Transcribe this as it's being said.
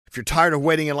If you're tired of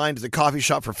waiting in line to the coffee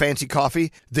shop for fancy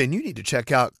coffee, then you need to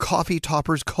check out Coffee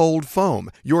Topper's Cold Foam,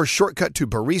 your shortcut to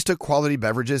barista quality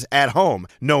beverages at home.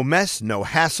 No mess, no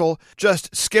hassle.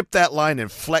 Just skip that line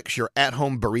and flex your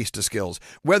at-home barista skills.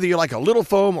 Whether you like a little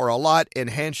foam or a lot,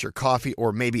 enhance your coffee,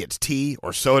 or maybe it's tea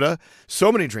or soda. So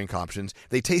many drink options.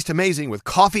 They taste amazing with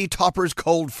Coffee Topper's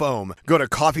Cold Foam. Go to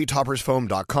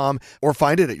coffeetoppersfoam.com or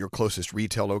find it at your closest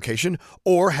retail location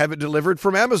or have it delivered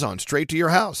from Amazon straight to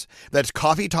your house. That's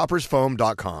coffeetoppersfoam.com.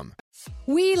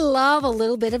 We love a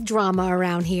little bit of drama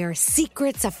around here.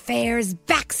 Secrets, affairs,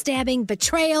 backstabbing,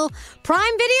 betrayal.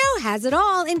 Prime Video has it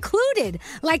all included.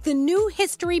 Like the new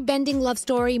history-bending love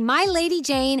story, My Lady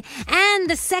Jane, and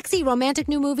the sexy romantic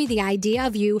new movie, The Idea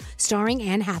of You, starring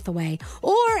Anne Hathaway.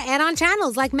 Or add-on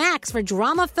channels like Max for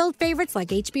drama-filled favorites like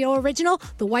HBO original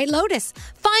The White Lotus.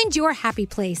 Find your happy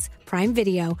place. Prime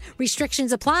Video.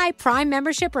 Restrictions apply. Prime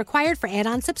membership required for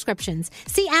add-on subscriptions.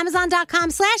 See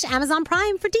Amazon.com/Amazon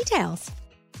Prime for details.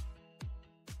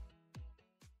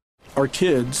 Our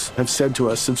kids have said to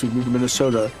us since we moved to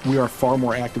Minnesota, we are far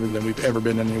more active than we've ever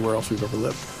been anywhere else we've ever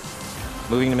lived.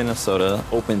 Moving to Minnesota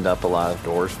opened up a lot of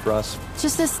doors for us.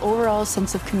 Just this overall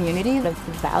sense of community, of the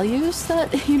values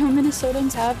that,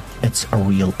 Minnesotans have. It's a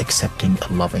real accepting,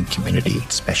 loving community,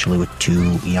 especially with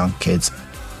 2 young kids.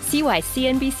 See why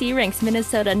CNBC ranks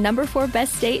Minnesota number 4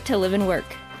 best state to live and work.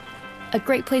 A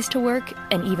great place to work,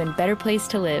 an even better place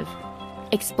to live.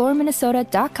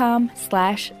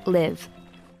 ExploreMinnesota.com/live.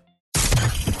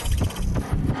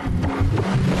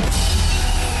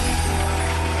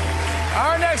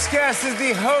 Our next guest is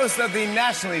the host of the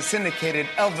nationally syndicated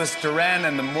Elvis Duran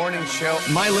and the Morning Show.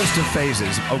 My list of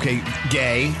phases. Okay,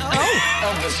 gay.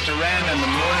 Elvis Duran and the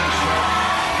Morning Show.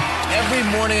 Every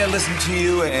morning I listen to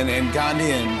you and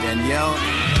Gandhi and Danielle. Whoa!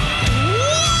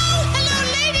 Hello,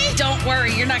 ladies! Don't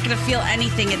worry, you're not going to feel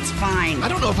anything. It's fine. I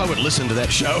don't know if I would listen to that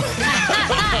show.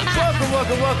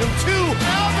 welcome to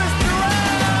Elvis Duran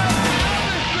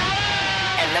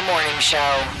and the Morning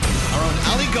Show. Our own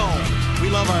Allie Gold. We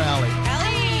love our Allie.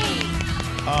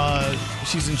 Allie!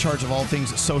 She's in charge of all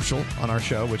things social on our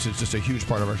show, which is just a huge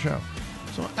part of our show.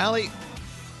 So, Allie,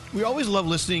 we always love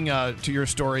listening to your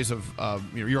stories of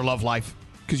your love life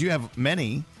because you have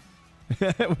many.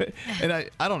 And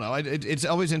I don't know. It's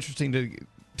always interesting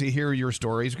to hear your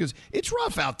stories because it's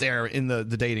rough out there in the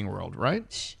dating world,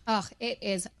 right? Oh, it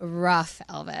is rough,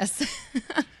 Elvis.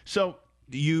 So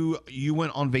you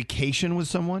went on vacation with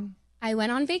someone? I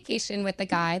went on vacation with the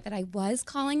guy that I was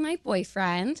calling my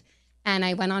boyfriend, and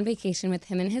I went on vacation with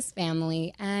him and his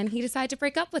family, and he decided to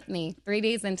break up with me 3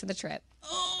 days into the trip.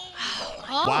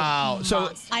 Wow.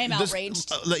 So I am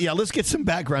outraged. Let's get some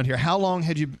background here. How long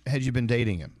had you been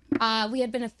dating him? We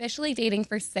had been officially dating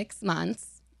for 6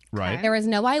 months. Right. There was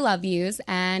no I love yous,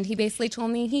 and he basically told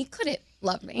me he couldn't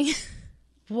love me.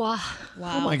 Wow.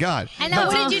 Oh, my God. And then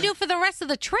what did you do for the rest of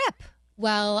the trip?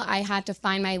 Well, I had to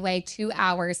find my way 2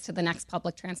 hours to the next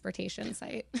public transportation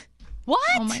site. What?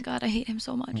 Oh my God, I hate him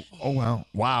so much. Oh, wow.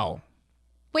 Wow.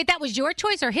 Wait, that was your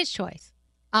choice or his choice?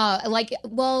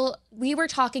 We were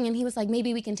talking and he was like,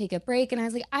 maybe we can take a break. And I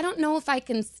was like, I don't know if I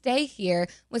can stay here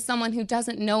with someone who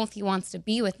doesn't know if he wants to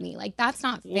be with me. Like, that's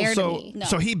not fair to me. No.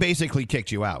 So he basically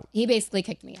kicked you out. He basically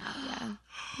kicked me out, yeah.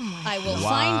 I will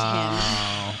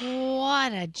find him.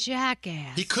 What a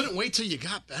jackass. He couldn't wait till you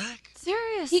got back.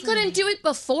 Seriously. He couldn't do it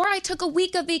before. I took a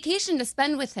week of vacation to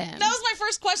spend with him. That was my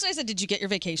first question. I said, did you get your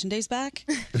vacation days back?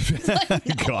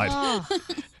 God.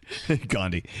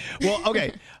 Gandhi. Well,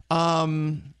 okay.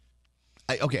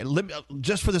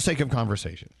 Just for the sake of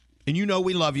conversation, and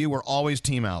we love you. We're always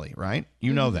Team Allie, right?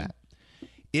 You know that.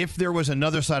 If there was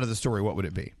another side of the story, what would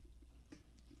it be?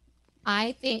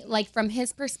 I think, from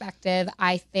his perspective,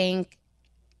 I think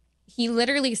he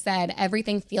literally said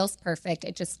everything feels perfect.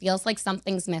 It just feels like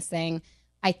something's missing.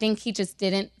 I think he just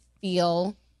didn't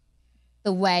feel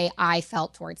the way I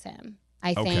felt towards him.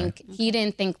 I think he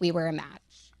didn't think we were a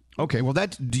match. Okay, well,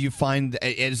 do you find,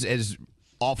 as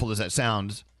awful as that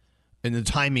sounds, and the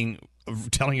timing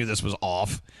of telling you this was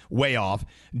off, way off,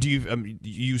 do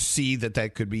you see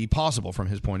that could be possible from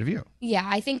his point of view? Yeah,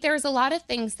 I think there's a lot of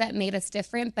things that made us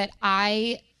different, but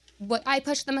I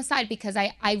pushed them aside because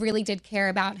I really did care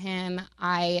about him.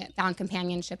 I found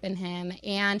companionship in him,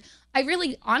 and I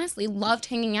really honestly loved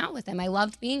hanging out with him. I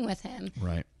loved being with him.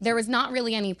 Right. There was not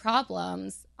really any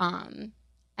problems.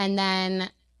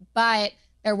 But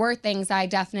there were things I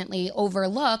definitely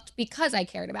overlooked because I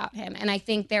cared about him. And I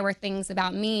think there were things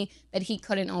about me that he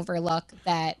couldn't overlook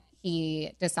that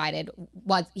he decided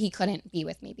he couldn't be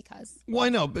with me because. Well, I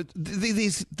know, but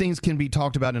these things can be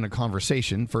talked about in a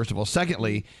conversation, first of all.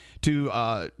 Secondly, to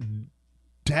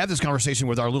to have this conversation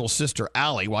with our little sister,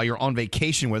 Allie, while you're on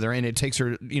vacation with her, and it takes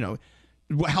her,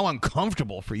 how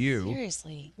uncomfortable for you.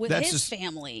 Seriously. With That's his just-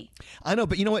 family. I know,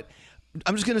 but you know what?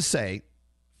 I'm just going to say,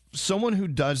 someone who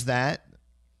does that,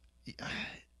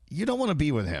 you don't want to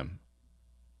be with him.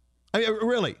 I mean,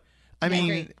 really. I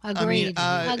mean, Agreed.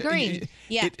 Agreed.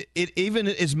 Yeah. It even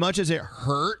as much as it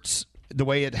hurts the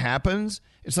way it happens,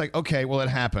 it's like, okay, well, it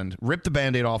happened. Rip the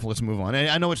Band-Aid off. Let's move on. And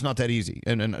I know it's not that easy.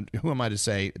 And who am I to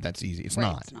say that's easy? It's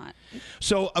not. It's not.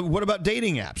 So what about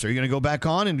dating apps? Are you going to go back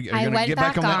on and are you I going to went get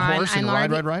back on that horse and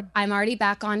ride? I'm already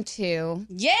back on 2.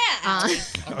 Yeah.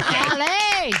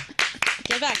 Allie!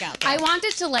 Get back out there. I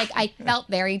wanted to I felt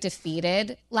very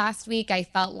defeated last week. I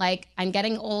felt like I'm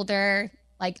getting older,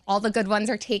 like all the good ones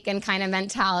are taken kind of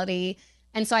mentality.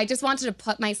 And so I just wanted to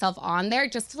put myself on there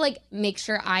just to make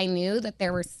sure I knew that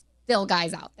there were still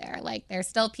guys out there. Like there's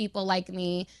still people like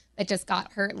me that just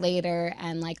got hurt later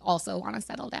and also want to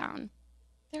settle down.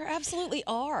 There absolutely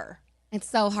are. It's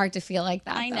so hard to feel like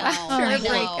that. I know. After a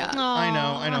breakup.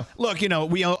 I know. Look,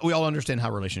 we all understand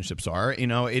how relationships are.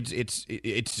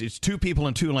 It's two people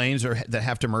in two lanes that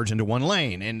have to merge into one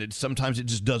lane, and sometimes it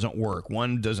just doesn't work.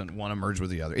 One doesn't want to merge with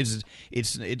the other.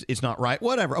 It's not right.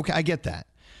 Whatever. Okay, I get that.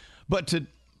 But to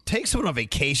take someone on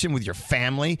vacation with your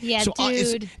family, Yeah,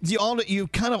 dude. You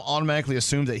kind of automatically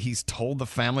assume that he's told the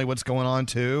family what's going on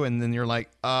too, and then you're like,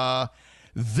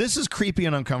 this is creepy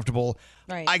and uncomfortable.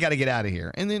 Right. I got to get out of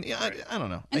here. And then I don't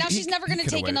know. And now she's never going to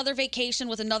could've take waited. another vacation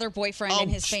with another boyfriend and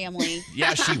his family.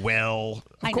 Yeah, she will.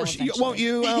 I Of know course, eventually. won't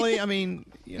you, Allie? I mean,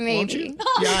 won't you? Maybe.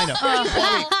 Yeah,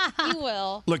 I know. You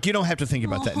will. Look, you don't have to think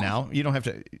about that now. You don't have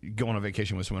to go on a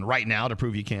vacation with someone right now to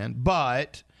prove you can.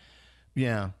 But,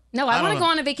 yeah. No, I want don't to know.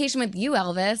 go on a vacation with you,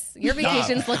 Elvis. Your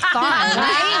vacations look fun,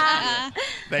 right?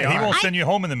 They He are. won't send you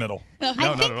home in the middle.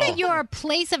 I think that your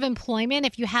place of employment,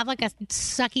 if you have a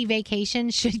sucky vacation,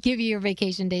 should give you your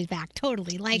vacation days back.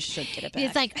 Totally. You should get it back.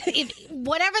 It's like, if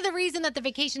whatever the reason that the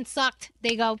vacation sucked,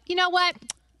 they go, you know what?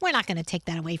 We're not going to take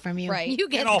that away from you. Right. You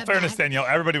get In all that fairness, back. Danielle,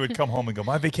 everybody would come home and go,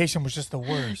 my vacation was just the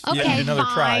worst. Okay, I need another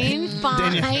try.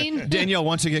 fine. Danielle,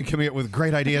 once again, coming up with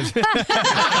great ideas.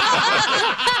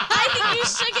 I think you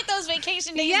should get those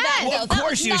vacation days back. Well, though. of That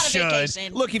course was you not a should.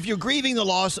 vacation. Look, if you're grieving the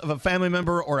loss of a family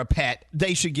member or a pet,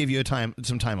 they should give you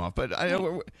some time off. But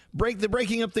the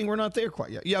breaking up thing, we're not there quite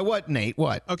yet. Yeah, what, Nate?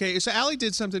 What? Okay, so Allie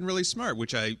did something really smart,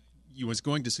 which I was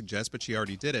going to suggest, but she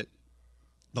already did it.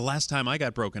 The last time I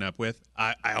got broken up with,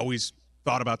 I always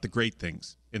thought about the great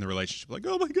things in the relationship. Like,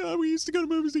 oh my God, we used to go to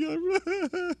movies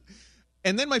together.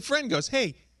 And then my friend goes,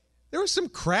 hey, there was some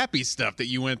crappy stuff that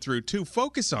you went through too.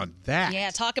 Focus on that. Yeah,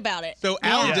 talk about it. So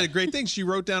Allie did a great thing. She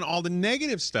wrote down all the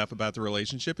negative stuff about the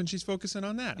relationship, and she's focusing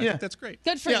on that. I think that's great.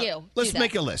 Good for you. Let's Do that.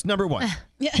 make a list. Number one,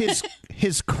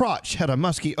 his crotch had a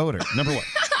musky odor. Number one,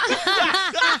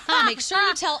 Make sure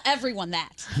you tell everyone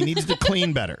that. he needs to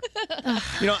clean better.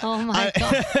 Oh my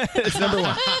God. It's number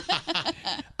one.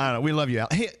 I don't know. We love you,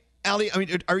 Allie. Hey, Allie, I mean,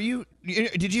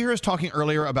 did you hear us talking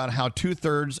earlier about how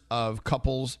 2/3 of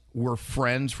couples were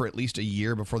friends for at least a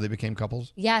year before they became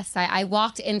couples? Yes, I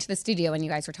walked into the studio when you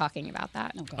guys were talking about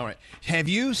that. All right. Have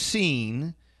you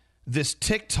seen this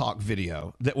TikTok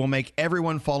video that will make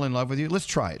everyone fall in love with you? Let's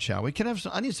try it, shall we?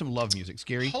 I need some love music,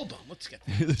 Scary. Hold on, let's get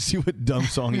Let's see what dumb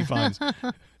song he finds.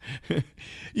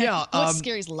 Yeah. What's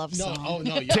Scary's love song?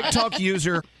 TikTok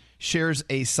user shares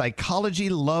a psychology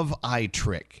love eye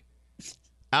trick.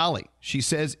 Allie, she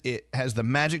says it has the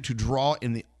magic to draw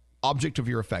in the object of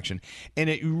your affection, and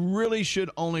it really should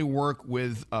only work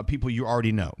with people you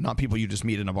already know, not people you just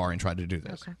meet in a bar and try to do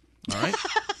this. Okay. All right?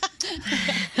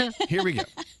 Here we go.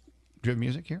 Do you have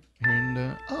music here?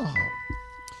 And,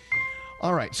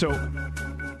 all right, so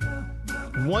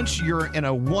once you're in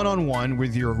a one-on-one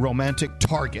with your romantic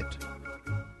target,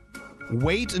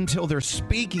 wait until they're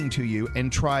speaking to you and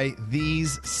try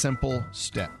these simple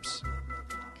steps.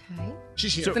 Okay.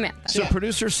 She's here. So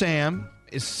producer Sam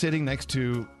is sitting next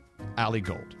to Allie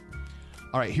Gold.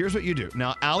 All right, here's what you do.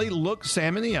 Now, Allie, look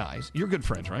Sam in the eyes. You're good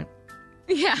friends, right?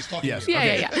 Yeah. Yes. Yeah,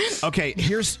 okay. yeah. Okay,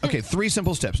 here's 3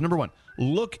 simple steps. Number 1,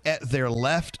 look at their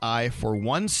left eye for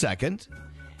 1 second.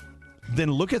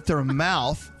 Then look at their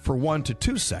mouth for 1 to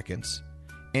 2 seconds.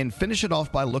 And finish it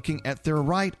off by looking at their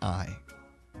right eye.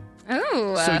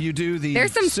 Oh. So you do the...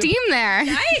 There's some steam there.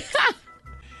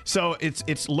 So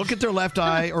it's look at their left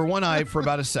eye or one eye for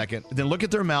about a second, then look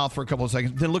at their mouth for a couple of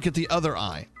seconds, then look at the other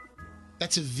eye.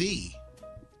 That's a V.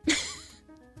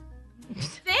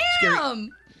 Damn!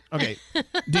 Okay.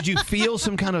 Did you feel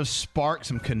some kind of spark,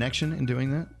 some connection in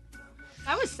doing that?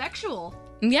 That was sexual.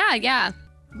 Yeah.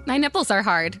 My nipples are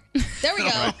hard. There we go.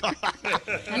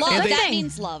 Love, that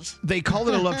means love. They call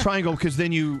it a love triangle because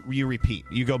then you repeat.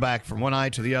 You go back from one eye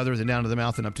to the other, then down to the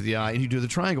mouth and up to the eye, and you do the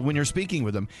triangle when you're speaking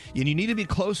with them. And you need to be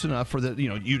close enough for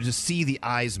you to see the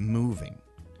eyes moving.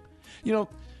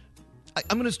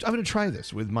 I'm gonna try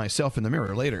this with myself in the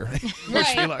mirror later.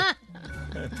 Right.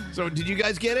 So did you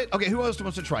guys get it? Okay, who else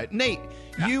wants to try it? Nate,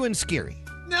 you and Scary.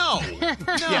 No.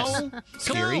 Yes.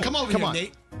 Scary. Come over here,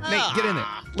 Nate. Nate, get in there.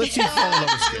 Let's see you fall in love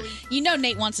with Scary. You know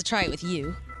Nate wants to try it with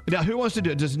you. Now, who wants to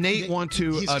do it? Does Nate want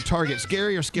to target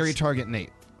Scary or Scary target Nate?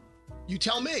 You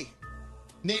tell me.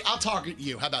 Nate, I'll target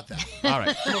you. How about that? All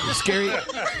right. Scary.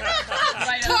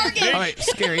 Target. All right,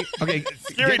 Scary. Okay.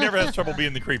 Scary never has trouble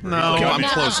being the creeper. No, I'm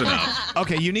close enough.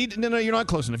 Okay, no, you're not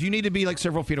close enough. You need to be like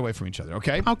several feet away from each other,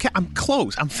 okay? Okay, I'm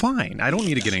close. I'm fine. I don't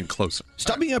need to get any closer.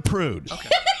 Stop being a prude. Okay.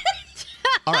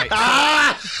 All right.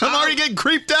 I'm already getting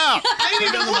creeped out. I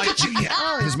didn't even look at you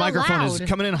yet. His so microphone is loud.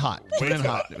 coming in hot. Coming in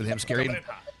hot with him, Scary.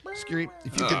 Scary,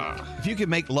 if you could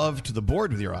make love to the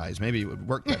board with your eyes, maybe it would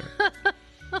work better.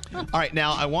 All right,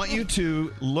 now I want you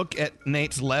to look at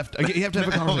Nate's left. You have to have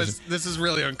a conversation. This is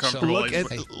really uncomfortable.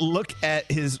 Look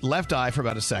at his left eye for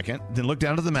about a second, then look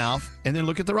down to the mouth, and then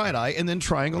look at the right eye, and then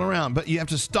triangle around. But you have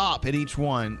to stop at each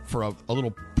one for a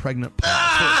little pregnant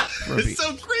pause. For a beat. It's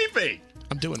so creepy.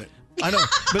 I'm doing it. I know.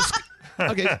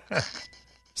 But, okay.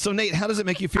 So, Nate, how does it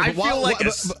make you feel? I feel like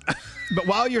but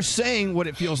while you're saying what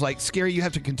it feels like, Scary, you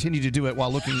have to continue to do it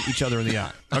while looking each other in the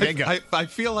eye. Okay, go. I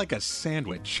feel like a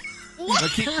sandwich.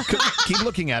 Keep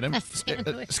looking at him.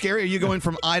 Scary, are you going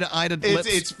from eye to lips?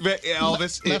 It's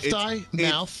Elvis. Left eye,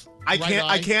 mouth. I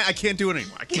right can't do it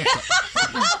anymore. I can't.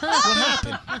 What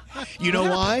happened? You know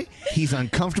why? He's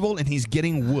uncomfortable and he's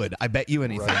getting wood. I bet you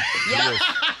anything. Yep.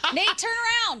 Nate, turn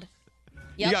around.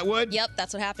 Yep. You got wood? Yep,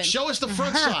 that's what happened. Show us the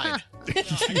front side.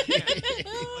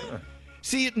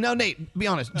 See, no, Nate, be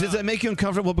honest. Does that make you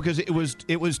uncomfortable? Because it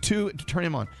was too. Turn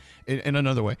him on in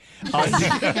another way.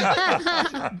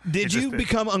 Did you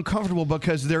become uncomfortable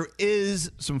because there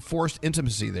is some forced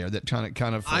intimacy there that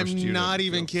kind of forced you? I'm not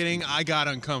even kidding. I got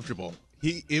uncomfortable.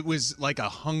 It was like a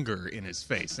hunger in his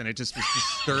face, and it just was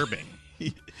disturbing.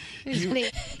 He's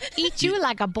gonna eat you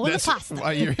like a bowl of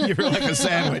pasta. You're like a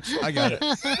sandwich. I got it.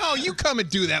 No, you come and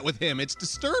do that with him. It's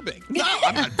disturbing. No,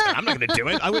 I'm not going to do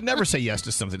it. I would never say yes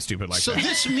to something stupid like So that.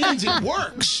 this means it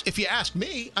works, if you ask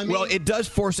me. I mean, Well, it does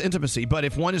force intimacy, but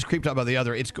if one is creeped out by the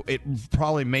other, it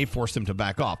probably may force them to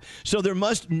back off. So there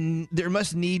must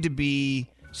need to be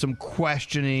some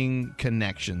questioning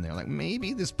connection there. Like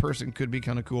maybe this person could be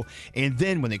kind of cool. And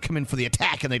then when they come in for the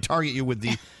attack and they target you with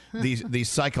the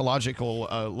psychological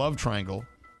love triangle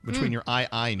between your eye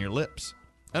and your lips.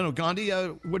 I don't know, Gandhi,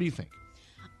 what do you think?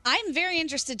 I'm very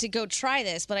interested to go try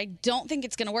this, but I don't think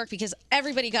it's going to work because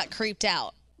everybody got creeped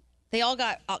out. They all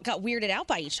got weirded out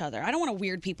by each other. I don't want to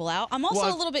weird people out. I'm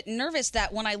also a little bit nervous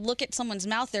that when I look at someone's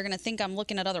mouth, they're going to think I'm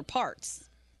looking at other parts.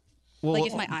 Well,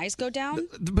 like if my eyes go down?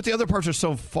 But the other parts are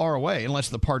so far away, unless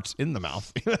the part's in the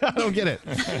mouth. I don't get it.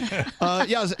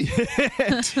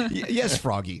 Yes,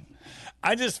 Froggy.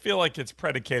 I just feel like it's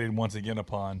predicated once again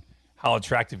upon how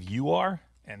attractive you are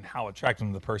and how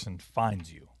attractive the person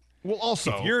finds you. Well,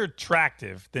 also, if you're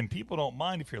attractive, then people don't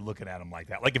mind if you're looking at them like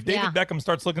that. Like if David Beckham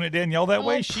starts looking at Danielle that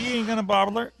way, she ain't gonna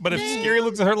bother her. But if Scary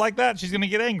looks at her like that, she's gonna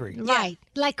get angry. Right.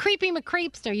 Like Creepy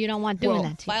McCreepster, you don't want doing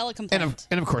that to you. File a complaint.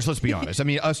 And of course, let's be honest. I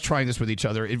mean, us trying this with each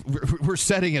other, we're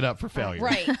setting it up for failure.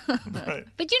 Right.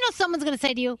 But you know someone's going to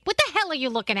say to you, what the hell are you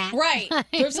looking at? Right.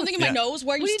 There's something in my nose.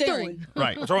 Why are you staring?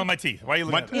 Right. What's wrong with my teeth? Why are you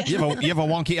looking at that? You have a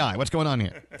wonky eye. What's going on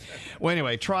here? Well,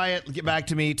 anyway, try it. Get back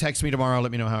to me. Text me tomorrow.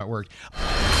 Let me know how it worked.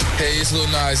 Hey, it's Lil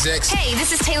Nas X. Hey,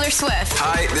 this is Taylor Swift.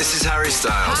 Hi, this is Harry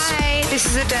Styles. Hi, this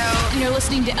is Adele. And you're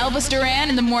listening to Elvis Duran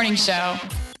in the Morning Show.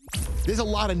 There's a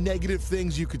lot of negative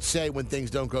things you could say when things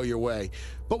don't go your way.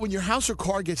 But when your house or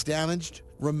car gets damaged,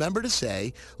 remember to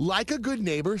say, like a good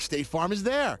neighbor, State Farm is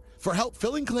there. For help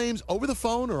filling claims over the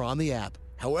phone or on the app.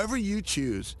 However you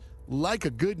choose, like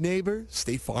a good neighbor,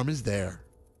 State Farm is there.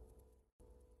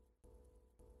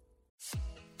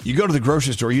 You go to the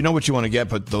grocery store, you know what you want to get,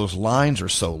 but those lines are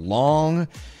so long.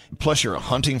 Plus, you're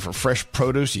hunting for fresh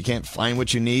produce. You can't find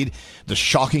what you need. The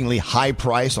shockingly high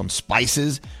price on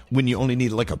spices when you only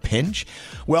need like a pinch.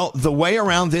 Well, the way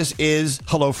around this is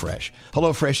HelloFresh.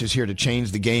 HelloFresh is here to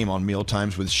change the game on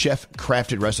mealtimes with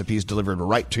chef-crafted recipes delivered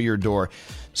right to your door.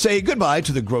 Say goodbye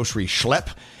to the grocery schlep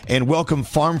and welcome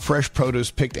farm fresh produce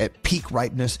picked at peak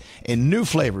ripeness and new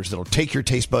flavors that'll take your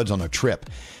taste buds on a trip.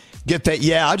 Get that,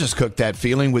 yeah, I just cooked that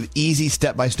feeling with easy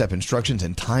step-by-step instructions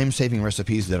and time-saving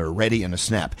recipes that are ready in a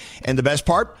snap. And the best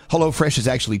part? HelloFresh is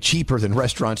actually cheaper than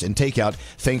restaurants and takeout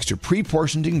thanks to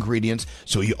pre-portioned ingredients,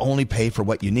 so you only pay for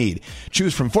what you need.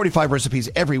 Choose from 45 recipes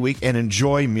every week and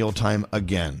enjoy mealtime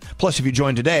again. Plus, if you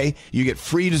join today, you get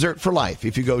free dessert for life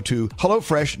if you go to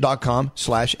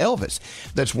HelloFresh.com/Elvis.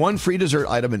 That's one free dessert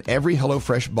item in every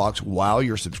HelloFresh box while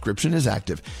your subscription is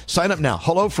active. Sign up now,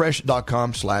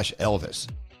 HelloFresh.com/Elvis.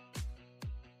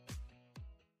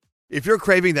 If you're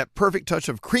craving that perfect touch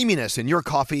of creaminess in your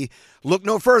coffee, look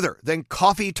no further than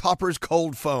Coffee Topper's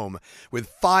Cold Foam with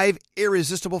 5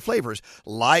 irresistible flavors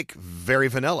like very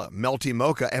vanilla, melty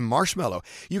mocha, and marshmallow.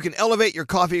 You can elevate your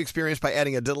coffee experience by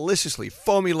adding a deliciously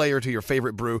foamy layer to your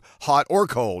favorite brew, hot or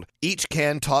cold. Each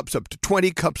can tops up to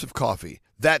 20 cups of coffee.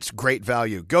 That's great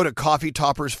value. Go to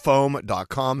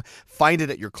coffeetoppersfoam.com, find it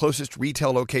at your closest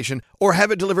retail location, or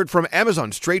have it delivered from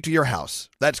Amazon straight to your house.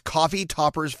 That's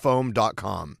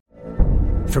coffeetoppersfoam.com.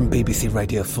 From BBC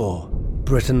Radio 4,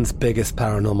 Britain's biggest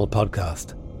paranormal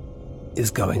podcast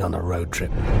is going on a road trip.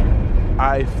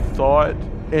 I thought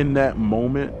in that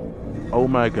moment, oh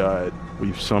my God,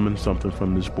 we've summoned something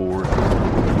from this board.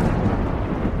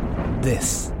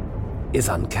 This is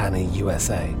Uncanny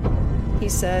USA. He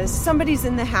says, somebody's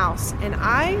in the house, and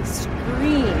I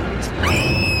screamed.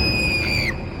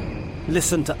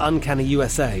 Listen to Uncanny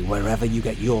USA wherever you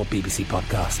get your BBC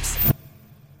podcasts,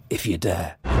 if you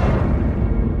dare.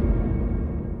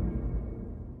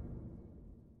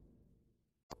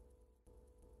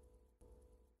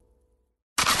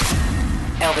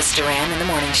 Elvis Duran in the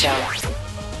Morning Show.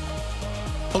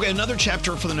 Okay, another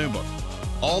chapter for the new book.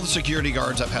 All the security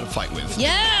guards I've had a fight with.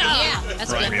 Yeah,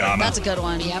 that's Right. good. Rihanna. That's a good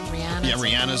one. Yep, Rihanna. Yeah,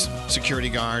 Rihanna's security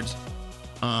guards.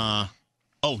 Oh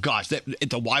gosh, at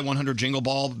the Y100 Jingle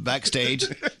Ball backstage.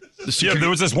 Yeah, there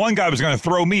was this one guy who was going to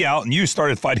throw me out, and you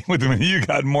started fighting with him, and you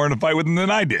got more in a fight with him than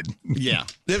I did. Yeah.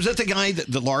 Was that the guy,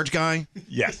 the large guy?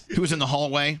 Yes. Who was in the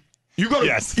hallway? You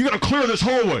gotta clear this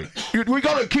hallway. We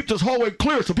gotta keep this hallway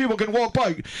clear so people can walk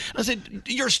by. I said,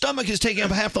 your stomach is taking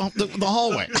up half the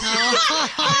hallway.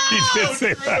 He did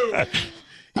say that.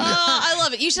 I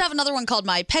love it. You should have another one called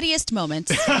My Pettiest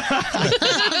Moments.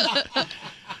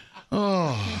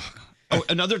 Oh,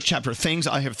 another chapter, things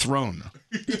I have thrown.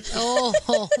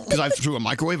 Oh. Because I threw a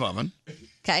microwave oven.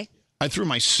 Okay. I threw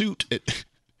my suit at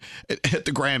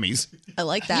the Grammys. I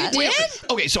like that. You did?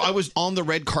 Okay, so I was on the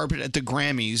red carpet at the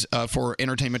Grammys for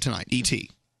Entertainment Tonight, E.T.,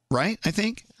 right? I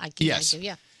think? Yes. I do,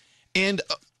 yeah. And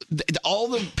all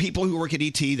the people who work at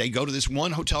E.T., they go to this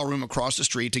one hotel room across the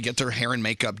street to get their hair and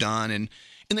makeup done, and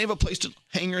they have a place to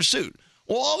hang your suit.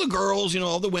 Well, all the girls,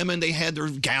 all the women, they had their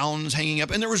gowns hanging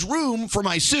up, and there was room for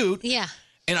my suit. Yeah.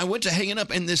 And I went to hang it up,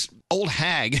 and this old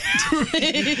hag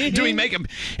doing makeup,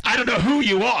 I don't know who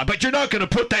you are, but you're not going to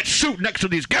put that suit next to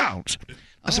these gowns.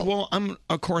 I said, well, I'm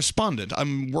a correspondent.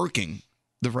 I'm working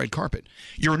the red carpet.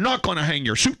 You're not going to hang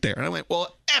your suit there. And I went,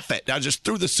 well, F it. I just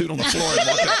threw the suit on the floor and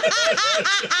walked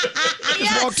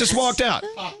out. Just walked out.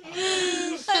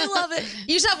 I love it.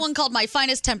 You should have one called My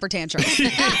Finest Temper Tantrum.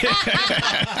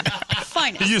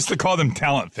 Finest. He used to call them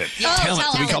talent fits.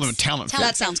 Talent. We call them talent fits.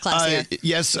 That sounds classier.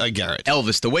 Yes, Garrett.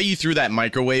 Elvis, the way you threw that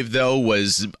microwave, though,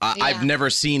 was I've never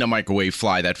seen a microwave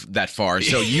fly that far.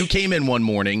 So you came in one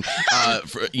morning,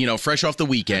 fresh off the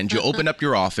weekend. You opened up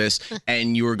your office,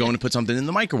 and you were going to put something in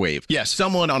the microwave. Yes.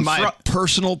 Someone on my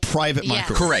personal private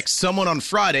microwave. Correct. Someone on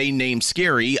Friday named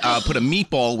Scary put a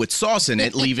meatball with sauce in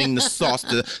it, leaving the sauce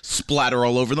to splatter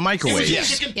all over the microwave.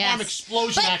 Yes. Chicken Yes.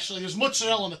 explosion, actually. There's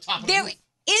mozzarella on the top of There it.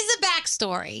 is a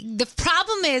backstory. The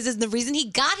problem is the reason he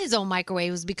got his own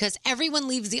microwave was because everyone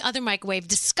leaves the other microwave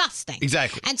disgusting.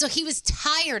 Exactly. And so he was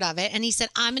tired of it, and he said,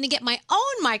 I'm going to get my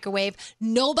own microwave.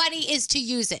 Nobody is to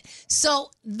use it. So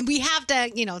we have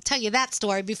to, tell you that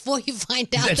story before you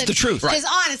find out That's that the truth. Because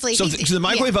honestly, So the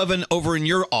microwave oven over in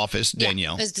your office,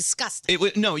 Danielle. it was disgusting.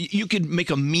 You could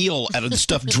make a meal out of the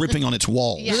stuff dripping on its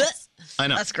walls. Yes. I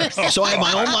know. That's gross. So I have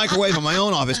my own microwave in my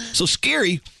own office. So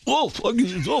Scary, so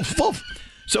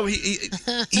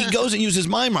he goes and uses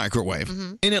my microwave,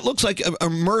 and it looks like a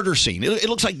murder scene. It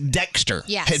looks like Dexter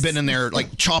had been in there,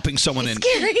 like chopping someone in.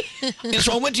 Scary. And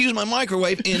so I went to use my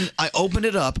microwave, and I opened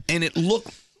it up, and it looked.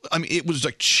 It was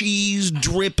like cheese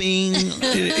dripping.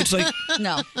 It's like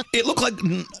no. It looked like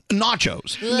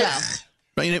nachos. No.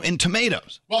 Right, and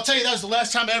tomatoes. Well, I'll tell you, that was the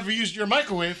last time I ever used your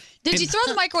microwave. Did you throw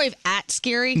the microwave at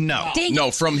Scary? No.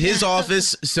 No, from his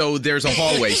office, so there's a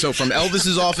hallway. So from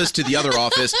Elvis's office to the other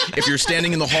office, if you're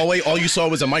standing in the hallway, all you saw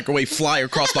was a microwave fly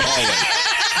across the hallway.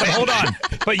 But hold on.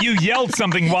 But you yelled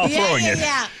something while throwing it.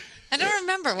 Yeah. I don't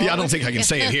remember. Yeah, I don't think I can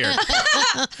say it here.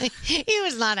 He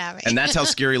was not happy. And that's how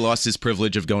Scary lost his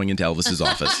privilege of going into Elvis's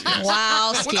office.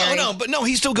 Wow, Scary. But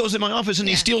he still goes in my office and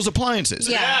he steals appliances.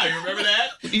 Yeah. You remember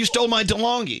that? You stole my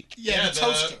DeLonghi. Yeah, the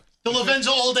toaster. The Lavenza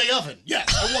all-day oven. Yes,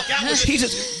 I walk out with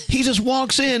it. He just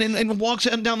walks in and walks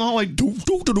down the hallway.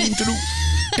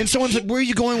 And someone's like, where are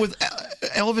you going with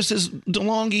Elvis's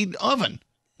DeLonghi oven?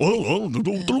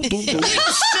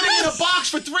 It's sitting in a box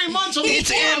for 3 months. It's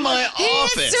in my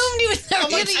office. He assumed he was never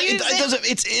going to use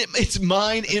it. It's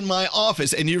mine in my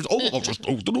office. And you're What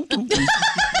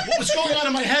was going on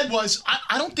in my head was,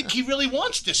 I don't think he really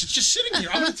wants this. It's just sitting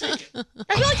here. I'm going to take it.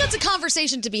 I feel like that's a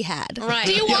conversation to be had. Right.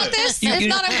 Do you want this? If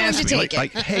not, I'm going to take it.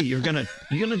 Like, hey, you're gonna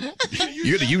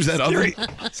use that oven?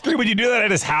 Scary, would you do that at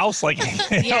his house? Like,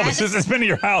 Elvis, it's been in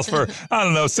your house for,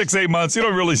 6-8 months. You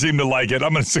don't really seem to like it.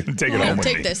 I'm going to take it home with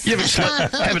me. You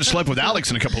haven't slept with Alex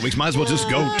in a couple of weeks. Might as well just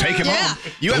go take him home.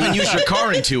 You haven't used your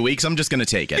car in 2 weeks. I'm just going to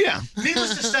take it. Yeah.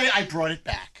 Needless to say, I brought it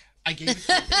back. I gave it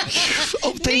to you.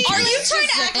 Oh, thank you. Are you trying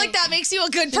to act like that makes you a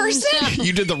good person?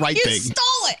 You did the right thing. You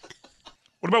stole it.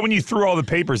 What about when you threw all the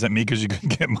papers at me because you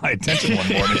couldn't get my attention one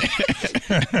morning?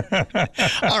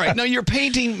 All right. No, you're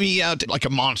painting me out like a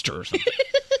monster or something.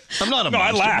 I'm not a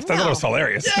monster. I laughed. I thought it was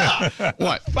hilarious. Yeah.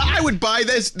 What? But I would buy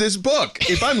this book.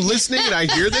 If I'm listening and I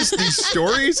hear these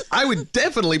stories, I would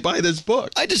definitely buy this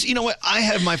book. I just, you know what? I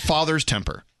have my father's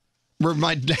temper. Where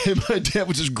my dad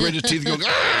would just grit his teeth and go,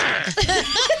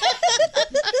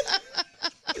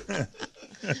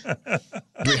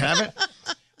 Do we have it?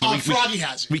 Froggy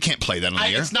has it. We can't play that on the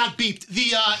air. It's not beeped.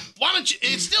 Why don't you?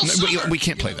 It's still summer. We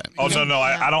can't play that. Oh no,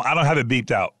 I don't have it beeped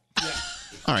out. Yeah.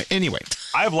 All right. Anyway,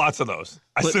 I have lots of those.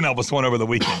 I sent Elvis one over the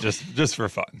weekend just for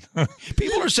fun.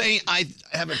 People are saying I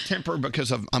have a temper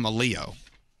because I'm a Leo.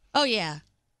 Oh yeah.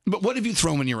 But what have you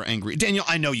thrown when you were angry, Daniel?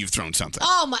 I know you've thrown something.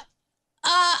 Oh my!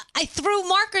 I threw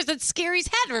markers at Scary's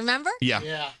head. Remember? Yeah.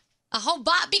 Yeah. A whole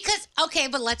because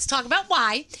but let's talk about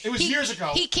why. It was years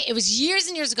ago. It was years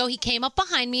and years ago. He came up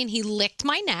behind me and he licked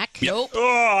my neck. Yep. Nope.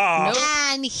 Oh. Nope.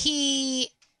 And he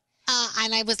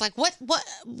and I was like, what?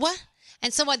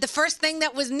 And so the first thing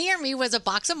that was near me was a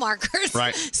box of markers.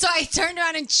 Right. So I turned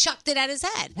around and chucked it at his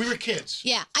head. We were kids.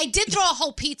 Yeah. I did throw a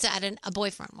whole pizza at a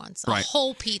boyfriend once. A Right.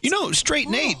 whole pizza. You know, Straight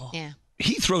Nate. Yeah.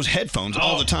 He throws headphones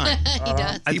all the time. He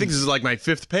does. I think this is like my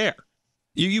 5th pair.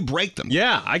 You break them.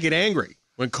 Yeah, I get angry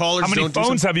when callers How many don't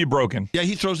phones have you broken? Yeah,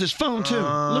 he throws his phone too. Look,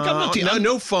 I'm not the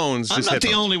no phones. I'm just not the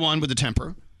headphones. only one with a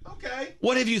temper. Okay.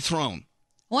 What have you thrown?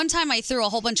 One time I threw a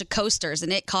whole bunch of coasters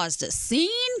and it caused a scene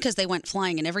because they went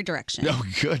flying in every direction. Oh,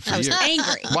 good for I was you.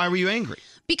 angry. Why were you angry?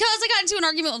 Because I got into an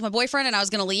argument with my boyfriend and I was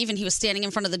going to leave and he was standing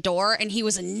in front of the door and he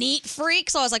was a neat freak.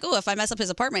 So I was like, oh, if I mess up his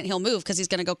apartment, he'll move because he's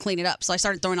going to go clean it up. So I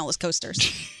started throwing all his coasters.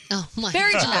 Oh, my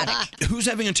Very God. dramatic. Who's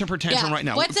having a temper tantrum right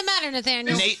now? What's the matter,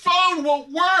 Nathaniel? His phone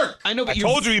won't work. I know, but I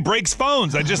told you he breaks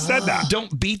phones. I just said that.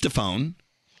 Don't beat the phone.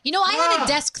 You know, I had a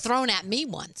desk thrown at me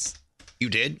once. You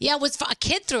did? Yeah, it was a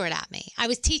kid threw it at me. I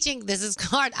was teaching, this is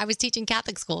hard, I was teaching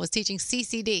Catholic school. I was teaching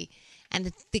CCD. And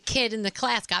the kid in the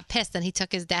class got pissed and he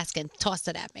took his desk and tossed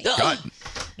it at me. God.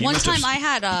 One time I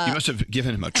had You must have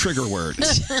given him a trigger word.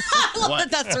 I love What? that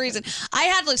that's the reason. I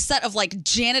had a set of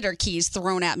janitor keys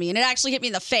thrown at me and it actually hit me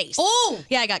in the face. Oh!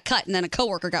 Yeah, I got cut and then a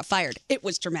coworker got fired. It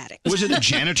was dramatic. Was it a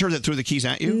janitor that threw the keys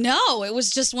at you? No, it was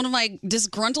just one of my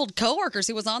disgruntled coworkers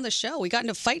who was on the show. We got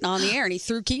into fighting on the air and he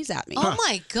threw keys at me. Oh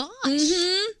my gosh.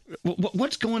 Mm-hmm.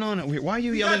 What's going on? Why are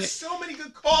you We yelling? got so many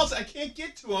good calls. I can't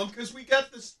get to them because we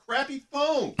got this crappy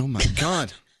phone. Oh my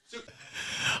God.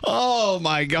 Oh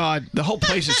my God. The whole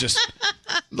place is just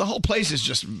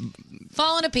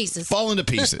Falling to pieces. falling to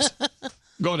pieces.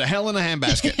 Going to hell in a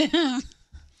handbasket.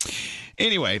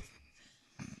 Anyway,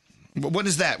 what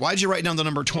is that? Why'd you write down the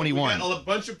number 21? We got a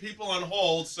bunch of people on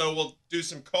hold, so we'll do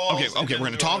some calls. Okay, we're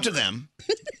going to talk to them.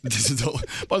 This is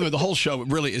by the way, the whole show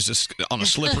really is just on a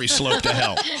slippery slope to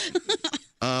hell.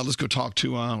 Let's go talk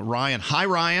to Ryan. Hi,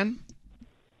 Ryan.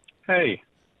 Hey.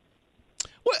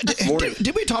 What,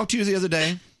 did we talk to you the other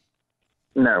day?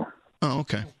 No. Oh,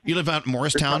 okay. You live out in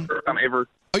Morristown?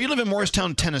 You live in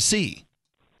Morristown, Tennessee.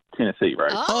 Tennessee,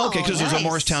 right? Oh, okay, because there's a nice.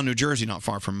 Morristown, New Jersey, not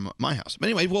far from my house. But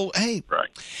anyway, well, hey. Right.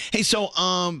 Hey, so,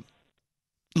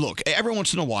 look, every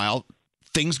once in a while,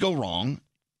 things go wrong.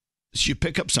 So you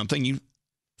pick up something, you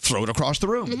throw it across the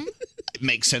room. It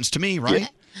makes sense to me, right? Yeah.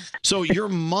 So your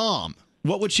mom,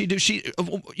 what would she do?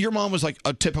 Your mom was like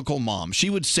a typical mom. She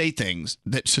would say things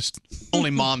that just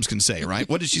only moms can say, right?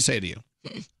 What did she say to you?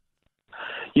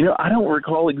 You know, I don't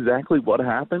recall exactly what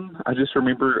happened. I just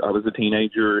remember I was a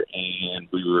teenager and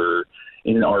we were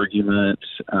in an argument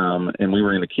and we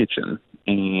were in the kitchen.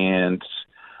 And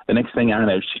The next thing I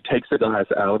know, she takes the glass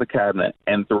out of the cabinet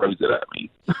and throws it at me.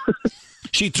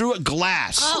 She threw a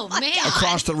glass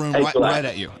across the room right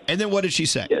at you. And then what did she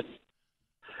say? Yes.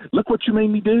 Look what you made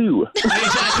me do.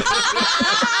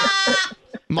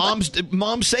 Moms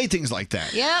say things like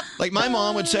that. Yep. Like my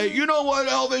mom would say, you know what,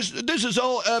 Elvis, this is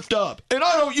all effed up. And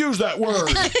I don't use that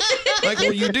word. Like,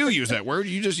 well, you do use that word.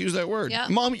 You just use that word. Yep.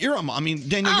 Mom, you're a mom. I mean,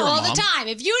 Daniel, you're a mom. All the time.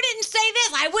 If you didn't say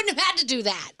this, I wouldn't have had to do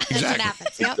that. That's what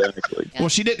happens. Yep. Exactly. Well,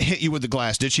 she didn't hit you with the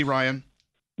glass, did she, Ryan?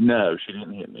 No, she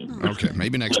didn't hit me. Okay,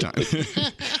 maybe next time.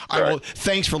 All right, well,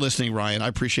 thanks for listening, Ryan. I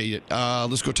appreciate it.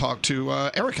 Let's go talk to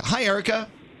Erica. Hi, Erica.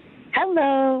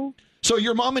 Hello. So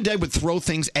your mom and dad would throw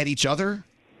things at each other?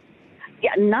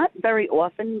 Yeah, not very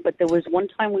often, but there was one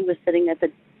time we were sitting at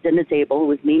the dinner table. It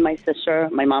was me, my sister,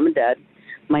 my mom and dad.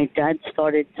 My dad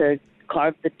started to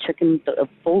carve the chicken, a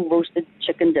full roasted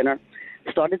chicken dinner.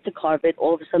 Started to carve it.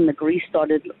 All of a sudden, the grease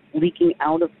started leaking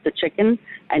out of the chicken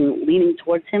and leaning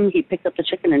towards him. He picked up the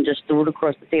chicken and just threw it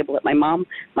across the table at my mom.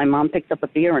 My mom picked up a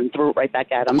beer and threw it right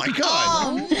back at him. Oh, my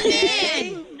God.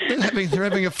 They're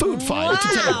having a food fight.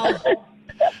 Wow.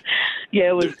 Yeah,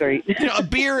 it was great. You know, a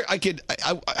beer, I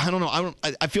don't know.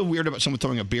 I feel weird about someone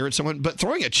throwing a beer at someone, but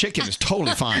throwing a chicken is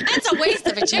totally fine. That's a waste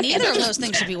of a chicken. Neither of those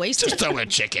things should be wasted. Just throw a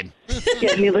chicken.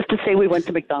 Yeah, needless to say, we went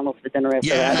to McDonald's for dinner after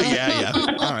that. Yeah.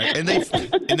 All right, and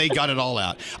they got it all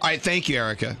out. All right, thank you,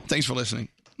 Erica. Thanks for listening.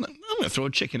 I'm going to throw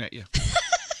a chicken at you.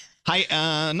 Hi,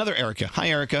 another Erica. Hi,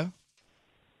 Erica.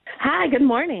 Hi, good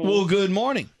morning. Well, good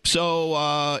morning.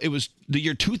 So it was the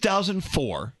year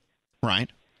 2004, right?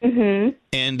 Mm-hmm.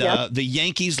 And Yep. the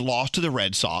Yankees lost to the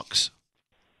Red Sox.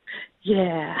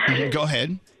 Yeah. Go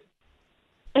ahead.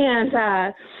 And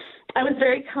I was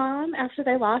very calm after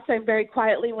they lost. I very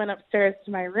quietly went upstairs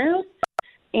to my room,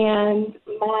 and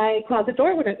my closet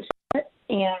door wouldn't shut.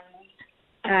 And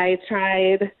I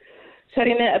tried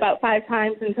shutting it about 5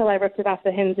 times until I ripped it off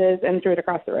the hinges and threw it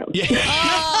across the room. Yeah.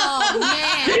 Oh,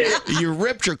 man. You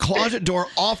ripped your closet door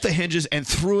off the hinges and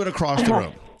threw it across the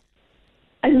room.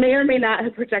 I may or may not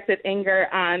have projected anger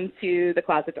onto the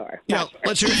closet door. Yeah,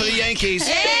 let's hear it for the Yankees.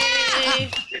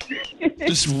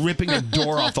 Just ripping a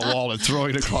door off the wall and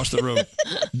throwing it across the room.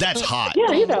 That's hot.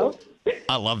 Yeah, you know.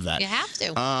 I love that. You have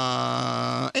to.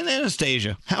 And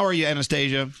Anastasia. How are you,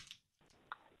 Anastasia?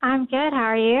 I'm good. How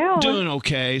are you? Doing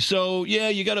okay. So, yeah,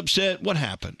 you got upset. What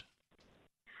happened?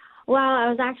 Well, I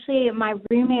was actually my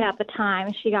roommate at the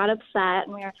time. She got upset,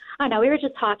 and we were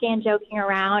just talking and joking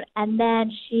around, and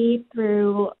then she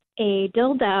threw a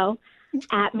dildo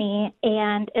at me,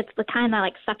 and it's the kind that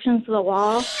like suctions to the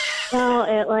wall. Well,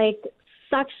 it like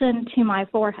suctioned to my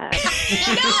forehead.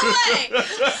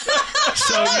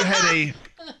 So you had a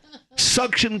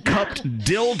suction cupped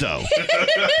dildo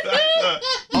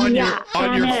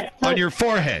on your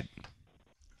forehead.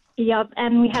 Yep,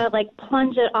 and we had to like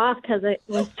plunge it off because it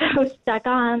was so stuck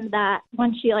on that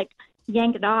when she like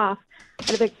yanked it off, I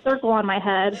had a big circle on my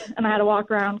head, and I had to walk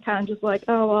around kind of just like,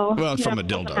 oh well. Well, it's from a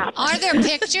dildo. Are there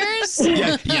pictures?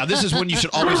 Yeah. This is when you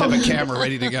should always have a camera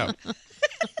ready to go.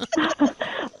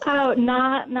 Oh,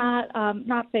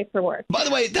 not safe for work. By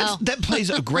the way, that plays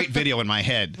a great video in my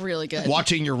head. Really good.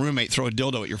 Watching your roommate throw a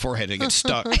dildo at your forehead and get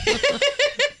stuck.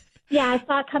 Yeah, I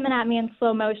saw it coming at me in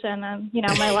slow motion, and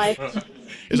my life.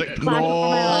 It's like, no.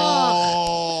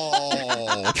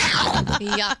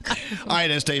 Yuck. All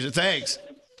right, Anastasia, thanks.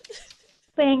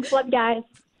 Thanks, love you guys.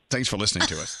 Thanks for listening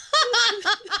to us.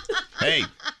 Hey,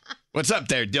 what's up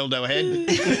there, dildo head?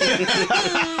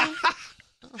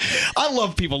 I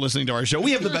love people listening to our show.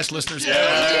 We have the best listeners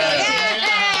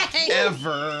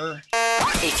ever.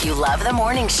 If you love the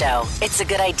morning show, it's a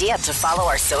good idea to follow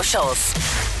our socials.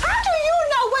 How do you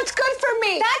know what's good for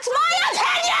me? That's my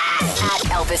opinion! At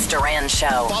Elvis Duran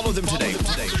Show. Follow them today.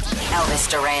 Elvis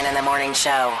Duran in the Morning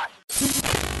Show.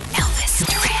 Elvis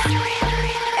Duran.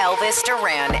 Elvis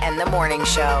Duran and the Morning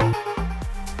Show.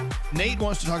 Nate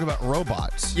wants to talk about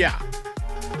robots. Yeah.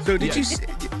 So did you?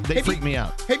 They freak me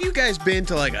out. Have you guys been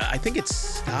to I think it's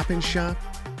Stop and Shop,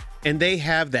 and they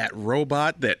have that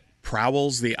robot that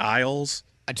prowls the aisles?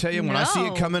 I tell you, when I see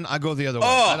it coming, I go the other way.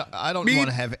 I don't want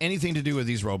to have anything to do with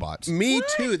these robots. Me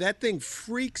too. That thing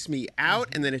freaks me out,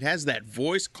 and then it has that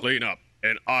voice, clean up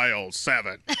in aisle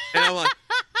 7. And I'm like,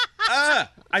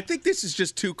 I think this is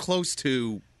just too close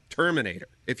to Terminator,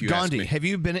 if you ask Gandhi, me. have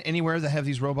you been anywhere that have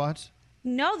these robots?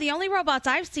 No, the only robots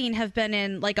I've seen have been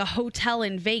in like a hotel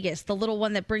in Vegas, the little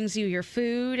one that brings you your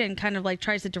food and kind of like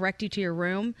tries to direct you to your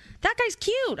room. That guy's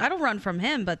cute. I don't run from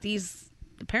him, but these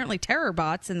apparently terror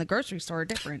bots in the grocery store are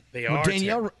different. They Well,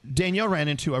 Danielle ran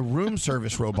into a room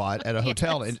service robot at a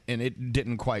hotel, and it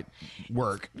didn't quite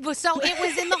work. So it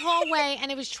was in the hallway,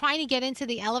 and it was trying to get into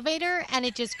the elevator, and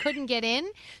it just couldn't get in.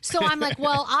 So I'm like,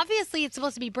 well, obviously it's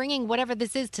supposed to be bringing whatever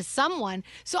this is to someone.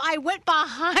 So I went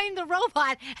behind the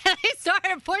robot, and I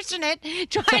started pushing it,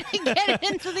 trying to get it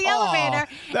into the elevator.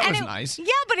 That and was nice. Yeah,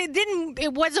 but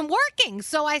it wasn't working.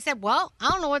 So I said, well, I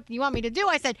don't know what you want me to do.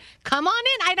 I said, come on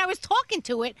in. And I was talking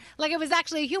to it like it was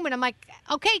actually a human. I'm like,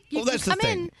 okay, you can that's come the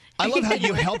thing. in. I love how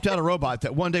you helped out a robot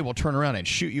that one day will turn around and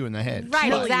shoot you in the head. Right,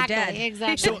 Well, you're exactly.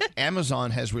 dead. So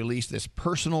Amazon has released this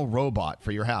personal robot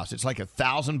for your house. It's like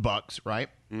 $1,000, right?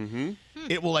 Mm-hmm.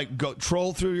 It will like go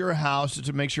troll through your house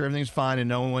to make sure everything's fine and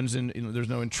no one's there's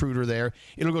no intruder there.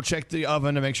 It'll go check the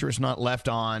oven to make sure it's not left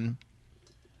on.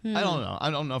 I don't know.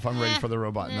 I don't know if I'm ready for the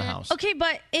robot in the house. Okay,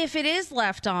 but if it is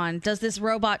left on, does this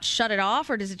robot shut it off,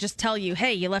 or does it just tell you,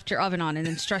 hey, you left your oven on, and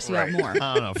then stress you out more?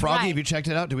 I don't know. Froggy, have you checked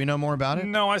it out? Do we know more about it?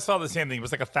 No, I saw the same thing. It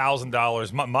was like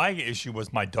 $1,000. My issue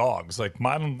was my dogs. Like,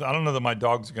 I don't know that my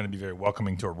dogs are going to be very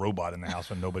welcoming to a robot in the house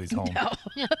when nobody's home.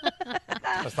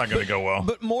 That's not going to go well.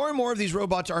 But more and more of these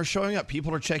robots are showing up.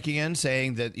 People are checking in,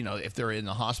 saying that if they're in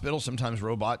the hospital, sometimes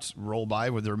robots roll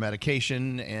by with their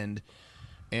medication and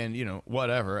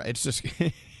whatever. It's just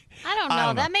I don't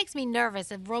know. That makes me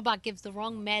nervous. If a robot gives the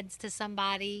wrong meds to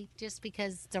somebody just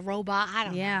because it's a robot, I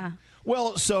don't know.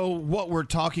 Well, so what we're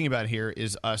talking about here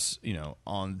is us,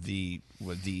 on the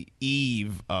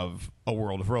eve of a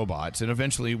world of robots, and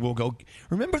eventually we'll go.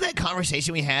 Remember that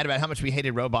conversation we had about how much we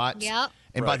hated robots? Yep.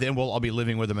 And by then we'll all be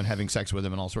living with them and having sex with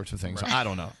them and all sorts of things. Right. I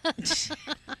don't know.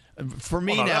 For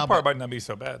me Well, no, now, that part might not be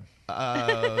so bad.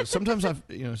 sometimes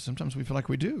sometimes we feel like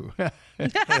we do.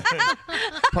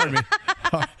 Pardon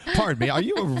me. Are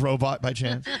you a robot by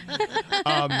chance?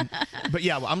 But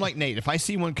yeah, I'm like Nate. If I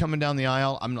see one coming down the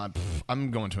aisle, I'm not.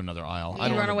 I'm going to another aisle. I You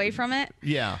don't run wanna- away from it?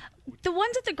 Yeah. The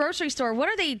ones at the grocery store, what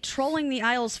are they trolling the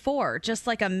aisles for? Just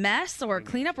like a mess or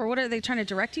cleanup, or what are they trying to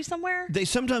direct you somewhere? They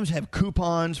sometimes have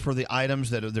coupons for the items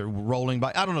that they're rolling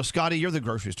by. I don't know, Scotty. You're the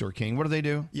grocery store king. What do they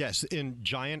do? Yes, in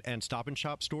Giant and Stop and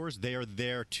Shop stores, they are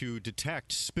there to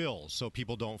detect spills so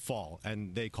people don't fall,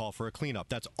 and they call for a cleanup.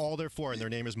 That's all they're for, and their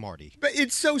name is Marty. But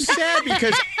it's so sad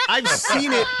because I've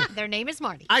seen it. Their name is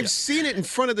Marty. I've seen it in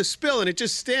front of the spill, and it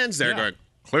just stands there going,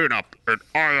 clean up in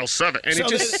aisle 7. And So it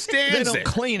just they stands don't there.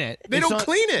 clean it. They It's don't not-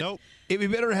 clean it. Nope. It'd be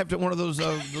better to have one of those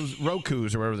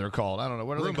Rokus or whatever they're called. I don't know.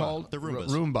 What are they Roomba. called? The Roombas.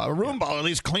 Roomba. A Roomba will at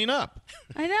least clean up.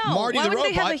 I know. Marty Why the wouldn't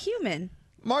they have robot- a human?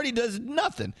 Marty does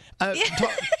nothing.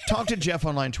 Talk to Jeff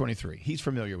on line 23. He's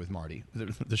familiar with Marty, the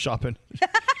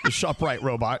ShopRite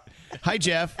robot. Hi,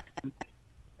 Jeff.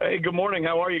 Hey, good morning.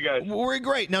 How are you guys? We're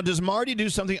great. Now, does Marty do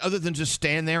something other than just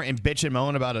stand there and bitch and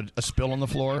moan about a spill on the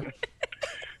floor?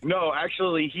 No,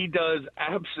 actually, he does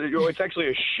absolutely. It's actually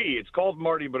a she. It's called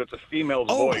Marty, but it's a female's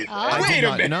voice. I did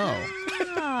not know.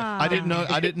 Ah.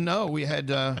 I didn't know. We had,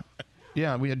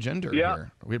 we had gender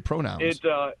here. We had pronouns.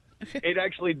 It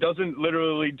actually doesn't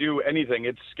literally do anything.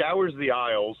 It scours the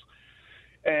aisles,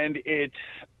 and it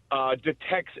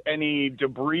detects any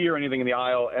debris or anything in the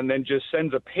aisle, and then just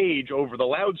sends a page over the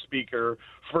loudspeaker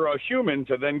for a human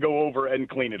to then go over and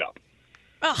clean it up.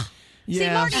 Ugh. See,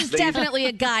 Yeah. Marty's definitely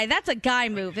a guy. That's a guy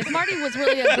move. If Marty was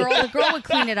really a girl, the girl would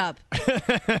clean it up.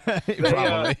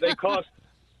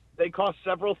 They cost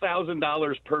several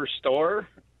 $1,000s per store,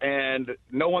 and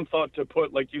no one thought to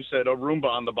put, like you said, a Roomba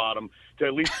on the bottom to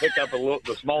at least pick up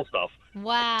the small stuff.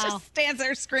 Wow. Just stands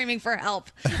there screaming for help.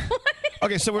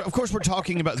 Okay, so of course we're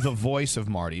talking about the voice of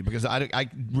Marty because I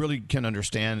really can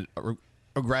understand or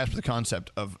grasp the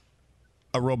concept of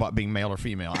a robot being male or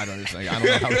female. I don't know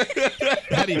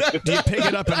how do you pick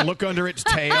it up and look under its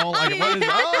tail? Like, what is,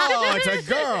 oh, it's a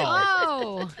girl.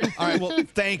 Oh. All right, well,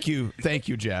 thank you,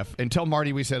 Jeff. And tell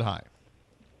Marty we said hi.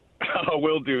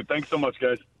 Will do. Thanks so much,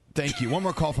 guys. Thank you. One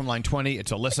more call from line 20.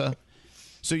 It's Alyssa.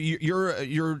 So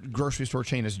your grocery store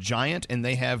chain is Giant, and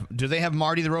do they have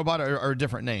Marty the robot or a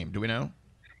different name? Do we know?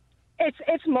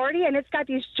 It's Marty, and it's got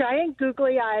these giant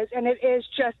googly eyes, and it is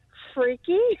just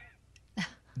freaky.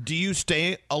 Do you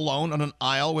stay alone on an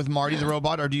aisle with Marty the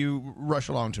robot, or do you rush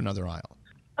along to another aisle?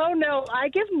 Oh, no. I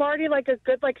give Marty a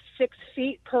good 6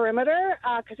 feet perimeter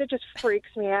because it just freaks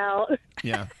me out.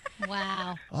 Yeah.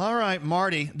 Wow. All right,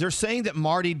 Marty. They're saying that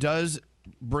Marty does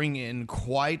bring in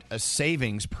quite a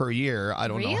savings per year. I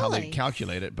don't know how they Really?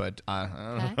 calculate it, but I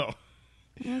don't know.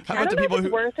 How I about don't know if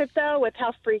it's worth it, though, with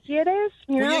how freaky it is.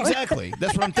 You know? Well, exactly.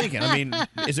 That's what I'm thinking. I mean,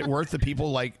 is it worth the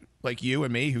people like you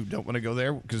and me who don't want to go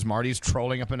there because Marty's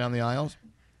trolling up and down the aisles?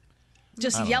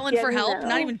 Just I don't yelling know. for help,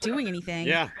 not even doing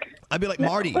anything. I'd be like,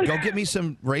 Marty, go get me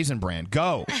some Raisin Bran.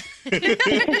 Go.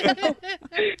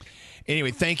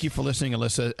 Anyway, thank you for listening,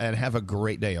 Alyssa, and have a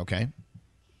great day, okay?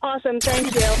 Awesome.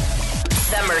 Thank you.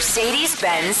 The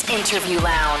Mercedes-Benz Interview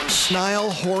Lounge.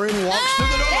 Niall Horan walks through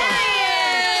the door.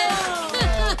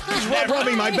 He's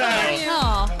rubbing my back.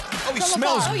 Oh, he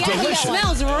smells delicious. He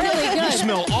smells really good. You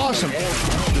smell awesome.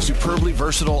 The superbly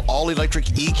versatile all-electric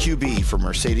EQB from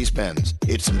Mercedes-Benz.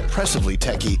 It's impressively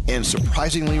techy and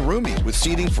surprisingly roomy with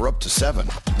seating for up to 7.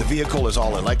 The vehicle is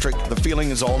all-electric. The feeling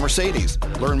is all Mercedes.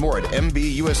 Learn more at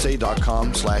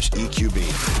mbusa.com/EQB.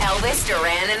 Elvis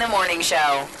Duran in the Morning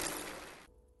Show.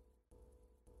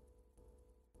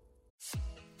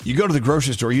 You go to the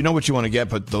grocery store, you know what you want to get,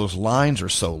 but those lines are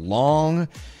so long.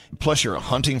 Plus, you're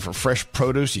hunting for fresh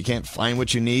produce. You can't find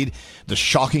what you need. The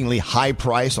shockingly high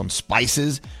price on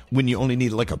spices when you only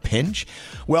need like a pinch.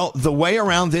 Well, the way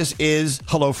around this is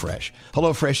HelloFresh.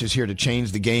 HelloFresh is here to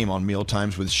change the game on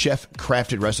mealtimes with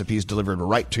chef-crafted recipes delivered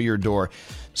right to your door.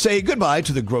 Say goodbye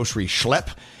to the grocery schlep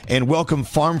and welcome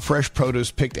farm-fresh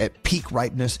produce picked at peak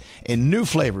ripeness and new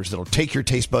flavors that'll take your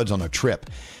taste buds on a trip.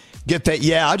 Get that,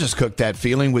 yeah, I just cooked that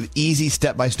feeling with easy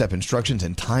step-by-step instructions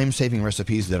and time-saving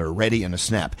recipes that are ready in a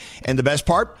snap. And the best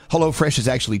part? HelloFresh is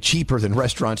actually cheaper than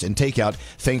restaurants and takeout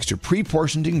thanks to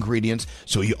pre-portioned ingredients,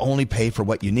 so you only pay for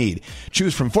what you need.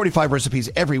 Choose from 45 recipes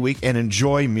every week and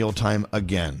enjoy mealtime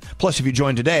again. Plus, if you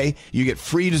join today, you get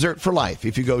free dessert for life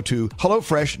if you go to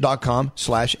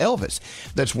HelloFresh.com/Elvis.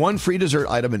 That's one free dessert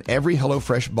item in every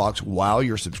HelloFresh box while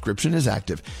your subscription is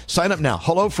active. Sign up now,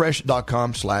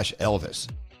 HelloFresh.com/Elvis.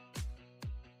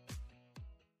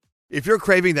 If you're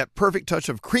craving that perfect touch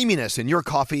of creaminess in your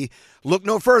coffee, look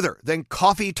no further than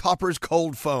Coffee Topper's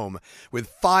Cold Foam with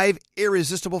 5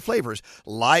 irresistible flavors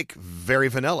like Very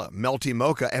Vanilla, Melty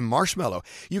Mocha, and Marshmallow.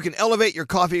 You can elevate your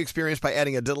coffee experience by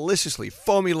adding a deliciously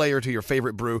foamy layer to your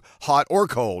favorite brew, hot or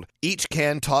cold. Each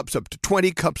can tops up to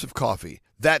 20 cups of coffee.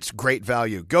 That's great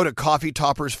value. Go to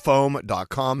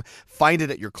coffeetoppersfoam.com, find it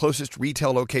at your closest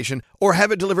retail location, or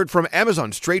have it delivered from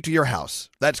Amazon straight to your house.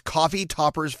 That's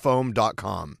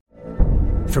coffeetoppersfoam.com.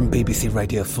 From BBC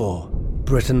Radio 4,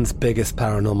 Britain's biggest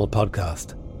paranormal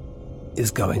podcast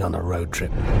is going on a road trip.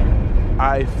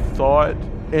 I thought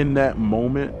in that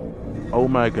moment, oh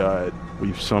my God,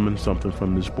 we've summoned something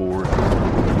from this board.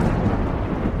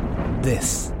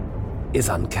 This is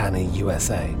Uncanny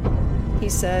USA. He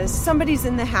says, somebody's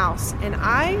in the house, and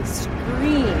I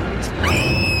screamed.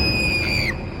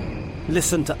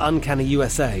 Listen to Uncanny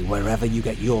USA wherever you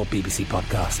get your BBC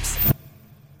podcasts,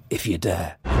 if you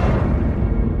dare.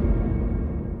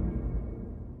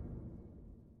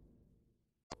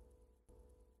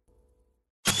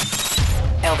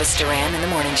 Elvis Duran in the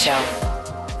Morning Show.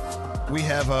 We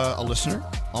have a listener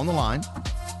on the line.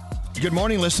 Good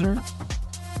morning, listener.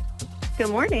 Good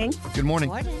morning. Good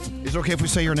morning. Is it okay if we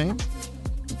say your name?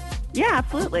 Yeah,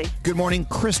 absolutely. Good morning,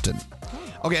 Kristen.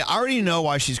 Okay, I already know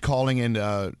why she's calling and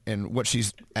what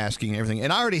she's asking and everything,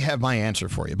 and I already have my answer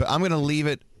for you. But I'm going to leave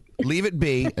it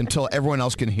be until everyone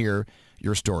else can hear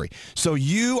your story. So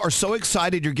you are so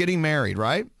excited you're getting married,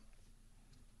 right?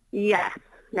 Yes,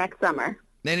 next summer.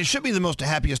 And it should be the most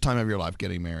happiest time of your life,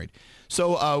 getting married.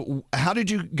 So how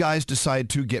did you guys decide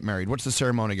to get married? What's the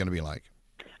ceremony going to be like?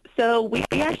 So we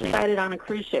actually decided on a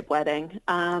cruise ship wedding.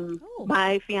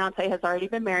 My fiance has already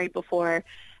been married before.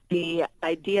 The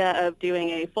idea of doing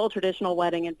a full traditional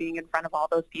wedding and being in front of all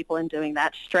those people and doing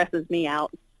that stresses me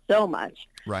out so much.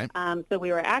 Right. So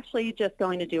we were actually just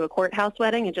going to do a courthouse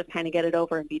wedding and just kind of get it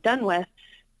over and be done with.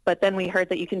 But then we heard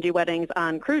that you can do weddings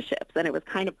on cruise ships, and it was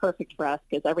kind of perfect for us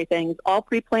because everything's all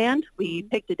pre-planned. We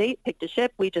picked a date, picked a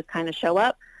ship. We just kind of show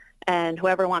up, and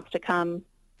whoever wants to come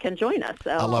can join us.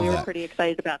 So we were pretty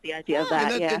excited about the idea of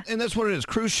that. And that's what it is.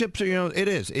 Cruise ships, it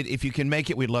is. If you can make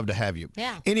it, we'd love to have you.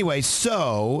 Yeah. Anyway,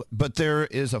 but there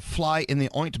is a fly in the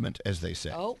ointment, as they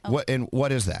say. Oh.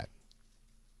 What is that?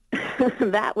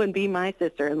 That would be my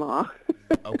sister-in-law.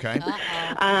 Okay.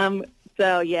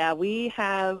 So, yeah, we've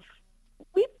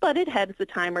butted heads a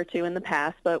time or two in the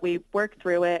past, but we worked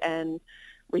through it, and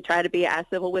we try to be as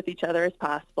civil with each other as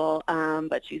possible.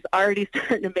 But she's already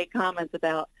starting to make comments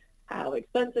about how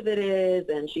expensive it is,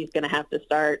 and she's going to have to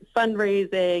start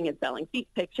fundraising and selling feet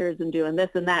pictures and doing this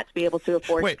and that to be able to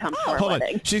afford to come to our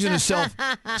wedding. She's going to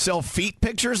sell feet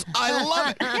pictures? I love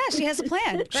it. Yeah, she has a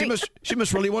plan. She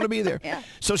must really want to be there. Yeah.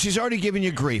 So she's already giving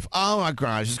you grief. Oh my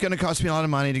gosh, it's going to cost me a lot of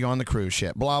money to go on the cruise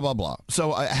ship. Blah blah blah.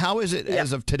 So how is it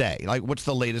as of today? Like, what's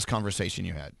the latest conversation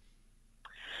you had?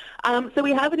 So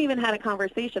we haven't even had a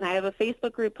conversation. I have a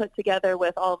Facebook group put together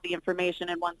with all of the information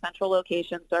in one central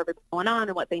location, so everything's going on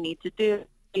and what they need to do.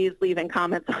 she's leaving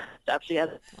comments on stuff. She has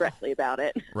directly about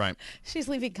it. Right. She's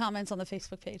leaving comments on the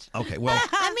Facebook page. Okay, well,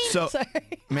 so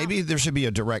maybe there should be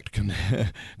a direct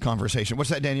conversation. What's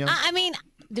that, Danielle? I mean,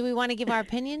 do we want to give our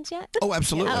opinions yet? Oh,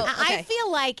 absolutely. I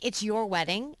feel like it's your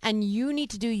wedding, and you need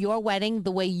to do your wedding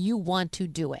the way you want to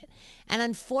do it. And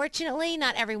unfortunately,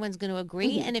 not everyone's going to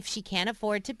agree. Mm-hmm. And if she can't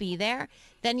afford to be there,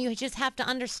 then you just have to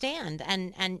understand.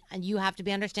 And you have to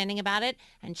be understanding about it.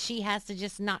 And she has to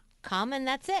just not come, and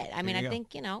that's it. I mean, I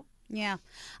think, Yeah.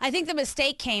 I think the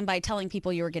mistake came by telling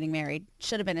people you were getting married.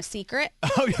 Should have been a secret.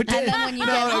 Oh, you did? And then when you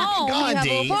get home, you have a Gandhi.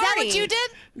 little Is party. that what you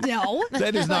did? No.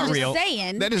 That is not I'm real. Just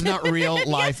saying. That is not real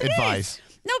life Yes, it advice. is.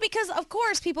 No, because of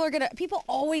course people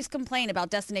always complain about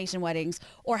destination weddings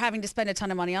or having to spend a ton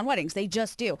of money on weddings. They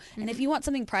just do. And if you want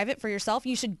something private for yourself,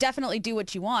 you should definitely do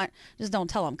what you want. Just don't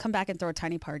tell them. Come back and throw a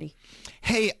tiny party.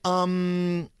 Hey,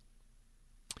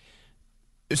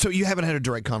 so you haven't had a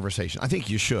direct conversation. I think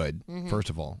you should, first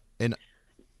of all. And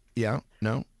yeah,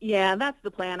 no? Yeah, that's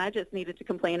the plan. I just needed to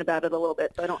complain about it a little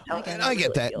bit, so I don't tell her. I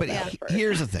get that, but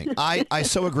here's the thing. I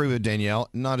so agree with Danielle,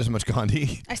 not as much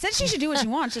Gandhi. I said she should do what she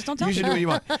wants. Just don't tell You should do what you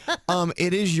want.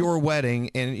 It is your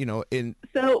wedding, and,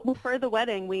 So for the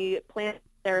wedding, we planned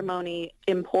the ceremony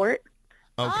in port.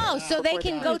 Okay. Oh, so they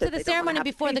can go to the They don't ceremony have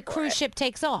to before pay the for cruise ship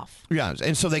takes off. Yeah,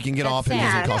 and so they can get off and it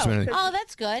doesn't cost them anything. Oh,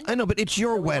 that's good. I know, but it's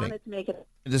your wedding. Wanted to make it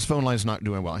This phone line's not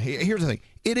doing well. Here's the thing.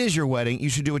 It is your wedding. You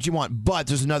should do what you want. But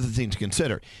there's another thing to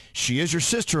consider. She is your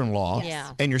sister-in-law,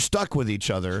 Yes. and you're stuck with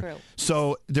each other. True.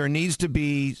 So there needs to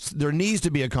be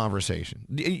a conversation.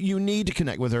 You need to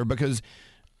connect with her because,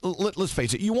 let's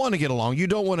face it, you want to get along. You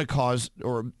don't want to cause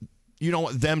you don't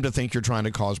want them to think you're trying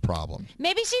to cause problems.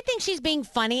 Maybe she thinks she's being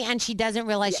funny, and she doesn't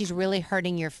realize she's really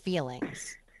hurting your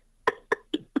feelings.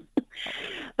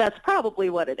 That's probably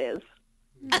what it is.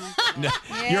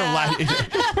 You're laughing,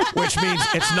 which means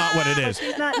it's not what it is.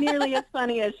 She's not nearly as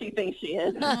funny as she thinks she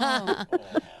is. Well,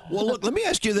 look, let me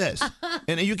ask you this,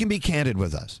 and you can be candid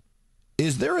with us.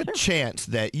 Is there a chance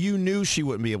that you knew she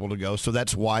wouldn't be able to go, so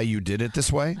that's why you did it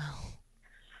this way?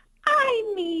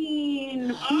 I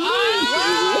mean,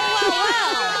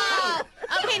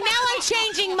 Okay, now I'm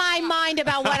changing my mind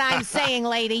about what I'm saying,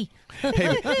 lady.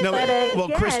 Hey, no, but well,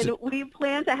 again, Kristen, we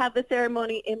plan to have the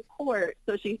ceremony in port,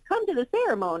 so she can come to the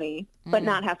ceremony, but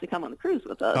not have to come on the cruise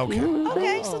with us. Okay.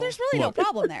 Okay, so there's really no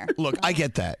problem there. look, I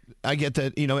get that.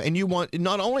 And you want,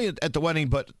 not only at the wedding,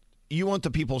 but you want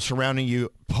the people surrounding you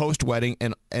post-wedding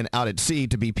and out at sea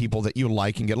to be people that you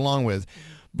like and get along with.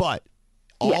 But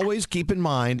always keep in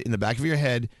mind, in the back of your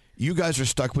head, you guys are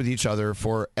stuck with each other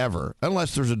forever,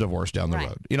 unless there's a divorce down the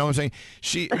road. You know what I'm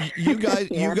saying? You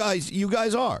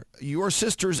guys are. You are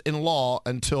sisters-in-law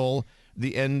until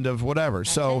the end of whatever.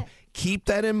 So keep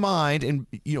that in mind and,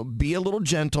 be a little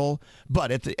gentle. But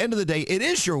at the end of the day, it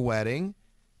is your wedding.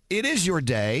 It is your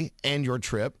day and your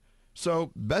trip.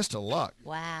 So best of luck.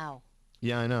 Wow.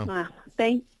 Yeah, I know. Wow.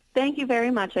 Thank you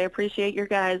very much. I appreciate your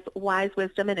guys' wise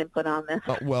wisdom and input on this.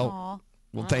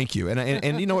 Well, thank you.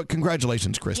 And you know what?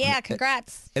 Congratulations, Kristen. Yeah,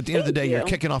 congrats. At the end of the day, Thank you're you.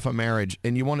 kicking off a marriage,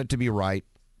 and you want it to be right.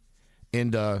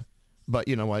 And but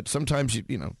you know what? Sometimes you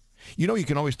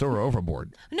can always throw her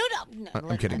overboard. No.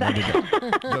 I'm kidding. Don't do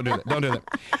that. Don't do that. Don't do that.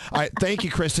 All right. Thank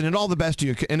you, Kristen, and all the best to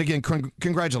you. And again,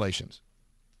 congratulations.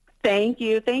 Thank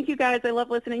you. Thank you, guys. I love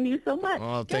listening to you so much.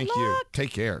 Oh, thank you.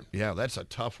 Take care. Yeah, that's a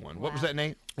tough one. What was that,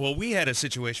 Nate? Well, we had a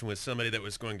situation with somebody that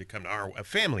was going to come to a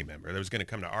family member that was going to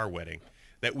come to our wedding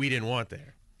that we didn't want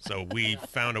there. So we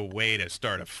found a way to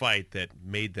start a fight that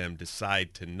made them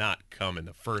decide to not come in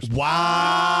the first place.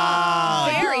 Wow.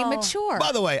 Very mature.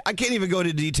 By the way, I can't even go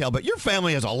into detail, but your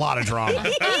family has a lot of drama.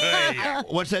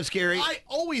 What's that, Scary? I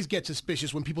always get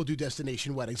suspicious when people do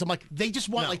destination weddings. I'm like, they just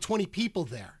want like 20 people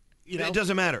there. It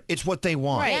doesn't matter. It's what they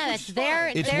want. Right. Yeah, it's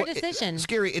their decision.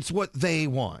 Scary. It's what they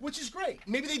want. Which is great.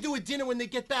 Maybe they do a dinner when they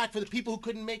get back for the people who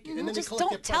couldn't make it, and then Just they collect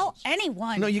don't their tell presents.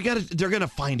 anyone. No, they're gonna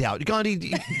find out. Gandhi,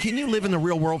 can you live in the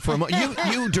real world for a moment?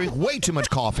 You drink way too much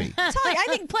coffee. I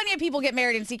think plenty of people get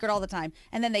married in secret all the time,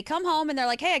 and then they come home and they're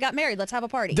like, "Hey, I got married. Let's have a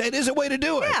party." That is a way to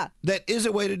do it. Yeah. That is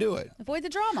a way to do it. Avoid the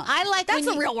drama. I like that's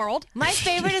when the real world. My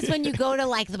favorite is when you go to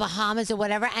like the Bahamas or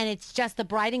whatever, and it's just the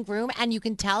bride and groom, and you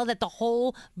can tell that the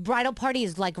whole bridal party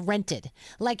is like rented.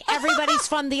 Like everybody's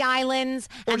from the islands,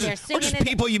 and they're Or singing. just and-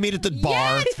 people you meet at the bar.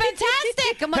 Yeah, it's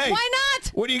fantastic. I'm like, Hey, why not?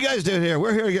 What are you guys doing here?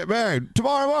 We're here to get married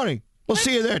tomorrow morning. We'll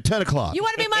see you there at 10 o'clock. You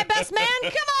want to be my best man?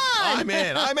 Come on.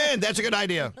 I'm in. That's a good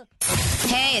idea.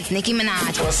 Hey, it's Nicki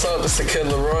Minaj. What's up? It's the Kid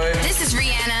Leroy. This is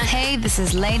Rihanna. Hey, this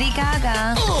is Lady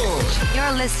Gaga.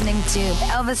 You're listening to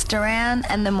Elvis Duran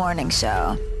and the Morning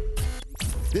Show.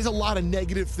 There's a lot of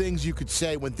negative things you could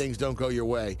say when things don't go your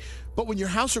way. But when your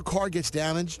house or car gets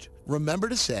damaged, remember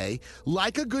to say,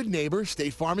 like a good neighbor,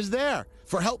 State Farm is there.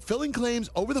 For help filling claims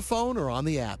over the phone or on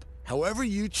the app. However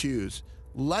you choose,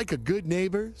 like a good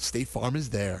neighbor, State Farm is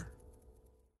there.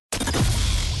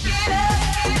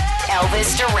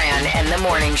 Elvis Duran and the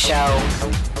Morning Show.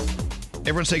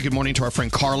 Everyone say good morning to our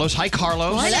friend Carlos. Hi,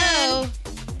 Carlos. Hello.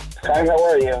 Hi, how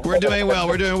are you? We're doing well.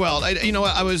 We're doing well. You know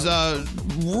what? I was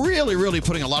really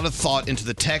putting a lot of thought into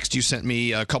the text you sent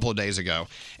me a couple of days ago,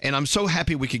 and I'm so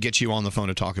happy we could get you on the phone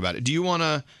to talk about it. Do you want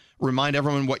to remind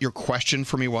everyone what your question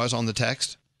for me was on the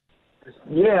text?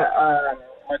 Yeah,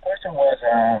 my question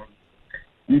was,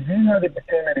 if you had the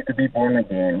opportunity to be born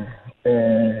again,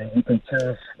 and you can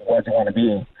choose what you want to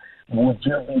be, would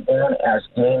you be born as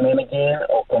gay man again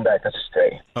or come back as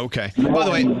straight? Okay. By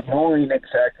the way, knowing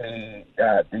exactly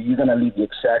that you're going to live the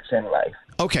exact same life.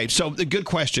 Okay, so the good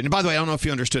question. And by the way, I don't know if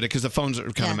you understood it because the phones are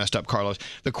kind of messed up, Carlos.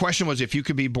 The question was, if you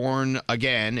could be born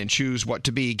again and choose what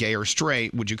to be, gay or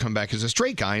straight, would you come back as a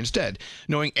straight guy instead,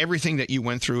 knowing everything that you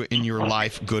went through in your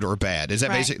life, good or bad? Is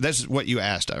that basic? That's what you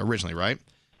asked originally, right?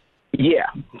 Yeah.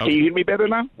 Can you hear me better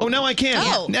now? Oh, now I can.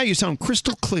 Oh. Now you sound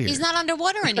crystal clear. He's not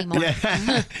underwater anymore.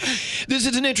 This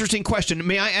is an interesting question.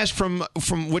 May I ask from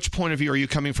which point of view are you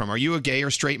coming from? Are you a gay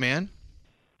or straight man?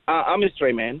 I'm a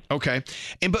straight man. Okay.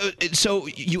 But so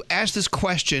you asked this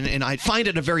question, and I find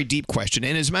it a very deep question.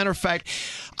 And as a matter of fact,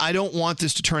 I don't want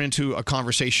this to turn into a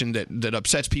conversation that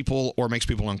upsets people or makes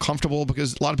people uncomfortable,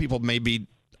 because a lot of people maybe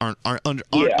aren't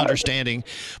understanding.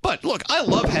 But look, I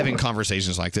love having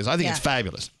conversations like this. I think it's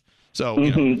fabulous. So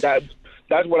you know.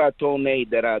 That's what I told Nate,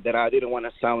 that I didn't want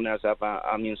to sound as if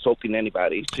I'm insulting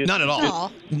anybody. Not at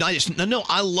all. No,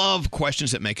 I love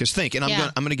questions that make us think, and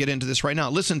I'm going to get into this right now.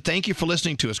 Listen, thank you for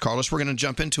listening to us, Carlos. We're going to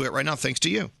jump into it right now. Thanks to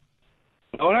you.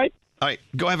 All right.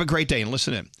 Go have a great day and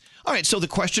listen in. All right. So the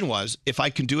question was, if I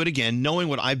can do it again, knowing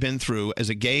what I've been through as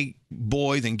a gay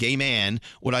boy, then gay man,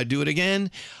 would I do it again?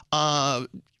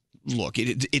 Look,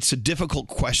 it's a difficult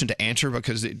question to answer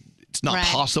because it's not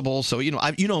possible. So, you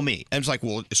know me. I'm just like,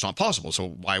 well, it's not possible. So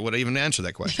why would I even answer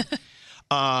that question?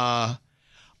 I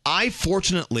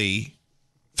fortunately,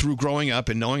 through growing up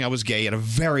and knowing I was gay at a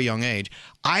very young age,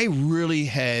 I really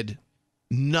had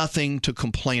nothing to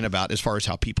complain about as far as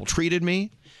how people treated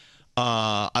me.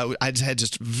 I had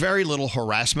just very little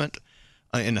harassment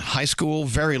in high school,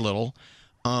 very little.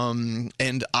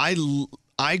 And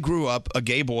I grew up a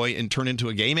gay boy and turned into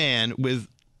a gay man with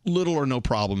little or no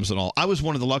problems at all. I was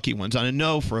one of the lucky ones. And I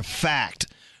know for a fact,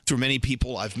 through many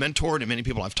people I've mentored and many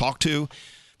people I've talked to,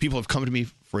 people have come to me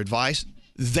for advice.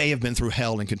 They have been through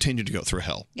hell and continue to go through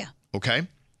hell. Yeah. Okay?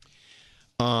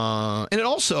 And it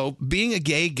also, being a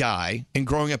gay guy and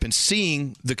growing up and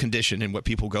seeing the condition and what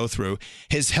people go through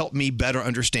has helped me better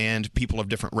understand people of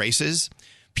different races,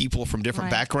 people from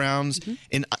different backgrounds.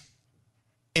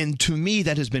 And to me,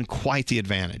 that has been quite the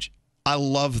advantage. I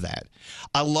love that.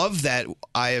 I love that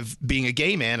being a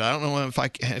gay man, I don't know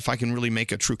if I can really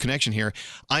make a true connection here.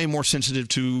 I am more sensitive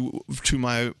to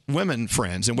my women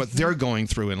friends and what they're going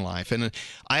through in life. And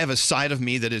I have a side of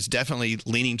me that is definitely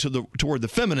leaning toward the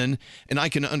feminine, and I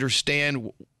can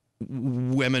understand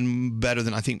women better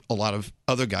than I think a lot of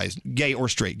other guys, gay or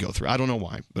straight, go through. I don't know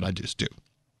why, but I just do.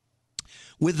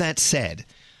 With that said,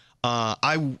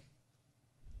 I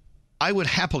would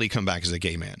happily come back as a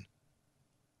gay man.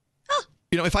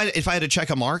 You know, if I had to check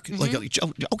a mark, like,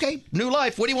 okay, new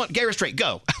life. What do you want, gay or straight?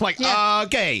 Go. I'm like,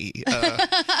 gay.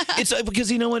 It's because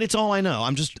you know what? It's all I know.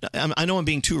 I know I'm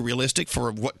being too realistic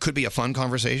for what could be a fun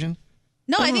conversation.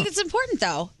 No, I think it's important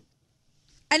though.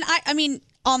 And I mean,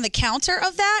 on the counter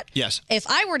of that, yes. If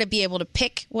I were to be able to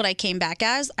pick what I came back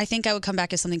as, I think I would come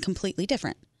back as something completely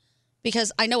different,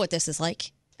 because I know what this is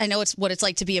like. I know what it's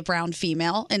like to be a brown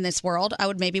female in this world. I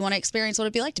would maybe want to experience what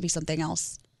it'd be like to be something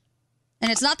else.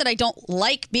 And it's not that I don't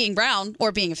like being brown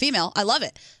or being a female. I love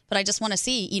it. But I just want to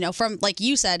see, from, like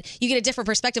you said, you get a different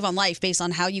perspective on life based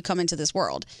on how you come into this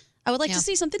world. I would like to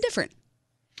see something different.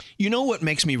 You know what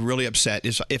makes me really upset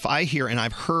is if I hear, and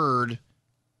I've heard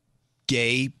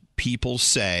gay people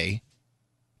say,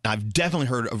 I've definitely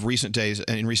heard of recent days,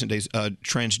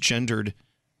 transgendered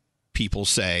people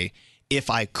say,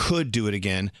 if I could do it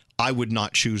again, I would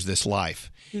not choose this life.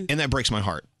 And that breaks my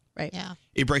heart. Right. Yeah.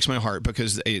 It breaks my heart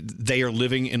because they are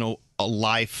living in a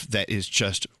life that is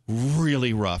just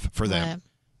really rough for them. Right.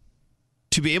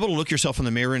 To be able to look yourself in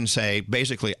the mirror and say,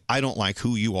 basically, I don't like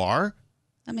who you are.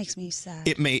 That makes me sad.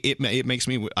 It makes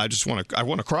me. I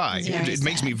want to cry. It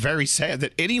makes me very sad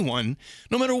that anyone,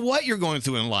 no matter what you're going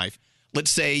through in life,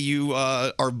 let's say you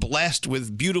are blessed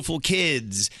with beautiful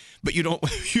kids, but you don't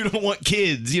want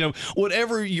kids,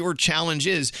 whatever your challenge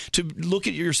is, to look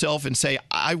at yourself and say,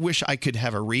 I wish I could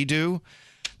have a redo.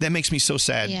 That makes me so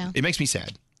sad. Yeah. It makes me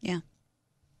sad. Yeah.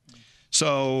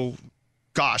 So,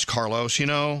 gosh, Carlos,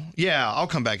 yeah, I'll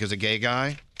come back as a gay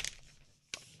guy.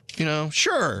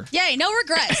 Sure. Yay, no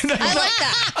regrets. I like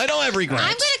that. I don't have regrets. I'm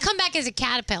going to come back as a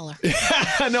caterpillar.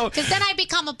 No. Because then I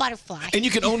become a butterfly. And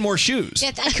you can own more shoes.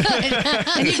 Yes, I could.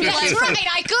 And you'd be like, right,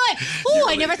 I could. Ooh,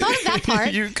 I never thought of that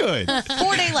part. You could.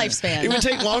 4-day lifespan. It would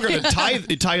take longer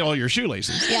to tie all your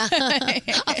shoelaces. Yeah.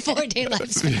 A 4-day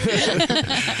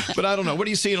lifespan. But I don't know. What are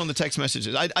you seeing on the text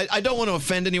messages? I don't want to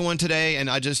offend anyone today, and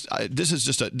this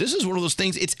is one of those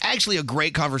things. It's actually a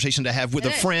great conversation to have with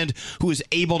a friend who is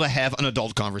able to have an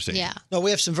adult conversation. Yeah. No,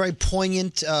 we have some very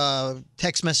poignant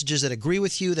text messages that agree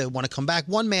with you, that want to come back.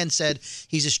 One man said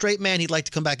he's a straight man. He'd like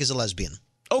to come back as a lesbian.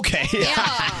 Okay. Yeah,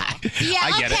 I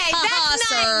get okay, it.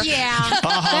 That's not, yeah.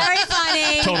 Very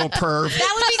funny. Total perv.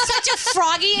 That would be such a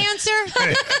froggy answer.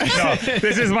 No,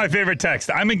 this is my favorite text.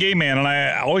 I'm a gay man, and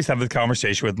I always have this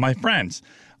conversation with my friends.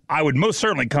 I would most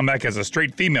certainly come back as a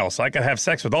straight female so I could have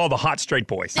sex with all the hot straight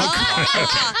boys.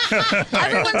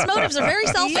 Everyone's motives are very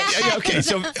selfish. Yeah, okay,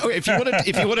 so if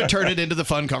you want to turn it into the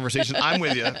fun conversation, I'm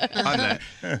with you on that.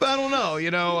 But I don't know.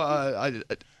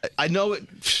 I know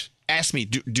it. Ask me,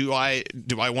 do I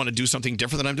want to do something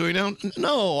different than I'm doing now?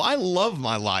 No, I love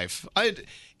my life.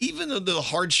 Even though the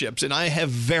hardships, and I have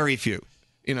very few.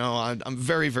 I'm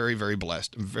very, very, very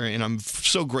blessed. I'm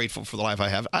so grateful for the life I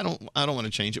have. I don't want to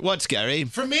change it. What's Gary?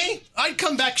 For me, I'd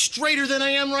come back straighter than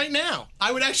I am right now.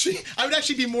 I would actually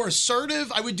be more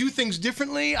assertive. I would do things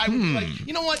differently. I would be like,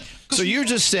 you know what? So you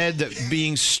just said that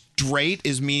being straight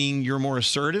is meaning you're more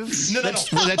assertive? No.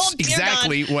 That's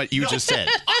exactly what you just said.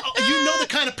 You know the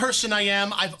kind of person I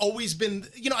am. I've always been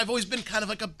kind of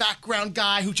like a background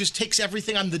guy who just takes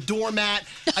everything. I'm the doormat.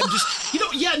 I'm just,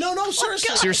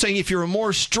 seriously. So you're saying if you were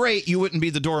more straight, you wouldn't be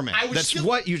the doormat. That's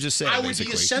what you just said, I would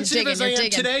basically. be as sensitive as I am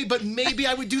today, but maybe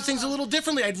I would do things a little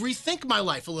differently. I'd rethink my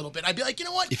life a little bit. I'd be like, you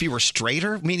know what? If you were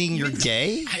straighter, meaning you're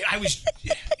gay?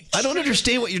 I don't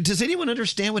understand does anyone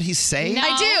understand what he's saying? No.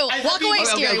 I do. Walk away,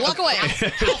 Scary. Walk away.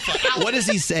 What does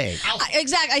he say?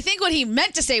 Exactly. I think what he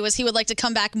meant to say was he would like to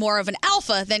come back more of an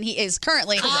alpha than he is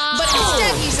currently. But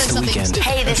instead, he said something stupid.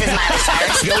 Hey, this is Miley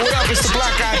Cyrus. Yo, what up? It's the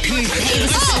Black Eyed Peas. Hey,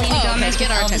 this is Selena Gomez.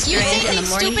 Get our attention. You think in the it's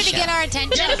morning stupid to get our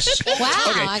attention?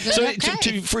 Wow. So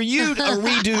for you, a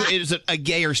redo is a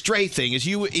gay or straight thing. Is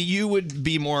you would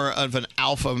be more of an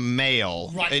alpha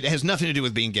male. Right. It has nothing to do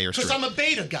with being gay or straight. Because I'm a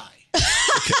beta guy.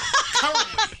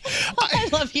 I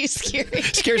love you, Scary.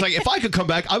 Scary's like, if I could come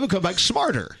back, I would come back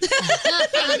smarter.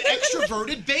 I'm an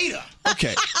extroverted beta.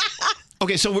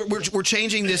 Okay, so we're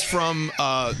changing this from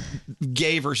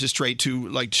gay versus straight to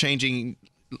like changing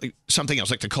something else,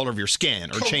 like the color of your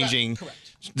skin, or changing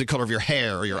the color of your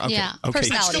hair, or your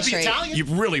personality trait. You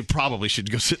really probably should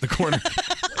go sit in the corner.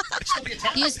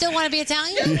 You still want to be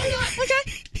Italian?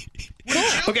 Okay.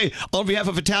 Okay, on behalf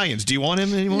of Italians, do you want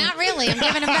him anymore? Not really. I'm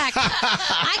giving him back.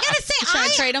 I gotta say, Should I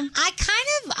trade him?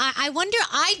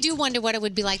 I do wonder what it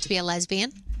would be like to be a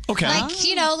lesbian. Okay.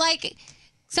 Like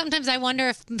sometimes I wonder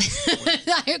if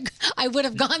I would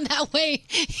have gone that way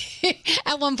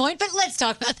at one point, but let's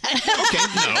talk about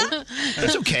that. Okay, no.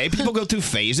 That's okay. People go through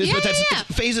phases, but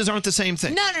phases aren't the same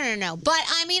thing. No. But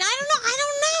I mean, I don't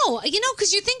know.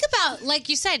 Because you think about, like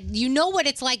you said, what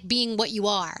it's like being what you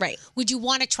are. Right. Would you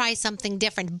want to try something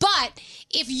different? But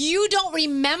if you don't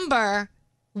remember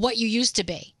what you used to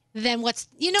be, then what's,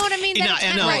 you know what I mean?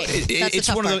 It's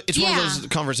one of those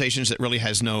conversations that really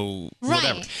has no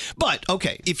whatever. But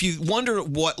okay, if you wonder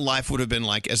what life would have been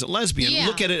like as a lesbian,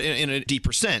 look at it in a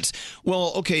deeper sense.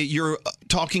 Well, okay, you're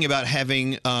talking about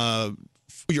having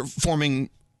you're forming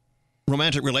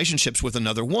romantic relationships with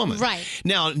another woman. Right.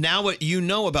 Now what you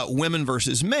know about women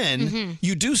versus men,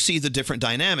 you do see the different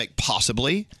dynamic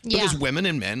possibly, because women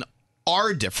and men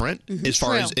are different as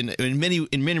far as in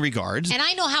many regards. And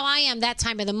I know how I am that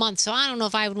time of the month, so I don't know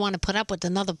if I would want to put up with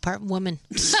another woman.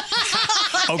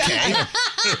 Okay.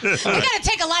 You got to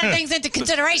take a lot of things into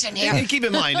consideration here. And keep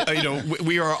in mind,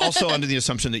 we are also under the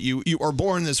assumption that you are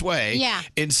born this way. Yeah.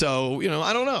 And so,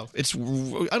 I don't know.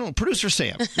 Producer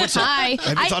Sam, what's up? Hi.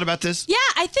 Have you thought about this? Yeah,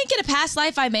 I think in a past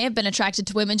life I may have been attracted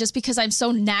to women just because I'm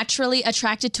so naturally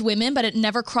attracted to women, but it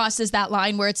never crosses that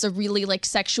line where it's a really like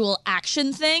sexual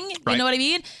action thing. You know what I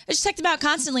mean? I just check them out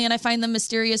constantly and I find them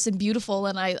mysterious and beautiful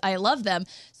and I love them.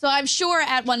 So I'm sure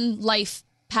at one life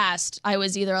past I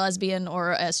was either a lesbian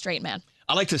or a straight man.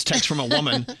 I like this text from a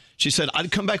woman. She said,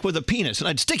 I'd come back with a penis and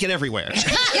I'd stick it everywhere.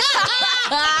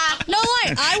 No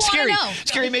lie. I want Scary. know.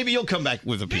 Scary, maybe you'll come back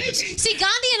with a penis. See,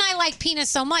 Gandhi and I like penis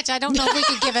so much, I don't know if we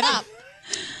could give it up.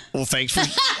 Well, thanks for...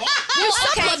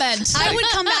 Supplement. I would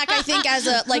come back, I think, as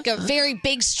a very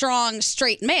big, strong,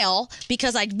 straight male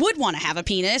because I would want to have a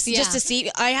penis just to see.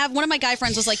 I have one of my guy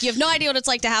friends was like, "You have no idea what it's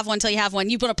like to have one until you have one.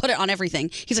 You want to put it on everything."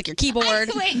 He's like, "Your keyboard, I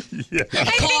think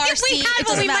if we had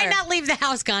one, we might not leave the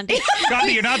house, Gandhi.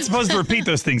 Gandhi, you're not supposed to repeat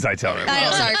those things I tell her. I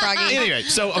know, sorry, Froggy. Anyway,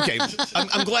 so, okay,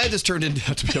 I'm glad this turned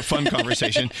into to be a fun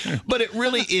conversation, but it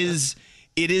really is...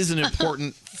 It is an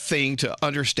important thing to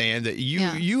understand that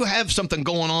you have something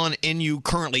going on in you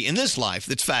currently in this life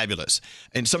that's fabulous,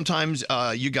 and sometimes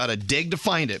you got to dig to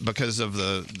find it because of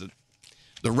the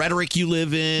rhetoric you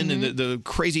live in and the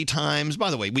crazy times.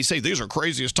 By the way, we say these are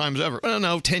craziest times ever. Well,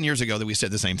 no, 10 years ago that we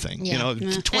said the same thing. Yeah.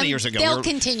 20 years ago. They'll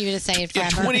continue to say it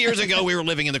forever. 20 years ago we were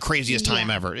living in the craziest time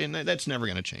ever, and that's never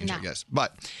going to change, I guess.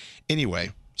 But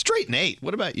anyway. Straight Nate,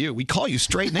 what about you? We call you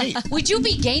Straight Nate. Would you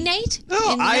be Gay Nate in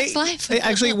the next life?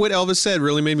 Actually, what Elvis said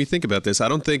really made me think about this. I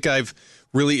don't think I've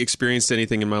really experienced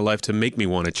anything in my life to make me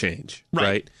want to change,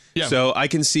 right? Yeah. So I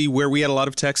can see where we had a lot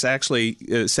of texts. Actually,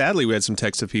 sadly, we had some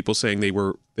texts of people saying they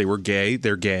were gay,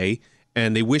 they're gay,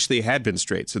 and they wish they had been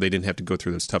straight so they didn't have to go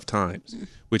through those tough times,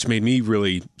 which made me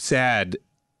really sad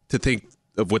to think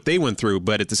of what they went through,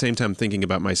 but at the same time thinking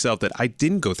about myself that I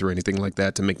didn't go through anything like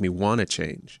that to make me want to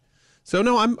change. So,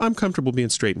 no, I'm comfortable being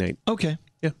Straight Nate. Okay.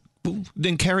 Yeah.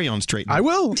 Then carry on, Straight Nate. I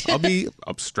will. I'll be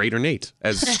Straighter Nate,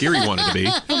 as Scary wanted to be.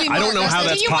 I don't know how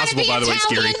that's possible, by the way,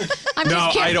 Scary.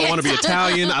 No, I don't want to be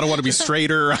Italian. I don't want to be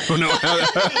straighter. I don't know how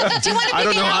I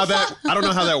don't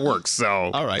know how that works.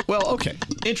 So, all right. Well, okay.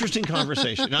 Interesting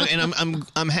conversation, and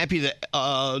I'm happy that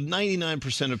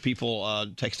 99% of people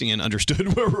texting in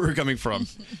understood where we were coming from.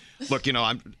 Look, I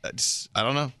don't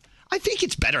know. I think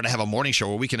it's better to have a morning show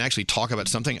where we can actually talk about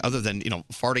something other than,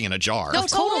 farting in a jar. No,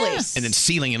 totally. And then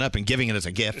sealing it up and giving it as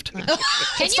a gift. Can you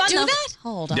do that?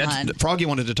 Hold on. Froggy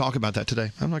wanted to talk about that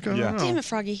today. I'm like, oh, no. Damn it,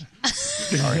 Froggy.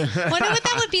 Wonder what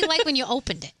that would be like when you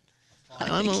opened it.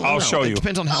 I'll show you. It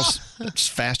depends on how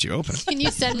fast you open it. Can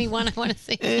you send me one? I want to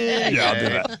see. Yeah, I'll do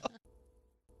that.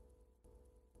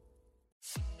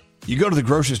 You go to the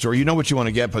grocery store, you know what you want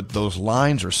to get, but those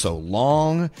lines are so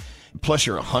long. Plus,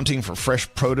 you're hunting for fresh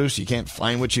produce. You can't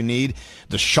find what you need.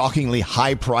 The shockingly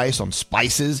high price on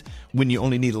spices when you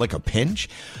only need like a pinch.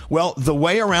 Well, the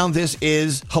way around this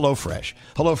is HelloFresh.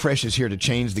 HelloFresh is here to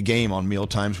change the game on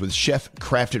mealtimes with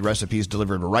chef-crafted recipes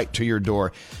delivered right to your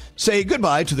door. Say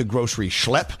goodbye to the grocery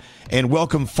schlep and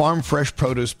welcome farm-fresh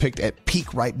produce picked at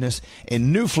peak ripeness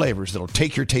and new flavors that'll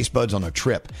take your taste buds on a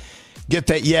trip. Get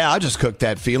that, I just cooked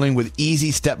that feeling with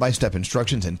easy step-by-step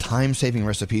instructions and time-saving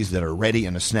recipes that are ready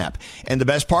in a snap. And the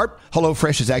best part?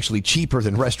 HelloFresh is actually cheaper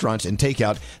than restaurants and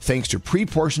takeout thanks to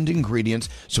pre-portioned ingredients,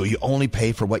 so you only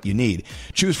pay for what you need.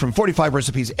 Choose from 45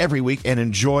 recipes every week and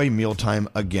enjoy mealtime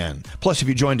again. Plus, if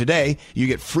you join today, you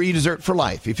get free dessert for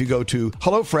life if you go to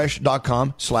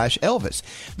HelloFresh.com/Elvis.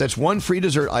 That's one free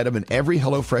dessert item in every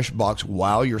HelloFresh box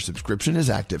while your subscription is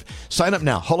active. Sign up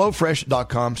now,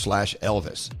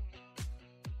 HelloFresh.com/Elvis.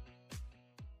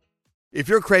 If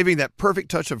you're craving that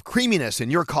perfect touch of creaminess in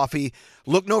your coffee,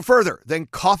 look no further than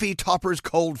Coffee Topper's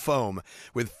Cold Foam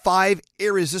with 5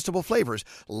 irresistible flavors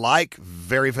like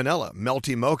Very Vanilla,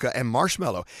 Melty Mocha, and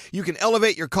Marshmallow. You can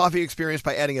elevate your coffee experience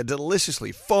by adding a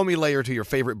deliciously foamy layer to your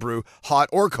favorite brew, hot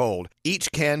or cold.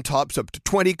 Each can tops up to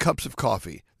 20 cups of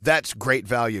coffee. That's great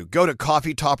value. Go to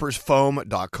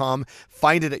CoffeeToppersFoam.com,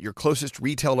 find it at your closest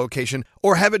retail location,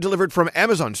 or have it delivered from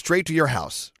Amazon straight to your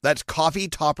house. That's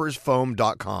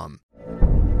CoffeeToppersFoam.com.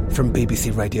 From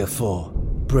BBC Radio 4,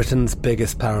 Britain's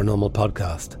biggest paranormal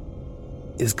podcast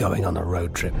is going on a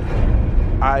road trip.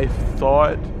 I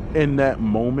thought in that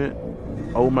moment,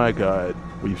 oh my God,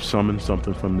 we've summoned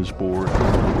something from this board.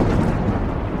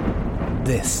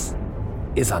 This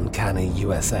is Uncanny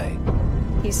USA.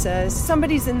 He says,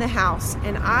 somebody's in the house,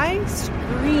 and I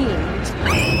screamed.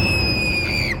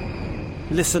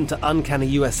 Listen to Uncanny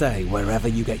USA wherever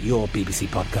you get your BBC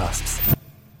podcasts,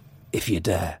 if you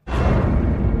dare.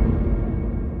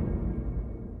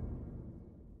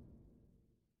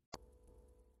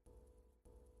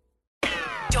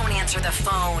 Don't answer the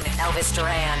phone, Elvis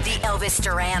Duran. The Elvis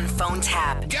Duran phone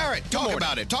tap. Garrett, talk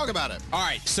about it. All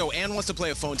right, so Ann wants to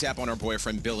play a phone tap on her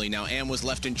boyfriend, Billy. Now, Ann was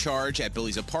left in charge at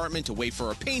Billy's apartment to wait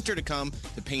for a painter to come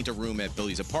to paint a room at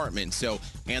Billy's apartment. So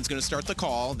Ann's going to start the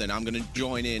call, then I'm going to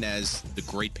join in as the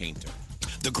great painter.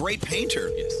 The Great Painter.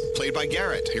 Yes. Played by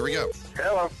Garrett. Here we go.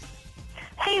 Hello.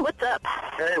 Hey, what's up?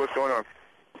 Hey, what's going on?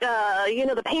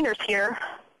 The painter's here.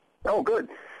 Oh, good.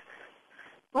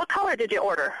 What color did you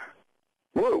order?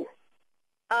 Blue.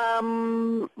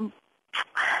 I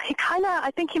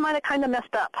I think he might have kind of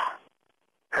messed up.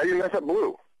 How do you mess up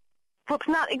blue? Well, it's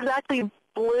not exactly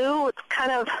blue. It's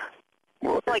kind of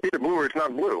Well, it's like either blue or it's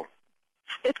not blue.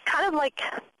 it's kind of like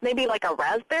maybe like a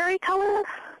raspberry color.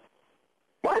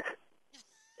 What?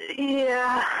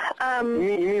 Yeah. You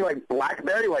mean like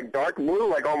blackberry, like dark blue,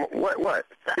 like almost what?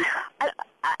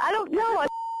 I don't know.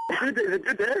 Is it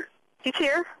good there? He's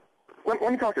here. Let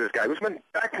me talk to this guy. We've been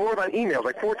back and forth on emails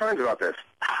like 4 times about this.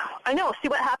 I know. See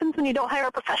what happens when you don't hire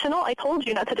a professional? I told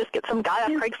you not to just get some guy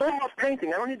on Craigslist.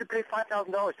 Painting. I don't need to pay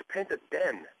 $5,000 to paint a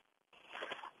den.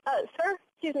 Sir,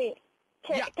 excuse me.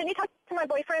 Can you talk to my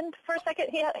boyfriend for a second?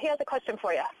 He has a question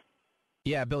for you.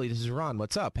 Yeah, Billy, this is Ron.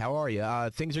 What's up? How are you?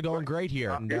 Things are going great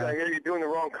here. And, I hear you're doing the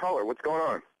wrong color. What's going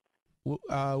on?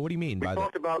 what do you mean by that?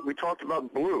 We talked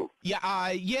about blue. Yeah,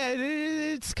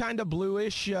 it's kind of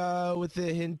bluish with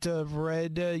a hint of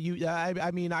red. I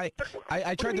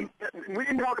tried to. We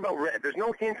didn't talk about red. There's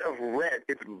no hint of red.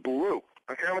 It's blue.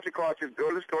 Okay, how much it costs? Just go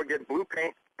to the store, get blue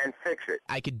paint, and fix it.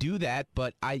 I could do that,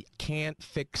 but I can't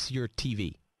fix your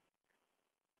TV.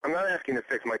 I'm not asking to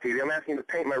fix my TV. I'm asking to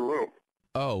paint my room.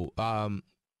 Oh,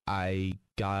 I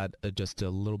got just a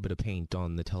little bit of paint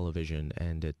on the television,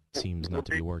 and it seems not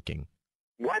to be working.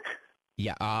 What?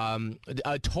 Yeah,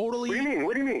 totally. What do you mean?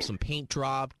 What do you mean? Some paint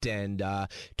dropped, and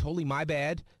totally my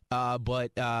bad.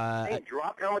 But paint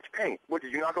dropped? How much paint? What,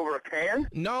 did you knock over a can?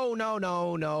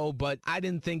 No. But I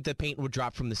didn't think the paint would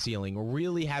drop from the ceiling.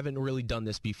 Really haven't done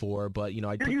this before, but you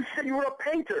said you were a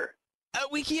painter.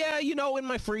 In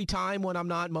my free time when I'm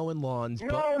not mowing lawns.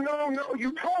 No.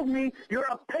 You told me you're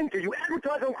a painter. You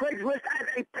advertise on Craigslist as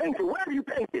a painter. Where have you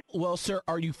painted? Well, sir,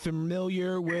 are you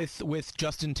familiar with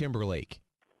Justin Timberlake?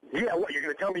 Yeah, what, you're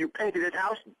going to tell me you painted his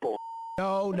house? Bull.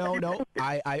 No.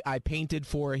 I painted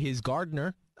for his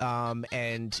gardener,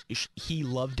 and he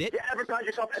loved it. You advertise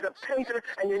yourself as a painter,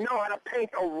 and you know how to paint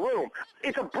a room.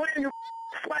 It's a brand new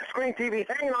flat screen TV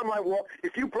hanging on my wall.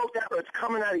 If you broke that, it's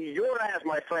coming out of your ass,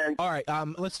 my friend. All right,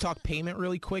 let's talk payment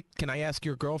really quick. Can I ask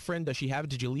your girlfriend? Does she have it?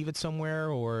 Did you leave it somewhere,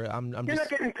 or I'm You're not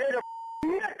getting paid a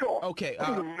nickel. Okay.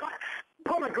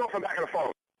 Put my girlfriend back on the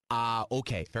phone.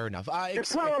 Okay, fair enough.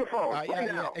 Just put her on the phone.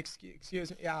 Yeah.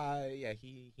 Excuse me. Yeah,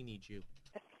 he needs you.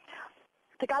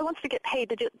 The guy wants to get paid.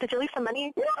 Did you leave some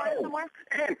money somewhere?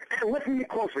 And listen to me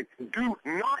closely. Do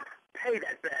not pay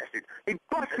that bastard. He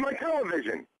busted my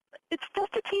television. It's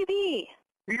just a TV.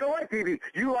 You don't like TV.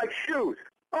 You like shoes.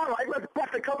 All right, let's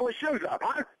bust a couple of shoes up,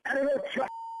 huh? And then those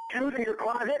shoes in your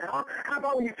closet, huh? How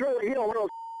about when you throw a heel on one of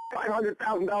those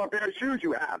 $500,000 pair of shoes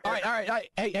you have? All right.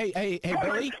 Hey,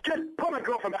 Billy. Just put my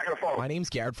girlfriend back on the phone. My name's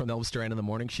Garrett from Elvis Duran in the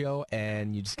Morning Show,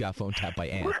 and you just got phone tapped by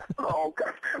Ann. Oh,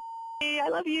 God. Hey, I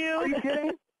love you. Are you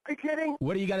kidding? Are you kidding?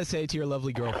 What do you got to say to your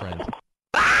lovely girlfriend?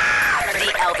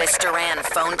 The Elvis Duran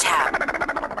phone tap.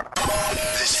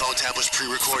 This phone tap was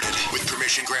pre-recorded with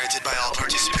permission granted by all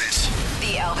participants.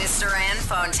 The Elvis Duran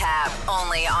phone tap,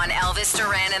 only on Elvis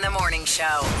Duran in the Morning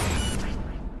Show.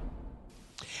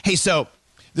 Hey, so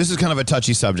this is kind of a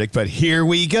touchy subject, but here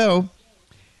we go.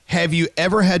 Have you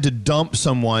ever had to dump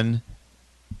someone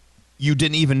you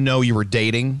didn't even know you were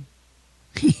dating?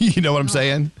 You know what I'm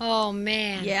saying? Oh,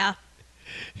 man. Yeah.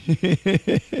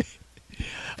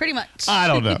 Pretty much. I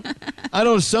don't know. I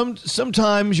don't know.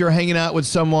 Sometimes you're hanging out with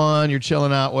someone, you're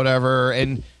chilling out, whatever,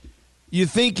 and you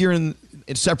think you're in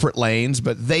separate lanes,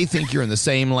 but they think you're in the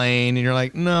same lane, and you're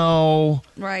like, no,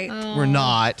 right, we're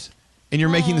not. And you're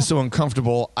making this so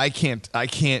uncomfortable. I can't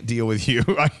deal with you.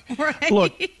 Right.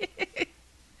 Look,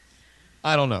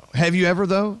 I don't know. Have you ever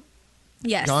though?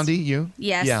 Yes. Gandhi, you?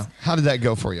 Yes. Yeah. How did that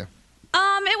go for you?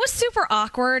 It was super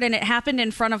awkward, and it happened in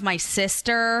front of my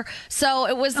sister. So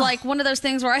it was like one of those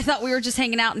things where I thought we were just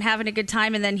hanging out and having a good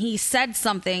time, and then he said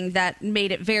something that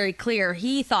made it very clear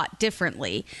he thought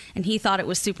differently, and he thought it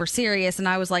was super serious. And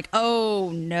I was like,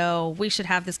 oh, no, we should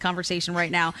have this conversation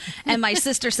right now. And my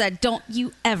sister said, don't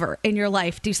you ever in your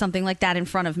life do something like that in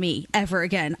front of me ever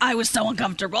again. I was so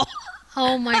uncomfortable.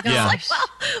 Oh, my gosh. I was like, well,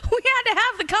 we had to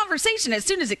have the conversation as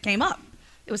soon as it came up.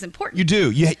 It was important. You do.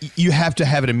 You have to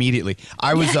have it immediately.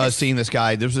 I was seeing this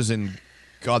guy. This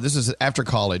is after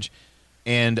college,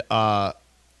 and I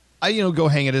go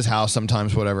hang at his house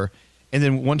sometimes, whatever. And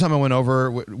then one time I went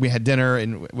over. We had dinner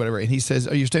and whatever. And he says,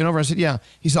 "Are you staying over?" I said, "Yeah."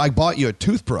 He said, "I bought you a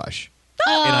toothbrush,"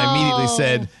 and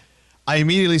I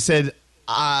immediately said,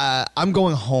 I'm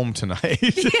going home tonight.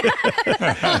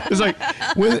 It's like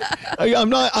I'm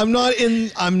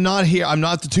not here. I'm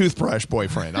not the toothbrush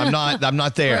boyfriend. I'm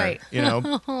not there. Right. You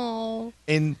know.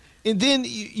 And then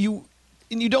you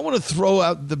and you don't want to throw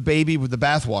out the baby with the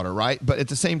bathwater, right? But at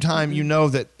the same time, you know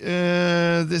that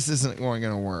this isn't going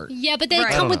to work. Yeah, but they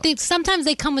come with sometimes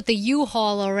they come with the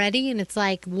U-Haul already, and it's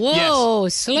like, whoa,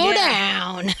 slow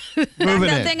down. Moving Back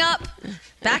that in. thing up.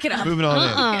 Back it up. Moving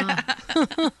on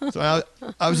in. So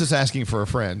I was just asking for a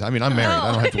friend. I mean, I'm married.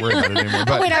 I don't have to worry about it anymore.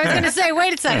 But Wait, I was going to say,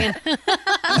 wait a second.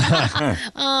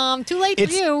 Too late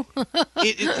for you.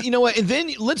 You know what? And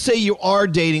then let's say you are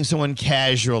dating someone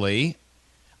casually.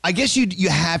 I guess you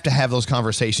have to have those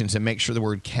conversations and make sure the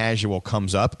word casual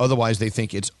comes up. Otherwise, they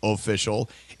think it's official.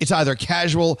 It's either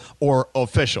casual or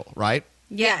official, right?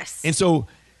 Yes. And so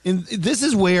this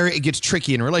is where it gets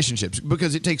tricky in relationships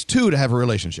because it takes two to have a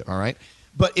relationship, all right?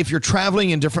 But if you're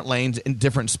traveling in different lanes in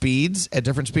different speeds, at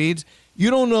different speeds,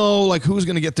 you don't know like who's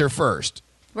going to get there first.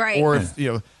 Right. Or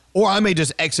if, or I may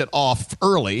just exit off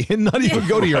early and not even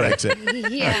go to your exit.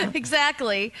 Yeah,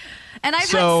 exactly. And I've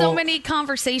had so many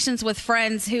conversations with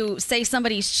friends who say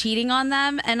somebody's cheating on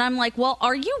them. And I'm like, well,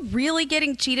 are you really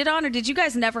getting cheated on? Or did you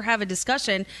guys never have a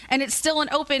discussion? And it's still an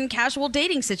open, casual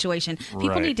dating situation.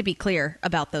 People need to be clear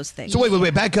about those things. So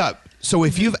wait, back up. So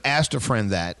if you've asked a friend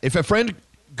that, if a friend,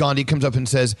 Gandhi, comes up and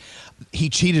says, he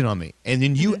cheated on me, and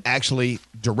then you actually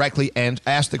directly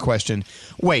ask the question,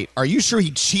 wait, are you sure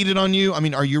he cheated on you? I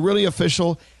mean, are you really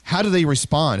official? How do they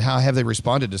respond? How have they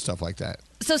responded to stuff like that?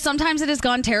 So sometimes it has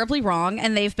gone terribly wrong,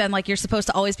 and they've been like, you're supposed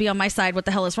to always be on my side. What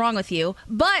the hell is wrong with you?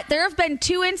 But there have been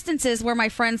 2 instances where my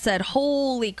friend said,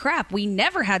 holy crap, we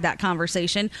never had that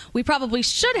conversation. We probably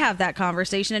should have that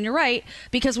conversation. And you're right,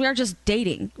 because we are just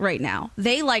dating right now.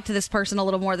 They liked this person a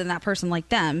little more than that person liked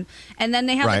them. And then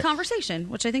they have the conversation,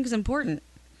 which I think is important.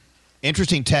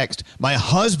 Interesting text. My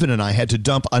husband and I had to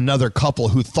dump another couple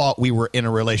who thought we were in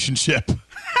a relationship.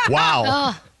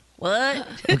 Wow. What?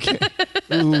 Okay.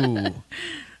 Ooh.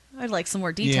 I'd like some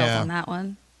more details on that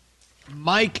one.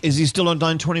 Mike, is he still on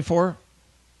line 24?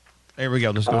 There we go.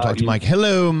 Let's go talk to Mike.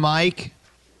 Hello, Mike.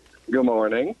 Good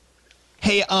morning.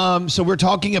 Hey, so we're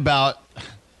talking about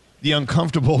the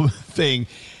uncomfortable thing,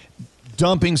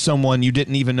 dumping someone you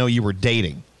didn't even know you were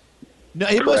dating. Now,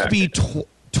 it must be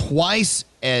twice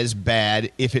as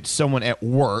bad if it's someone at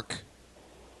work,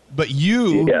 but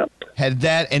you had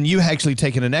that, and you actually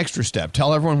taken an extra step.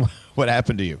 Tell everyone what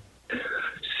happened to you.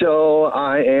 So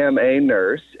I am a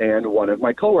nurse, and one of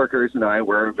my coworkers and I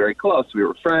were very close. We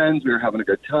were friends. We were having a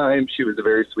good time. She was a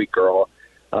very sweet girl.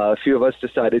 A few of us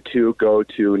decided to go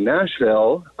to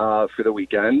Nashville for the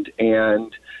weekend,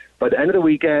 and by the end of the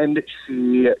weekend,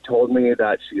 she told me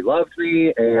that she loved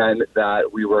me and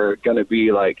that we were going to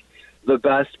be like the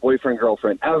best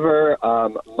boyfriend-girlfriend ever.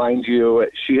 Mind you,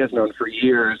 she has known for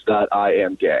years that I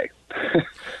am gay.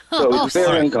 So it's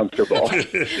very uncomfortable.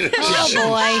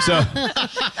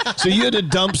 So you had to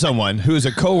dump someone who is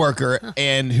a coworker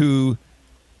and who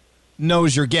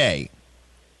knows you're gay.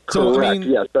 So, correct, I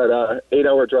mean, yes. That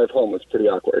 8-hour drive home was pretty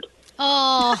awkward.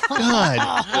 Oh.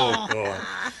 God. Oh, God.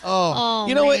 Oh,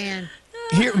 you know man.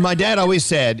 what? Here, my dad always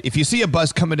said, if you see a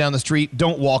bus coming down the street,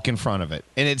 don't walk in front of it.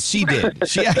 And she did.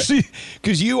 She actually,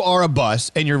 because you are a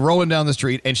bus and you're rolling down the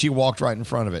street, and she walked right in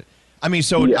front of it. I mean,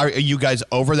 so are you guys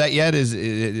over that yet? Is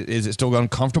it still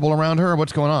uncomfortable around her? Or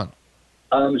what's going on?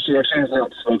 She actually has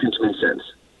not spoken to me since.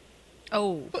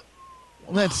 Oh.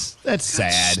 Well, that's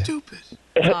sad. Stupid.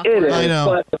 It is, I know.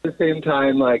 But at the same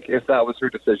time, like, if that was her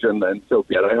decision, then so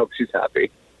be it. I hope she's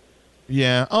happy.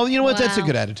 Yeah. Oh, you know what? That's a Wow.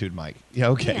 good attitude, Mike. Yeah,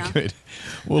 okay, good.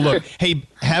 Well, look, hey,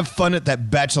 have fun at that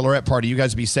bachelorette party. You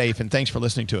guys be safe, and thanks for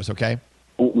listening to us, okay?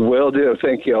 Will do.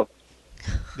 Thank you.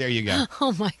 There you go.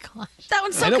 Oh, my gosh. That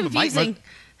one's so I know, but confusing.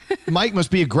 Mike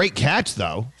must be a great catch,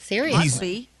 though. Seriously. Must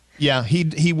be. Yeah,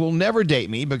 he will never date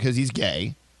me because he's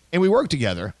gay, and we work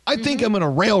together. I think I'm going to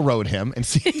railroad him and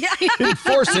see and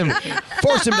force him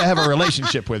to have a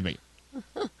relationship with me.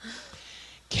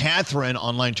 Catherine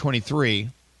on line 23.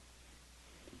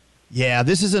 Yeah,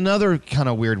 this is another kind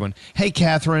of weird one. Hey,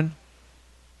 Catherine.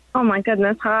 Oh, my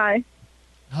goodness. Hi.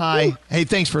 Hi. Hey,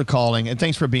 thanks for calling, and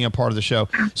thanks for being a part of the show.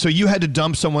 So you had to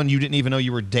dump someone you didn't even know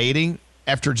you were dating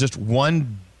after just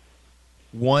one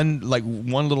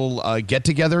little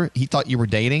get-together? He thought you were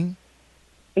dating?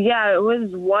 Yeah, it was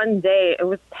one day. It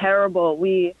was terrible.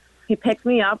 He picked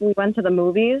me up. We went to the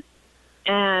movies,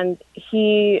 and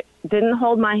he didn't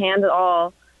hold my hand at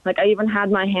all. Like, I even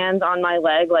had my hands on my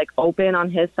leg, like, open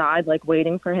on his side, like,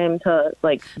 waiting for him to,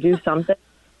 like, do something.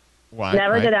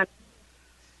 Never did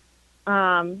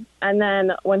anything. And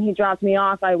then when he dropped me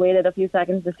off, I waited a few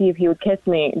seconds to see if he would kiss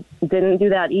me. Didn't do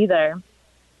that either.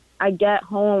 I get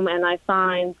home, and I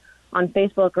find on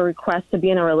Facebook a request to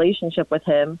be in a relationship with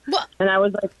him. And I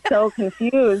was, like, so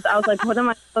confused. I was like, what am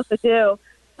I supposed to do?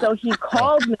 So he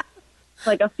called me.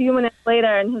 like a few minutes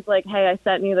later, and he's like, "Hey, I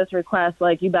sent you this request.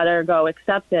 Like, you better go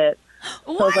accept it."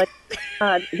 So I was like,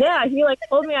 "Yeah." He like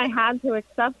told me I had to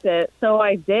accept it, so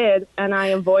I did, and I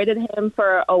avoided him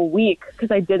for a week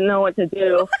because I didn't know what to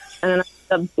do, and then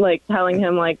I ended up like telling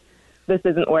him like, "This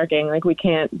isn't working. Like, we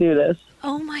can't do this."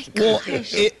 Oh my Well,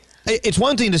 gosh. it's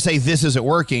one thing to say this isn't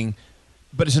working,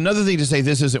 but it's another thing to say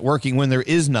this isn't working when there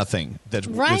is nothing that's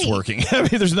Right. working. I mean,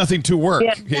 there's nothing to work.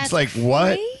 Yeah. It's That's like,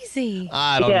 what? Crazy.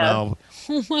 I don't know.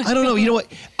 Oh my I don't know. You know God.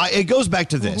 what? It goes back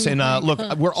to this. Oh And my look,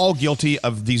 God. we're all guilty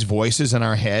of these voices in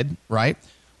our head, right?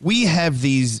 We have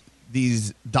these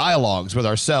dialogues with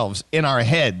ourselves in our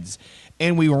heads,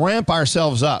 and we ramp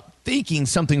ourselves up thinking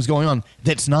something's going on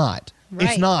that's not. It's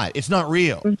Right. not. It's not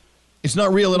real. It's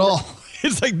not real at all.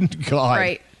 It's like, God.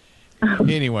 Right.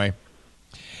 Anyway.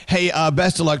 Hey,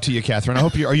 best of luck to you, Catherine. I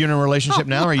hope are you in a relationship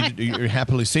now? Are you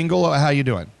happily single? How are you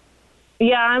doing?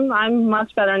 Yeah, I'm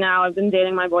much better now. I've been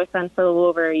dating my boyfriend for a little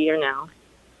over a year now.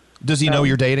 Does he know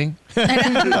you're dating?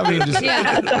 I mean, just,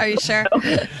 Yeah. Are you sure?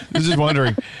 just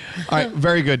wondering. All right,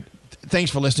 very good. Thanks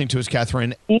for listening to us,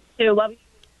 Catherine. You too.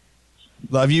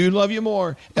 Love you. Love you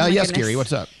more. my Yes, goodness. Gary,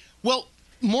 what's up? Well,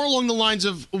 more along the lines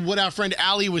of what our friend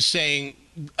Allie was saying.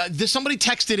 Somebody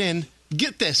texted in,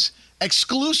 get this,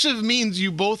 exclusive means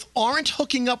you both aren't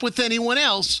hooking up with anyone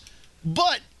else,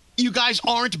 but you guys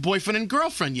aren't boyfriend and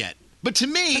girlfriend yet. But to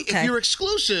me, if you're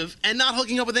exclusive and not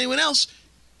hooking up with anyone else,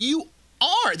 you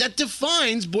are. That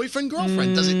defines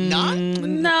boyfriend-girlfriend, does it not?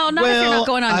 No, not if you're Well, not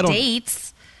going I on don't- dates.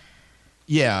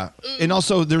 Yeah, and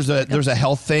also there's a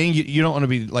health thing. You don't want to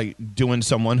be like doing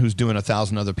someone who's doing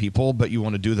 1,000 other people, but you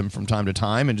want to do them from time to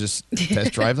time and just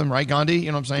test drive them, right, Gandhi? You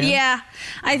know what I'm saying? Yeah,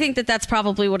 I think that's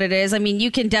probably what it is. I mean,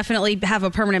 you can definitely have a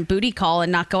permanent booty call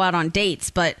and not go out on dates,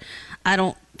 but I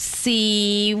don't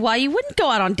see why you wouldn't go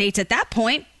out on dates at that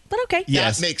point. But okay.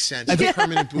 Yes. That makes sense. I think-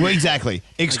 Permanent booty. Well, exactly.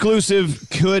 Exclusive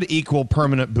could equal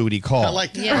permanent booty call. I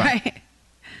like that. Yeah, right.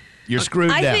 You're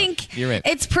screwed I down. think You're in.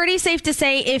 it's pretty safe to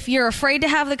say if you're afraid to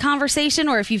have the conversation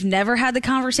or if you've never had the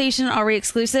conversation, are we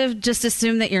exclusive? Just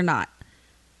assume that you're not.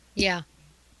 Yeah.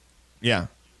 Yeah.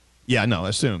 Yeah, no,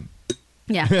 assume.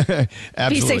 Yeah. Absolutely.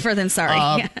 Be safer than sorry.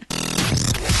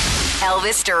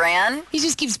 Elvis Duran He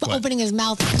just keeps opening his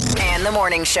mouth. and the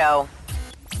Morning Show.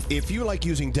 If you like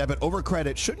using debit over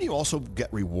credit, shouldn't you also get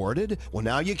rewarded? Well,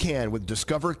 now you can with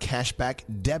Discover Cashback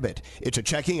Debit. It's a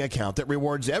checking account that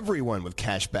rewards everyone with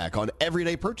cashback on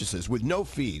everyday purchases with no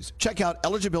fees. Check out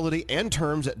eligibility and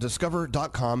terms at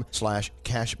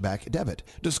discover.com/cashbackdebit.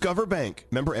 Discover Bank,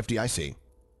 member FDIC.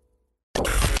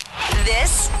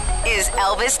 This is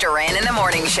Elvis Duran in the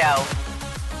Morning Show.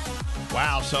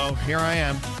 Wow, so here I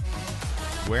am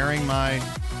wearing my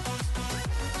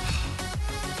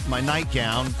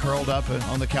nightgown, curled up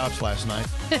on the couch last night.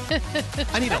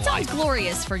 I need That a sounds life.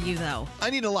 glorious for you, though. I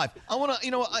need a life. I want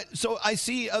to, so I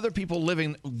see other people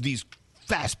living these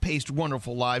fast-paced,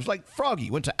 wonderful lives. Like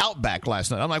Froggy went to Outback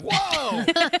last night. I'm like, whoa!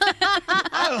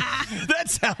 That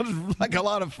sounds like a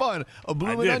lot of fun. A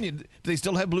bloomin' did. onion. Do they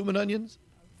still have bloomin' onions?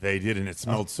 They did, and it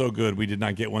smelled so good. We did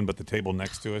not get one, but the table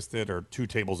next to us did, or 2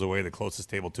 tables away, the closest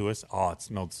table to us. Oh, it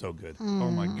smelled so good. Oh,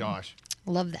 my gosh.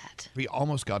 Love that. We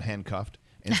almost got handcuffed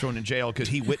and thrown in jail because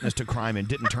he witnessed a crime and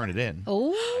didn't turn it in.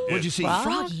 Oh, What'd you see?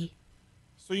 Froggy.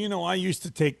 So, I used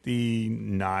to take the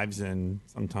knives and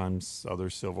sometimes other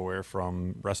silverware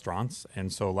from restaurants.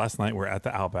 And so last night we're at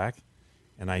the Outback,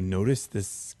 and I noticed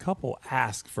this couple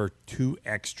ask for 2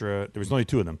 extra. There was only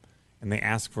 2 of them, and they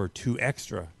asked for 2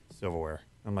 extra silverware.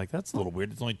 I'm like, that's a little weird.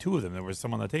 There's only 2 of them. There was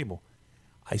some on the table.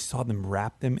 I saw them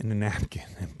wrap them in a napkin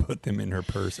and put them in her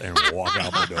purse and walk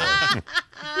out the door.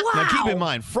 Now, keep in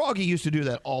mind, Froggy used to do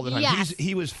that all the time. Yes.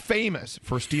 He was famous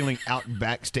for stealing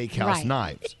Outback Steakhouse Right.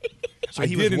 knives. So I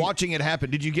he was didn't- watching it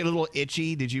happen. Did you get a little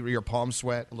itchy? Did your palms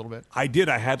sweat a little bit? I did.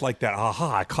 I had like that,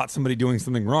 I caught somebody doing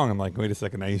something wrong. I'm like, wait a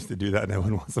second, I used to do that, and I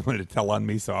wouldn't want somebody to tell on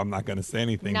me, so I'm not going to say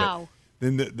anything. No.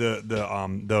 But then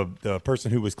the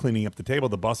person who was cleaning up the table,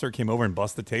 the busser, came over and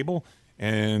bussed the table,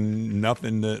 and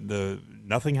nothing.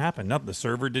 Nothing happened. Nothing. The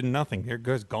server did nothing. There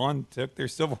goes gone. Took their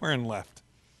silverware and left.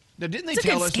 Now, didn't they It's a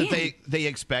tell good us that scam. they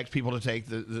expect people to take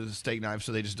the steak knife,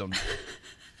 so they just don't?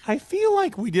 I feel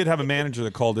like we did have a manager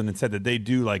that called in and said that they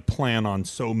do like plan on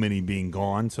so many being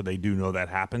gone, so they do know that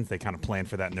happens. They kind of plan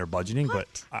for that in their budgeting.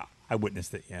 But I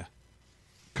witnessed it. Yeah.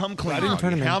 Come I clean. didn't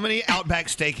turn 'em in. How many Outback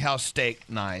Steakhouse steak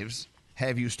knives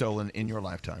have you stolen in your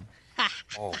lifetime?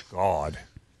 Oh God,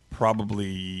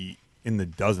 probably in the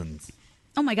dozens.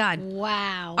 Oh my God.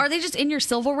 Wow. Are they just in your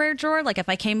silverware drawer? Like if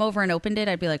I came over and opened it,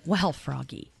 I'd be like, well,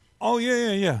 Froggy. Oh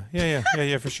yeah,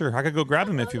 for sure. I could go grab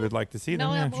them if you would like to see them.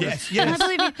 No, Yeah. I'm- Yes, I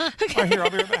believe you. All right, here, I'll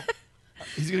be right back.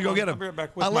 He's going to go get them. I'll be right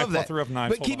back with I my love that. plethora of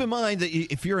knives. But keep in mind that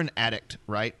if you're an addict,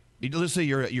 right? Let's say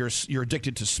you're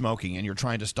addicted to smoking and you're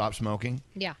trying to stop smoking.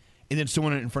 Yeah. And then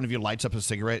someone in front of you lights up a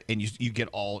cigarette and you get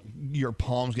your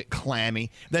palms get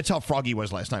clammy. That's how Froggy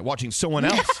was last night, watching someone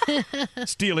else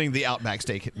stealing the Outback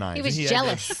steak knives. He was had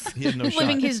jealous. he had no shot.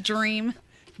 Living his dream.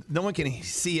 No one can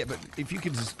see it, but if you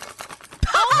could just...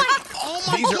 Oh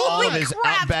my These are all of holy his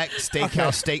crap. Outback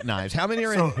Steakhouse steak knives. How many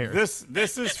are So in here?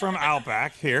 this is from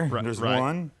Outback here. There's right.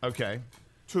 1, Okay.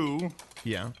 2,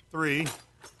 Yeah. 3,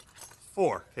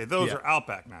 4. Okay, those Yeah. are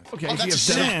Outback knives. Okay, so you have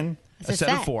seven- a set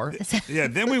of 4. Yeah,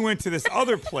 then we went to this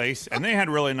other place, and they had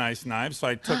really nice knives, so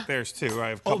I took theirs too. I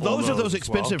have a couple those of are those as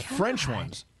well. expensive French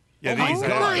ones. Yeah, Oh these my I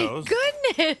God. have those.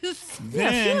 Goodness.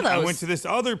 Then I went to this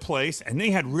other place, and they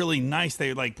had really nice.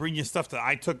 They like bring you stuff that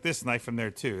I took this knife from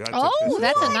there too. I took Oh, this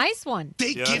that's as a well. nice one. They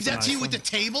Yeah, give that's a that to you nice with the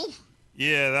table?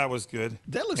 Yeah, that was good.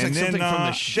 That looks And like then, something from the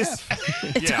this-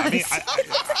 chef. Yeah,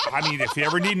 I mean, if you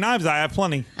ever need knives, I have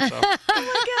plenty. So. Oh my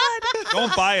God.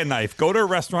 Don't buy a knife. Go to a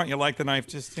restaurant. You like the knife,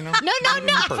 just No.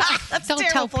 That's Don't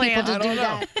terrible tell people plan. to I do don't know.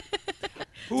 that.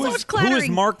 Who is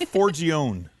Mark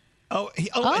Forgione? Oh,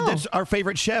 that's our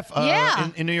favorite chef Yeah.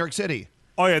 in New York City.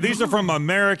 Oh yeah, these are from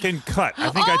American Cut. I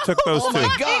think I took those Oh too.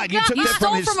 my God! You took You that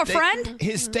stole his from a steak- friend?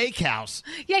 His steakhouse.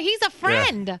 Yeah, he's a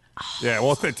friend. Yeah,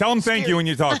 well, tell him thank you when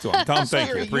you talk to him. Tell him thank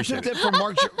you. Scary. Appreciate took it. that from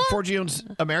Mark Forgione's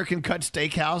American Cut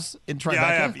Steakhouse in Tribeca. Yeah,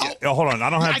 I have. Yeah, hold on, I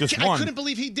don't have just I one. couldn't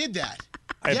believe he did that.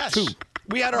 I have yes. 2.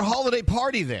 We had our holiday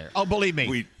party there. Oh, believe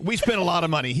me, we spent a lot of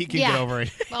money. He can Yeah. get over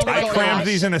it. Oh, my I gosh. crammed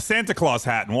these in a Santa Claus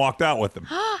hat and walked out with them.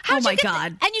 Oh my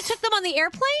God. And you took them on the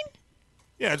airplane?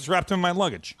 Yeah, I just wrapped them in my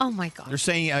luggage. Oh my God. They're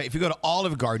saying if you go to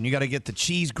Olive Garden, you got to get the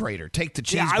cheese grater. Take the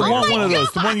cheese Yeah, I grater. want one of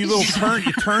those. The one you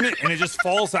turn it and it just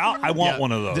falls out. I want Yeah,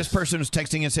 one of those. This person was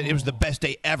texting and said it was the best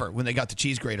day ever when they got the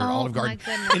cheese grater at Oh, Olive my Garden.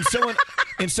 goodness.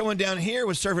 And someone down here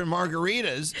was serving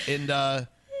margaritas, and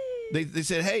they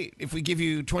said, "Hey, if we give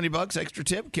you $20 extra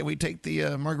tip, can we take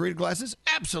the margarita glasses?"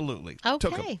 Absolutely.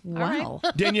 Took 'em. Okay. Wow.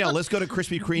 Danielle, let's go to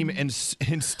Krispy Kreme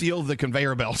and steal the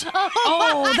conveyor belt.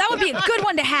 Oh, that would be a good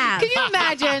one to have. Can you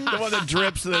imagine? The one that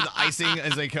drips the icing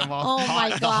as they come off. Oh my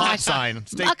The hot gosh. sign.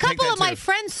 A couple of my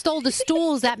friends stole the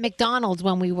stools at McDonald's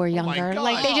when we were younger.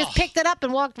 Like they just picked it up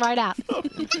and walked right out.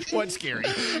 What's scary?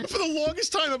 For the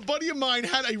longest time, a buddy of mine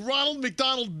had a Ronald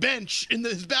McDonald bench in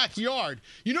his backyard.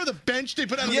 You know the bench they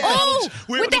put out of Oh, McDonald's?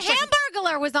 where with it the looks like-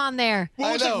 Hamburglar was on there.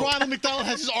 What was it? Ronald McDonald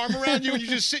has his arm around you and you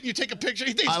just sit and you take a picture.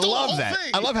 They I stole the love whole that.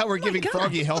 thing. I love how we're giving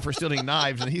Froggy hell for stealing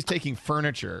knives, and he's taking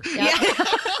furniture.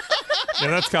 Yeah,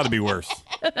 that's got to be worse.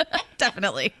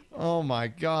 Definitely. Oh my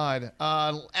God.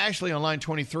 Ashley on line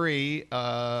 23.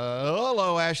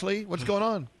 Hello, Ashley. What's going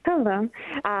on? Hello.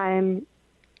 I'm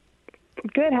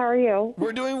good. How are you?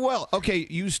 We're doing well. Okay,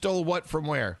 you stole what from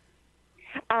where?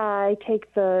 I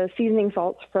take the seasoning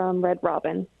salts from Red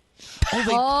Robin.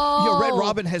 Oh, Red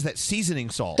Robin has that seasoning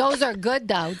salt. Those are good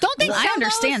though. Don't they? I sell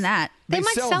understand those? that. They,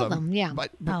 might sell them, them. Yeah. But,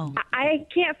 Oh. I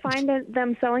can't find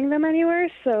them selling them anywhere,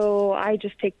 so I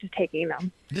just take to taking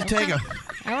them. Just take them.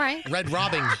 All right. Red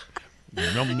Robin.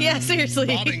 Yeah,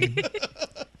 seriously.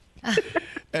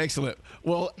 Excellent.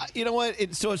 Well, you know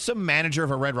what? So if some manager of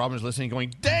a Red Robin is listening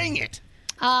going, dang it.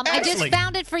 I just Ashley.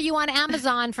 found it for you on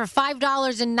Amazon for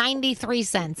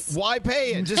 $5.93. Why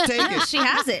pay it? Just take it. She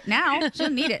has it now. She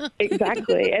doesn't need it.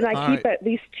 Exactly. And I All keep right. at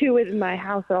least 2 in my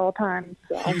house at all times.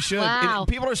 So. You should. Wow. And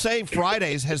people are saying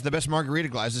Fridays has the best margarita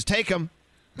glasses. Take them.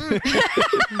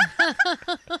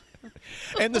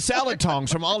 And the salad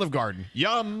tongs from Olive Garden.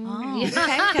 Yum. Oh,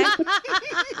 okay.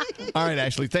 All right,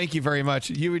 Ashley. Thank you very much.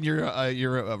 You and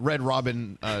your Red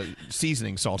Robin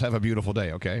seasoning salt. Have a beautiful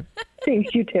day. Okay.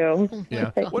 Thanks, you too. Yeah.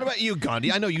 What about you,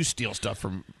 Gandhi? I know you steal stuff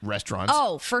from restaurants.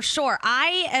 Oh, for sure.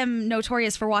 I am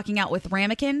notorious for walking out with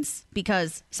ramekins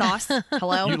because sauce.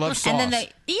 Hello. You love And then sauce.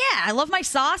 I love my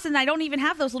sauce, and I don't even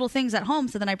have those little things at home.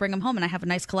 So then I bring them home, and I have a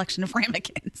nice collection of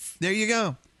ramekins. There you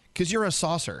go. Because you're a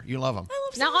saucer. You love them.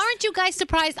 Now, aren't you guys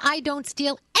surprised I don't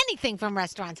steal anything from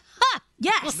restaurants? Ha!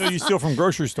 Yes. No, you steal from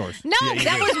grocery stores. No, Yeah, you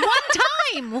that do. was one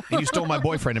time. And you stole my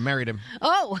boyfriend and married him.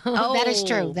 Oh, that is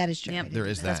true. That is true. Yep. There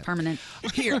is that. That's permanent.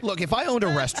 Here, look, if I owned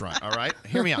a restaurant, all right?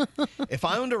 Hear me out. If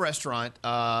I owned a restaurant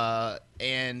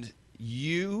and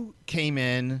you came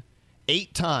in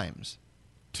 8 times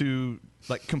to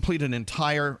like complete an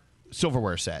entire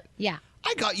silverware set. Yeah.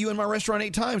 I got you in my restaurant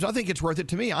 8 times. I think it's worth it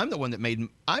to me. I'm the one that made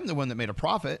a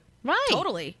profit. Right.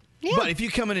 Totally. Yeah. But if you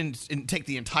come in and take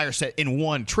the entire set in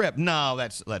one trip, no,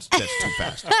 that's too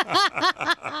fast.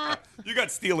 You got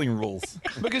stealing rules.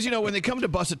 Because, when they come to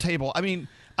bust a table, I mean,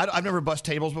 I've never bust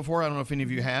tables before. I don't know if any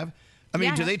of you have. I mean,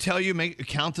 Yeah. do they tell you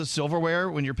count the silverware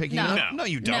when you're picking No. it up? No,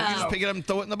 you don't. You No. just pick it up and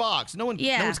throw it in the box. No one's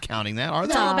counting that, are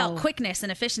It's they? all about quickness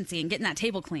and efficiency and getting that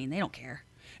table clean. They don't care.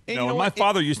 No, my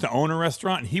father used to own a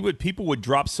restaurant, and people would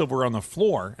drop silverware on the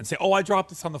floor and say, "Oh, I dropped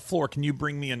this on the floor. Can you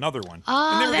bring me another one?"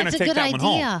 Oh, and they were that's gonna a take good that one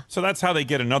home. idea. So that's how they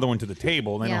get another one to the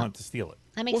table. And they Yeah. don't have to steal it.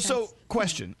 That makes sense. So,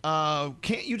 question: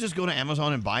 can't you just go to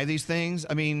Amazon and buy these things?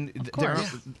 I mean,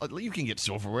 you can get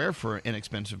silverware for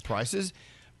inexpensive prices.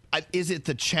 Is it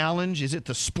the challenge? Is it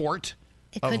the sport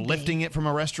of could be. lifting it from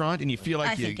a restaurant? And you feel like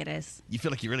I think it is. You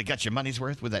feel like you really got your money's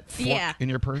worth with that fork Yeah. in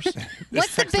your purse.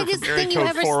 What's the biggest thing you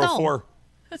ever stole?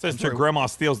 Says your grandma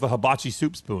steals the hibachi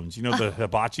soup spoons. You know the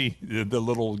hibachi, the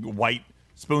little white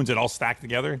spoons that all stack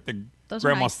together. Those are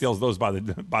Grandma nice. steals those by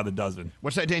the dozen.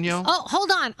 What's that, Danielle? Oh, hold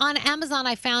on. On Amazon,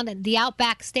 I found the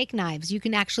Outback steak knives. You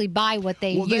can actually buy what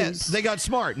they use. They got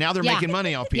smart. Now they're Yeah. making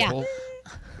money off Yeah. people.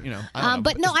 You know, I don't know.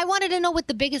 But no, I wanted to know what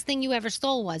the biggest thing you ever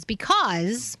stole was,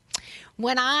 because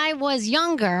when I was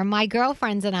younger, my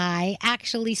girlfriends and I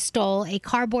actually stole a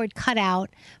cardboard cutout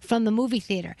from the movie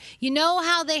theater. You know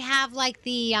how they have like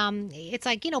the, it's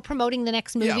like, promoting the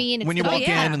next movie. Yeah, And it's when you walk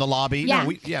in the lobby. Yeah.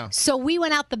 No, So we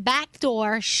went out the back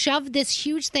door, shoved this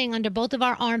huge thing under both of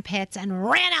our armpits, and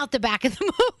ran out the back of the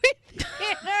movie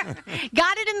theater.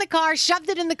 Got it in the car, shoved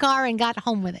it in the car, and got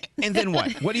home with it. And then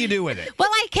what? What do you do with it? Well,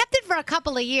 I kept it for a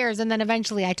couple of years, and then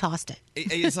eventually I tossed it.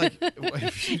 It's like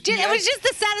It was just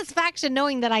the satisfaction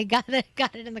knowing that I got it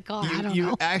in the car. I don't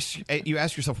know. You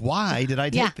ask yourself, why did I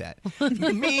take Yeah.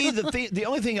 that? Me, the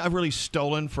only thing I've really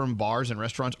stolen from bars and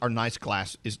restaurants are nice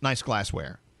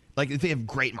glassware. Like if they have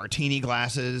great martini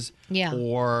glasses, Yeah.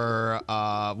 or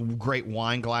great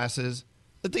wine glasses.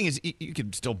 The thing is, you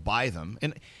can still buy them,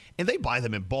 and they buy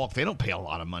them in bulk. They don't pay a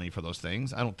lot of money for those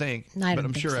things, I don't think. I but don't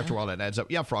I'm think sure so. after a while that adds up.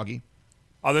 Yeah, Froggy.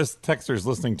 Oh, this texter's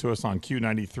listening to us on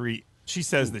Q93. She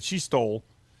says that she stole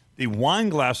the wine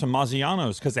glass from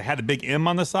Maggiano's because it had a big M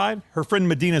on the side. Her friend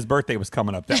Medina's birthday was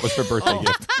coming up. That was her birthday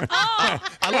gift.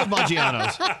 I love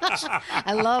Maggiano's.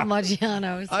 I love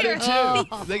Maggiano's. I do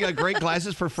too. They got great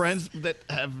glasses for friends that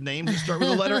have names that start with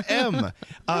the letter M.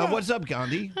 What's up,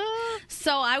 Gandhi?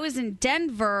 So I was in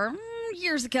Denver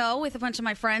years ago with a bunch of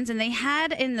my friends, and they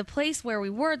had in the place where we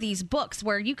were these books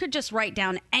where you could just write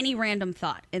down any random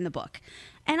thought in the book.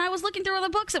 And I was looking through all the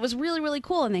books. It was really, really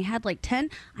cool. And they had like 10.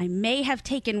 I may have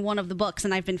taken one of the books,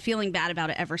 and I've been feeling bad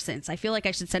about it ever since. I feel like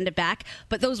I should send it back.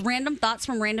 But those random thoughts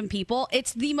from random people,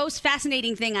 it's the most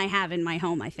fascinating thing I have in my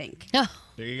home, I think. There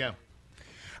you go.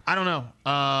 I don't know.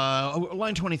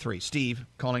 Line 23, Steve,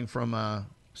 calling from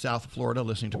South Florida,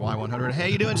 listening to Y100.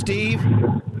 Hey, you doing, Steve?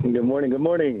 Good morning. Good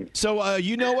morning. So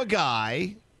you know a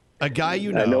guy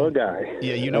you know. I know a guy.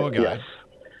 Yeah, you know a guy.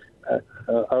 Yes.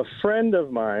 A friend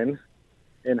of mine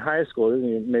in high school,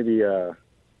 maybe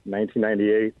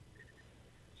 1998.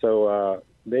 So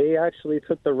they actually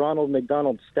took the Ronald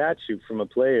McDonald statue from a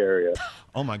play area.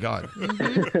 Oh, my God.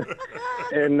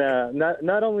 And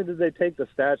not only did they take the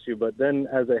statue, but then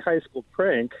as a high school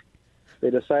prank,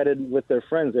 they decided with their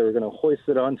friends they were going to hoist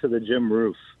it onto the gym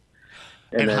roof.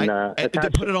 And then and they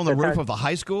put it on the roof of the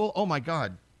high school? Oh, my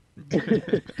God.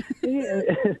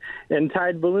 And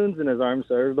tied balloons in his arms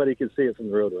so everybody could see it from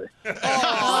the roadway.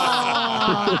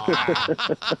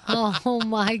 Oh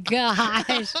my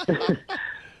gosh!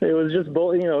 It was just it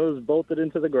was bolted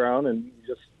into the ground, and you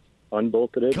just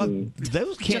unbolted it and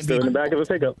those can't threw it in the back of a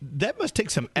pickup. That must take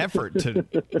some effort to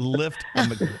lift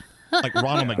like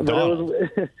Ronald McDonald.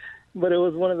 But it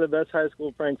was one of the best high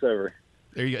school pranks ever.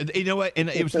 There you go. You know what? And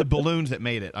it was the balloons that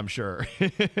made it, I'm sure.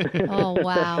 Oh,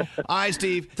 wow. All right,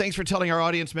 Steve. Thanks for telling our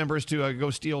audience members to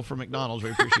go steal from McDonald's. We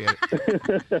appreciate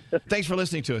it. Thanks for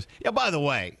listening to us. Yeah, by the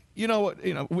way, we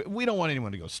don't want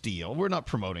anyone to go steal. We're not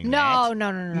promoting that.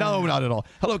 No, No, not at all.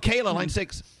 Hello, Kayla, line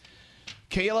 6.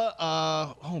 Kayla,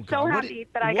 oh, God. So happy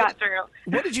that I got through.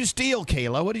 What did you steal,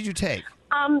 Kayla? What did you take?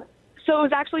 So it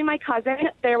was actually my cousin.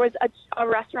 There was a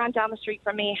restaurant down the street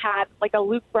from me had like a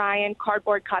Luke Bryan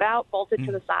cardboard cutout bolted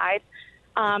to the side.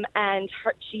 And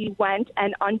she went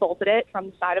and unbolted it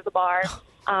from the side of the bar,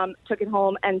 took it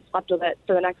home and slept with it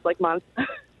for the next month.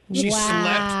 She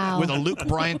slept with a Luke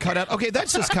Bryan cutout? Okay,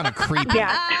 that's just kind of creepy.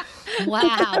 Yeah.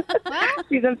 Wow.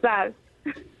 She's obsessed.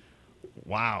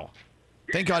 Wow.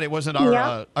 Thank God it wasn't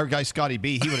our guy Scotty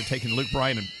B. He would have taken Luke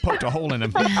Bryan and poked a hole in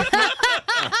him.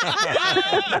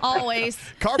 Always.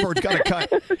 Cardboard's got to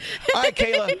cut. All right,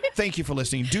 Kayla, thank you for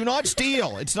listening. Do not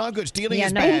steal. It's not good. Stealing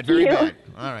is bad. Very bad.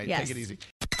 All right, take it easy.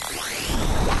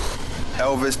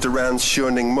 Elvis Duran's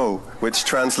Schöning Mo, which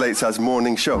translates as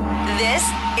morning show. This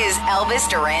is Elvis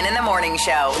Duran in the Morning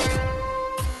Show.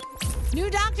 New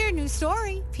Dr. your new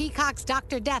story. Peacock's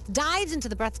Dr. Death dives into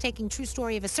the breathtaking true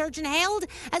story of a surgeon hailed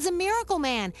as a miracle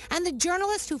man and the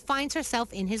journalist who finds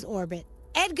herself in his orbit.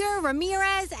 Edgar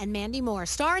Ramirez and Mandy Moore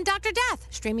star in Dr. Death,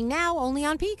 streaming now only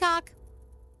on Peacock.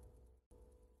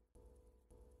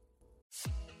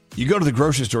 You go to the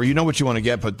grocery store, you know what you want to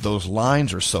get, but those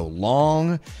lines are so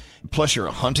long. Plus, you're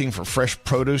hunting for fresh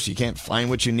produce. You can't find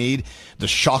what you need. The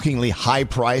shockingly high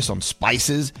price on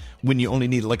spices when you only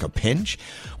need like a pinch.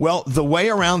 Well, the way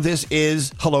around this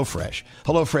is HelloFresh.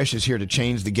 HelloFresh is here to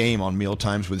change the game on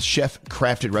mealtimes with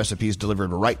chef-crafted recipes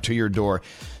delivered right to your door.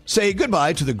 Say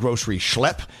goodbye to the grocery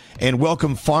schlep and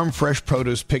welcome farm-fresh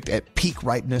produce picked at peak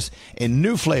ripeness and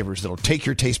new flavors that'll take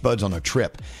your taste buds on a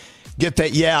trip. Get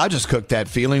that, I just cooked that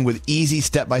feeling with easy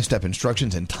step-by-step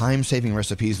instructions and time-saving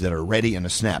recipes that are ready in a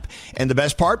snap. And the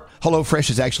best part? HelloFresh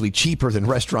is actually cheaper than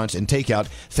restaurants and takeout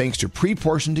thanks to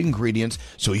pre-portioned ingredients,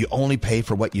 so you only pay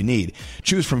for what you need.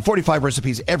 Choose from 45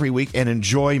 recipes every week and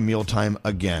enjoy mealtime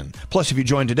again. Plus, if you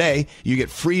join today, you get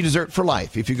free dessert for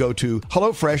life if you go to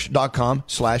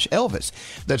HelloFresh.com/Elvis.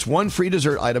 That's one free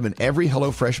dessert item in every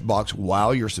HelloFresh box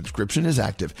while your subscription is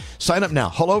active. Sign up now,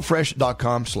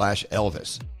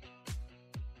 HelloFresh.com/Elvis.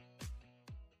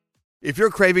 If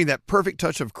you're craving that perfect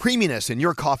touch of creaminess in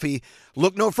your coffee,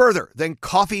 look no further than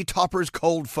Coffee Topper's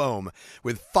Cold Foam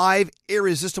with 5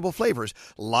 irresistible flavors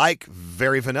like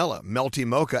Very Vanilla, Melty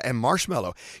Mocha, and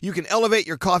Marshmallow. You can elevate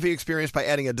your coffee experience by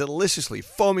adding a deliciously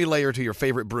foamy layer to your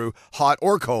favorite brew, hot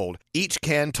or cold. Each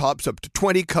can tops up to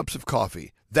 20 cups of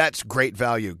coffee. That's great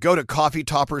value. Go to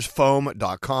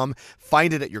CoffeeToppersFoam.com,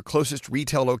 find it at your closest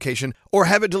retail location, or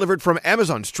have it delivered from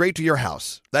Amazon straight to your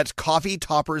house. That's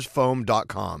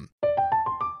CoffeeToppersFoam.com.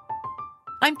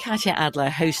 I'm Katya Adler,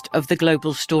 host of The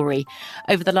Global Story.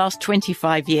 Over the last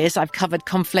 25 years, I've covered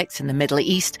conflicts in the Middle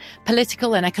East,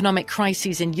 political and economic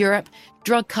crises in Europe,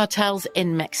 drug cartels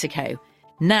in Mexico.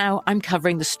 Now I'm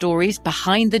covering the stories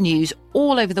behind the news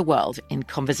all over the world in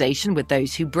conversation with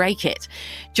those who break it.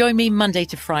 Join me Monday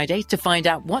to Friday to find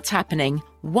out what's happening,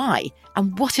 why,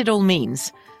 and what it all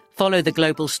means. Follow The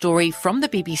Global Story from the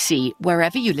BBC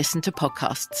wherever you listen to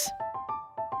podcasts.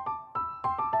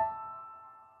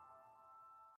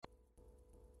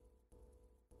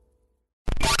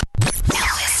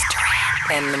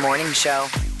 In the morning show.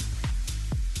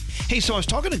 Hey, so I was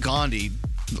talking to Gandhi.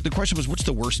 The question was, what's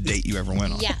the worst date you ever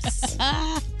went on? Yes.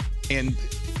 And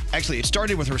actually, it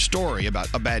started with her story about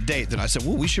a bad date. Then I said,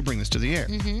 well, we should bring this to the air.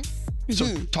 So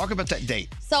talk about that date.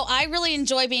 So I really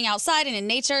enjoy being outside and in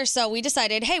nature. So we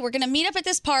decided, hey, we're going to meet up at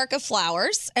this park of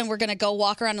flowers and we're going to go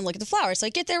walk around and look at the flowers. So I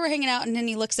get there, we're hanging out, and then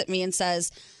he looks at me and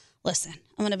says, listen,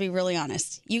 I'm going to be really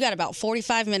honest. You got about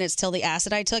 45 minutes till the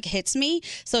acid I took hits me.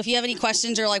 So if you have any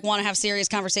questions or like want to have serious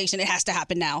conversation, it has to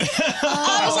happen now.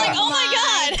 I was like, oh my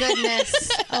God.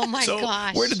 Goodness. Oh my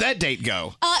gosh. Where did that date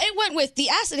go? It went with the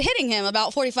acid hitting him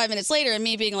about 45 minutes later and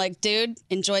me being like, dude,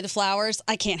 enjoy the flowers.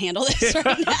 I can't handle this right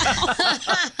now.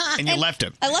 And you left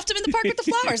him. I left him in the park with the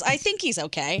flowers. I think he's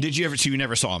okay. Did you ever? So you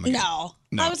never saw him again? No.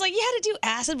 I was like, you had to do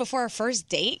acid before our first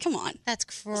date? Come on. That's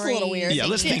crazy. It's a little weird. Yeah,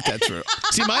 let's think that through.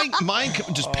 See, mine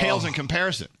just pales in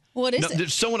comparison. What is it?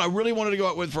 There's someone I really wanted to go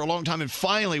out with for a long time, and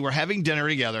finally we're having dinner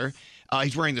together.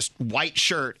 He's wearing this white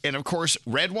shirt, and of course,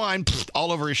 red wine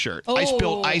all over his shirt. I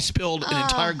spilled an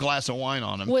entire glass of wine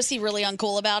on him. Was he really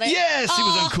uncool about it? Yes, he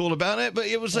was uncool about it, but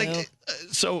it was like,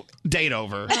 so date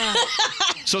over.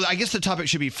 So I guess the topic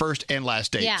should be first and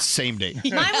last date, same date.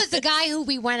 Mine was the guy who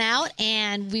we went out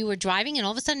and we were driving, and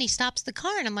all of a sudden he stops the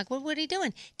car, and I'm like, what are you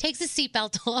doing? Takes his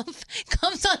seatbelt off,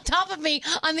 comes on top of me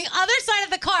on the other side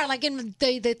of the car, like in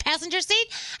the passenger seat,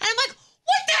 and I'm like,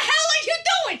 what the hell are you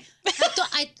doing?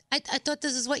 I thought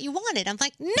this is what you wanted. I'm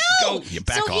like, no. Go, you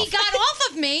back so off. he got off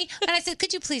of me, and I said,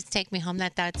 could you please take me home?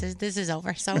 This is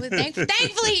over. So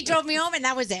thankfully he drove me home, and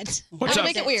that was it. What's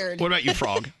Make it weird. What about you,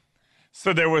 Frog?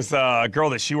 So there was a girl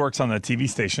that she works on the TV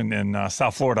station in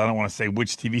South Florida. I don't want to say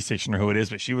which TV station or who it is,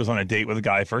 but she was on a date with a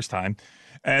guy first time.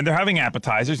 And they're having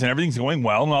appetizers and everything's going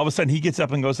well. And all of a sudden he gets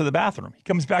up and goes to the bathroom. He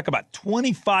comes back about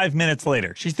 25 minutes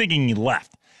later. She's thinking he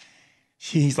left.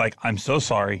 He's like, I'm so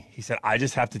sorry. He said, I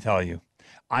just have to tell you,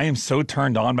 I am so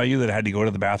turned on by you that I had to go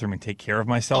to the bathroom and take care of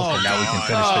myself. And now we can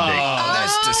finish the date. Oh,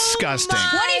 that's disgusting.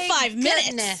 25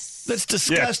 minutes. That's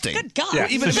disgusting. Good God. Yeah.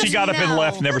 Even So if she got up and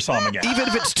left, never saw him again. Even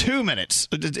if it's 2 minutes,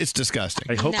 it's disgusting.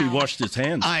 I hope he washed his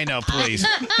hands. I know, please.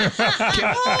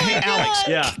 Hey, Alex.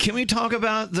 Yeah. Can we talk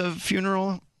about the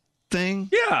funeral thing?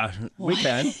 Yeah, we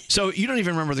can. So you don't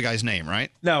even remember the guy's name, right?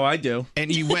 No, I do.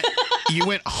 And you went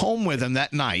home with him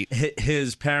that night.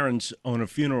 His parents own a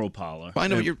funeral parlor. I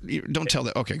know you don't tell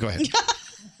that. Okay, go ahead.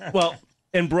 Well,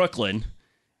 in Brooklyn,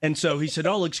 And so he said,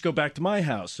 "Oh, let's go back to my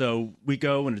house." So we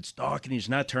go, and it's dark, and he's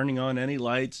not turning on any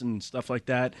lights and stuff like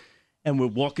that. And we're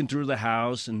walking through the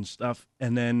house and stuff.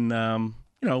 And then,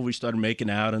 we started making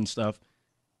out and stuff.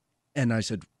 And I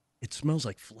said, "It smells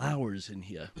like flowers in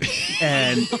here."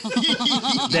 And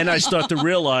then I start to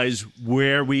realize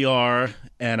where we are,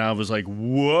 and I was like,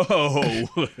 "Whoa!"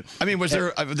 I mean, was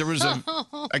there was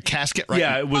a casket? Right?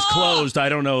 Yeah, it was closed. I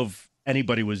don't know if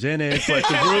anybody was in it, but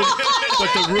the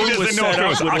room was set up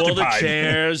with all the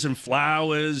chairs and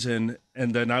flowers, and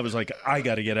then I was like, "I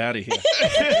got to get out of here."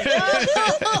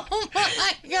 Oh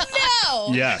my God.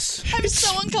 No. Yes. I'm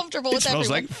so uncomfortable with smells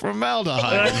everyone. like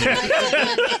formaldehyde.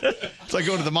 It's like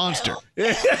going to the Monster.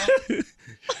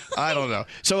 I don't know.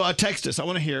 So text us. I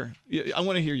want to hear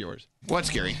yours. What's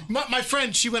scary? My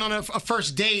friend, she went on a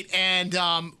first date, and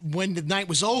when the night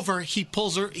was over, he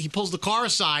pulls the car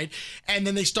aside, and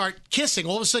then they start kissing.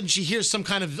 All of a sudden, she hears some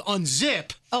kind of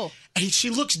unzip. Oh. And she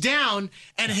looks down,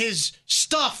 and his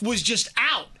stuff was just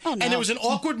out. Oh, no. And there was an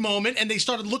awkward moment, and they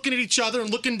started looking at each other and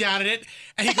looking down at it.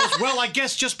 And he goes, "Well, I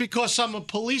guess just because I'm a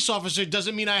police officer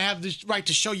doesn't mean I have the right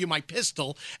to show you my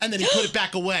pistol." And then he put it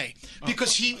back away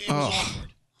because it was awkward.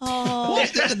 Oh,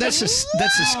 that's just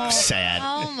sad.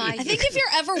 Oh my! I think if you're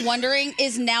ever wondering,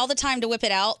 is now the time to whip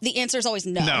it out? The answer is always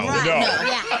no. No. Right. No.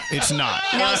 Yeah. It's not.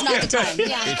 Now's not the time.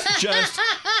 Yeah. It's just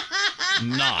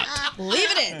not. Leave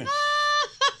it in.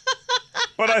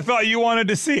 But I thought you wanted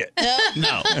to see it.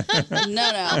 No.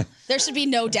 No. There should be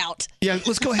no doubt. Yeah,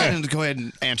 let's go ahead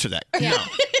and answer that. Yeah.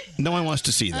 No one wants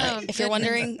to see that. If you're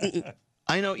wondering,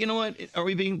 I know. You know what? Are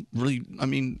we being really? I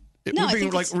mean, No, I we're being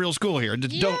think like it's- real school here.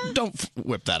 Don't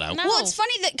whip that out. Well, it's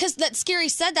funny that Scary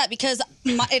said that because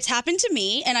it's happened to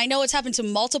me, and I know it's happened to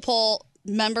multiple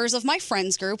members of my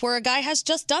friends group where a guy has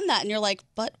just done that, and you're like,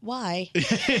 but why?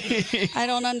 I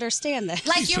don't understand that.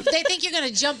 Like they think you're going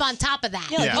to jump on top of that.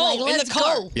 Yeah, like, oh, in let's the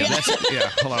car. go. Yeah,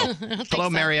 hello. Hello,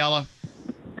 Mariella.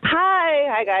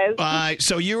 Hi, guys.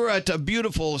 So you were at a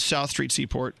beautiful South Street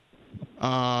Seaport,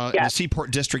 the Seaport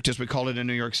District, as we call it in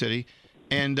New York City.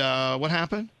 And what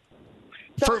happened?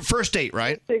 First date,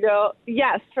 right?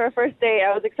 Yes, for a first date.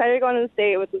 I was excited to go on this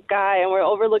date with this guy, and we're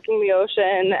overlooking the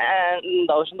ocean and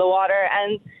the water,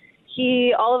 and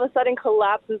he all of a sudden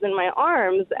collapses in my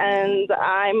arms, and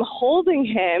I'm holding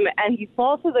him, and he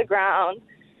falls to the ground,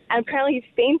 and apparently he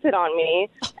fainted on me,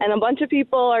 and a bunch of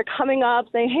people are coming up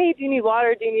saying, "Hey, do you need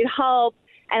water? Do you need help?"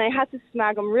 And I had to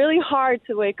smack him really hard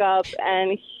to wake up,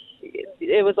 and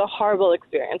it was a horrible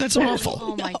experience. That's awful.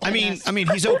 Oh my I mean,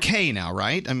 he's okay now,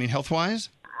 right? I mean, health-wise?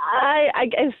 I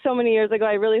guess so many years ago.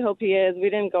 I really hope he is. We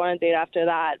didn't go on a date after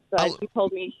that. So he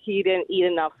told me he didn't eat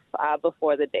enough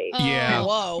before the date. Yeah.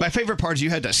 Whoa. My favorite part is you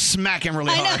had to smack him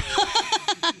really hard.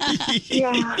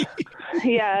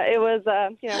 Yeah, it was,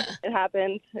 it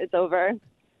happened. It's over.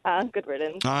 Good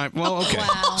riddance. All right. Well, okay.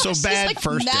 Wow. So She's bad like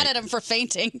first mad date. at him for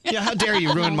fainting. Yeah, how dare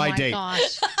you ruin my date?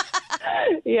 Gosh.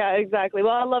 Yeah, exactly.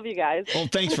 Well, I love you guys. Well,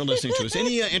 thanks for listening to us.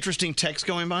 Any interesting texts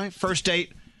going by? First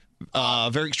date,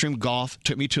 very extreme golf,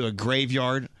 took me to a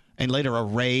graveyard and later a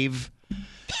rave.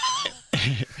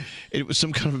 It was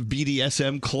some kind of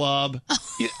BDSM club.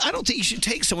 I don't think you should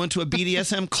take someone to a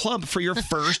BDSM club for your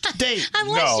first date.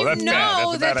 Unless you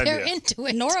know that they're into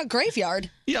it. Nor a graveyard.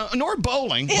 Yeah, nor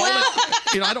bowling. Bowling,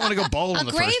 I don't want to go bowl on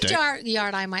A the first date.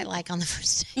 graveyard I might like on the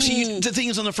first date. See, the thing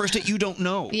is, on the first date, you don't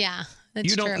know. Yeah, that's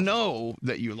you don't true. know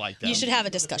that you like that. You should have a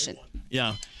discussion.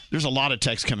 Yeah, there's a lot of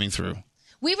texts coming through.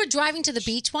 We were driving to the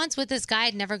beach once with this guy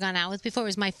I'd never gone out with before. It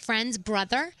was my friend's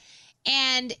brother.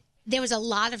 And there was a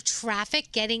lot of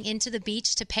traffic getting into the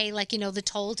beach to pay, the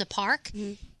toll to park.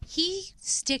 Mm-hmm. He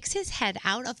sticks his head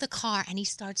out of the car and he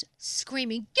starts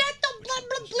screaming, "Get the blah,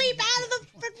 blah, bleep out of the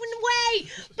freaking way!"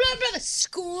 Blah, blah,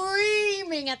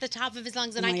 screaming at the top of his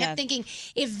lungs. And Oh I my kept God. thinking,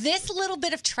 if this little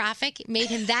bit of traffic made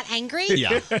him that angry,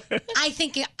 Yeah. I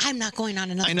think I'm not going on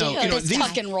another I know. date. You know, with this these- guy.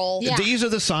 Tuck and roll. Yeah. These are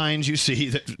the signs you see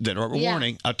that are a Yeah.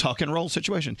 warning, a tuck and roll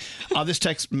situation. This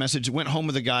text message went home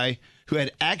with a guy who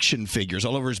had action figures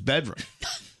all over his bedroom.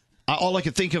 All I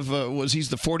could think of was he's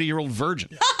the 40-year-old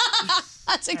virgin.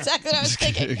 That's exactly what I was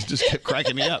thinking. It just kept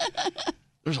cracking me up.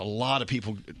 There's a lot of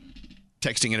people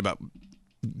texting in about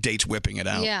dates whipping it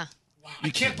out. Yeah. I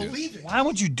can't believe it. Why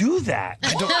would you do that?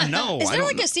 I don't know. Is I there don't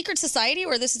like know. a secret society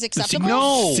where this is The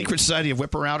acceptable? Secret Society of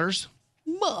Whipper-Outers?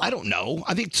 I don't know.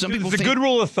 I think some people It's a think... good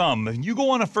rule of thumb. If you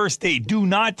go on a first date, do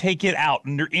not take it out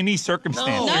under any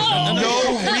circumstance. There's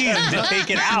no reason to take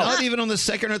it out. Not even on the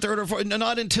second or third or fourth.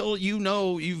 Not until you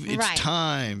know it's Right.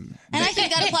 time. And I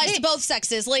think that applies to both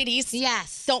sexes. Ladies,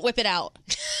 yes, don't whip it out.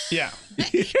 Yeah.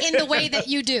 In the way that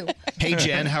you do. Hey,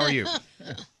 Jen, how are you?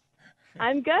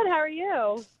 I'm good. How are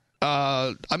you?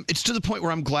 it's to the point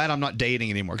where I'm glad I'm not dating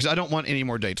anymore because I don't want any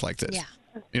more dates like this. Yeah.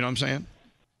 You know what I'm saying?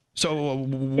 So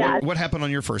Yes. what happened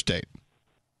on your first date?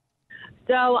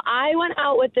 So I went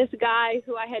out with this guy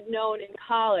who I had known in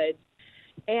college,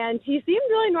 and he seemed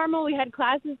really normal. We had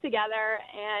classes together,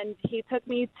 and he took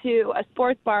me to a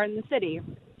sports bar in the city.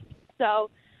 So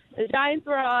the Giants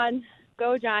were on,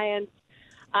 go Giants.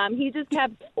 He just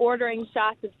kept ordering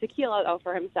shots of tequila, though,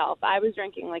 for himself. I was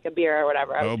drinking like a beer or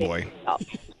whatever. I was boy. taking myself.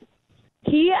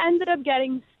 He ended up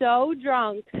getting so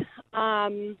drunk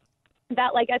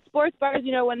that, like, at sports bars,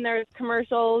 you know, when there's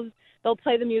commercials, they'll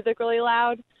play the music really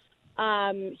loud.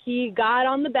 He got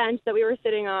on the bench that we were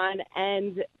sitting on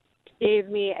and gave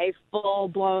me a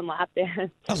full-blown lap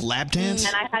dance. A lap dance?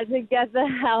 And I had to get the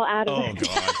hell out of Oh, there.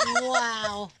 God.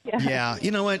 Wow. Yeah, you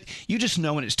know what? You just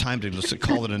know when it's time to just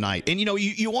call it a night. And, you know,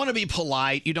 you want to be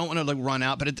polite. You don't want to, like, run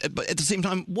out. But at the same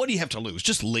time, what do you have to lose?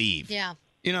 Just leave. Yeah.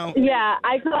 You know? Yeah,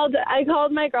 I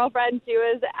called my girlfriend. She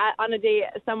was on a date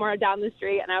somewhere down the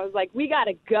street, and I was like, "We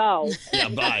gotta go." Yeah,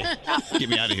 bye. Get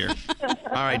me out of here.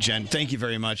 All right, Jen, thank you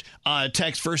very much.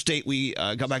 Text, first date, we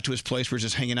got back to his place. We're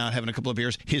just hanging out, having a couple of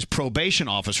beers. His probation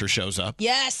officer shows up.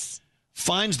 Yes.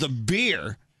 Finds the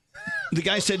beer. The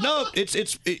guy said, no, he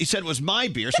said it was my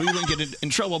beer, so he wouldn't get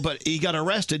in trouble, but he got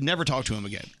arrested, never talked to him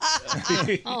again.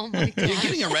 Oh, my God.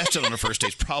 Getting arrested on a first date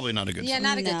is probably not a good Yeah, thing.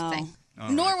 not a good thing. All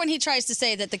Nor when he tries to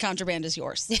say that the contraband is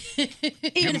yours,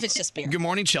 even if it's just beer. Good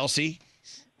morning, Chelsea.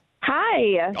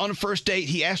 Hi. On a first date,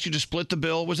 he asked you to split the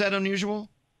bill. Was that unusual?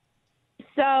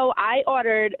 So I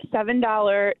ordered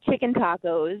 $7 chicken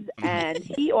tacos, and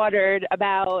he ordered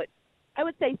about, I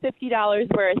would say,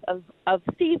 $50 worth of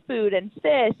seafood and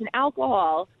fish and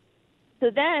alcohol.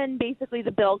 So then basically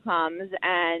the bill comes,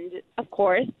 and of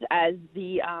course, as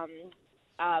the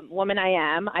woman I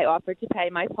am, I offered to pay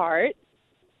my part.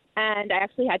 And I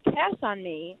actually had cash on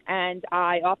me, and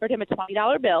I offered him a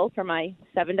 $20 bill for my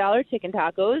 $7 chicken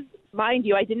tacos. Mind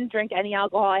you, I didn't drink any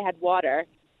alcohol. I had water.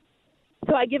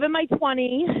 So I give him my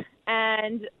 20,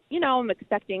 and, you know, I'm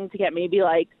expecting to get maybe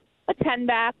like a 10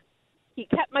 back. He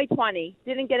kept my 20,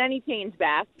 didn't get any change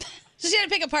back. So she had to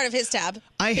pick a part of his tab.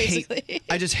 I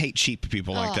just hate cheap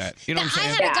people like that. You know what I'm I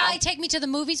saying? had a guy take me to the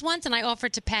movies once, and I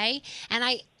offered to pay, and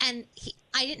I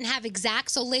didn't have exact.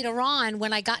 So later on,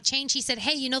 when I got change, he said,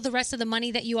 "Hey, you know the rest of the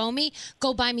money that you owe me?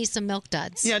 Go buy me some Milk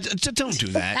Duds." Yeah, don't do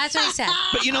that. That's what he said.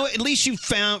 But you know, at least you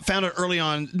found it early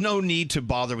on. No need to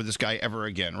bother with this guy ever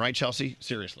again, right, Chelsea?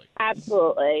 Seriously.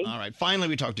 Absolutely. All right. Finally,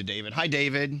 we talked to David. Hi,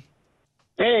 David.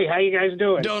 Hey, how you guys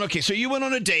doing? Doing okay. So you went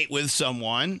on a date with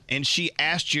someone, and she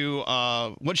asked you.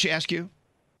 What did she ask you?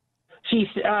 She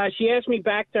asked me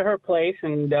back to her place,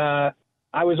 and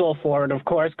I was all for it, of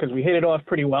course, because we hit it off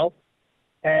pretty well,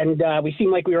 and we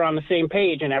seemed like we were on the same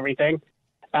page and everything.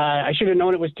 I should have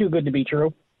known it was too good to be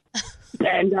true.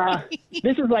 And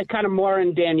this is like kind of more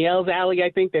in Danielle's alley,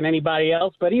 I think, than anybody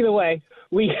else. But either way,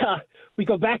 we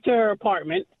go back to her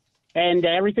apartment, and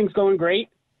everything's going great.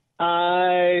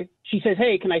 She says,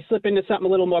 "Hey, can I slip into something a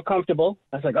little more comfortable?"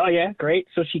 I was like, "Oh, yeah, great."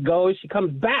 So she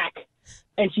comes back,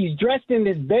 and she's dressed in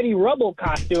this Betty Rubble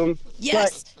costume.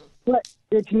 Yes. But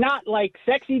it's not like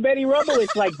sexy Betty Rubble.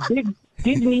 It's like big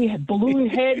Disney balloon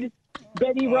head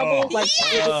Betty Rubble. Like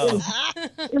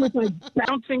it was like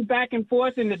bouncing back and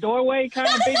forth in the doorway, kind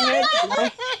of big head. You know?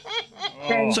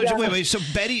 And, So wait. So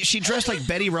she dressed like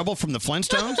Betty Rubble from the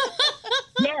Flintstones?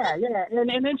 Yeah.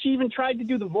 And then she even tried to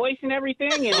do the voice and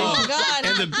everything. And God.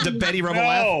 And the Betty Rubble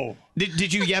laugh?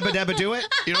 Did you yabba dabba do it?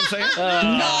 You know what I'm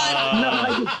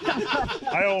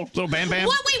saying? Little Bam Bam?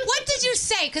 Wait, what did you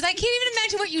say? Because I can't even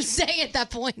imagine what you say at that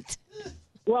point.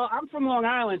 Well, I'm from Long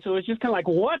Island, so it's just kind of like,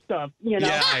 what the, you know?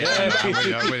 Yeah.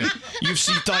 You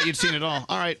thought you'd seen it all.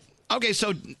 All right. Okay,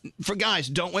 so for guys,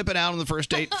 don't whip it out on the first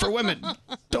date. For women,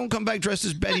 don't come back dressed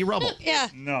as Betty Rubble. Yeah.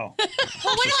 No. Well,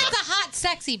 what about the hot,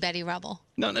 sexy Betty Rubble?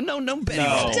 No Betty No,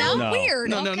 Rubble. no. Weird,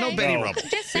 No okay. Betty No. Rubble.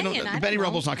 Just saying, I don't Betty know.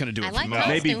 Rubble's not going to do I it like for me.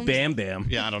 Maybe costumes. Bam Bam.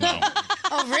 Yeah, I don't know.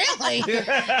 Oh, really?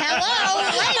 Hello,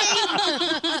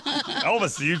 lady.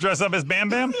 Elvis, do you dress up as Bam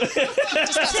Bam?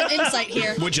 Just got some insight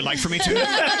here. Would you like for me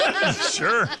to?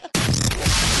 Sure.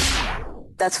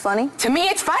 That's funny? To me,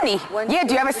 it's funny. Yeah,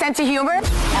 do you have a sense of humor?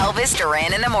 Elvis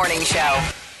Duran in the Morning Show.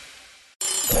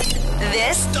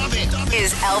 This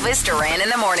is Elvis Duran in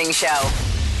the Morning Show.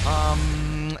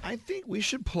 I think we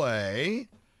should play.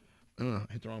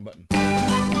 Hit the wrong button.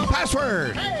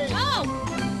 Password. Oh,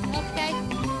 okay.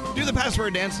 Do the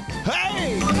password dance.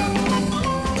 Hey!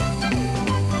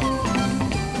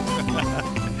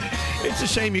 It's a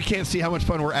shame you can't see how much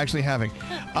fun we're actually having.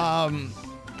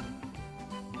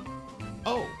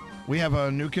 Oh, we have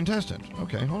a new contestant.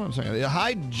 Okay, hold on a second.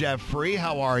 Hi, Jeffrey.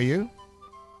 How are you?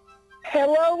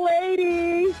 Hello,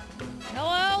 lady.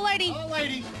 Hello, lady. Hello,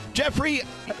 lady. Jeffrey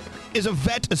is a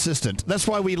vet assistant. That's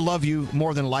why we love you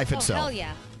more than life itself. Oh, hell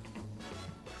yeah.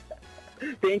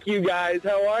 Thank you, guys.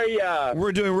 How are ya?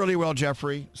 We're doing really well,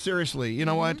 Jeffrey. Seriously, you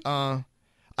know what?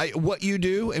 What you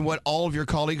do and what all of your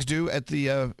colleagues do at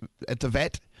the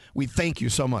vet, we thank you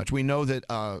so much. We know that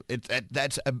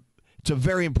it's a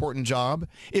very important job.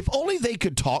 If only they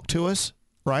could talk to us,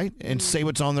 right, and say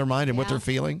what's on their mind and what they're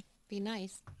feeling. Be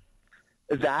nice.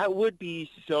 That would be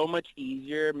so much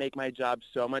easier, make my job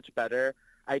so much better.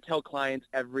 I tell clients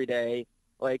every day,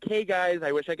 like, hey, guys,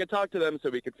 I wish I could talk to them so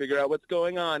we could figure out what's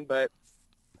going on. But,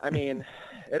 I mean,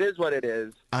 it is what it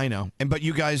is. I know. But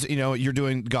you guys, you're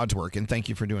doing God's work, and thank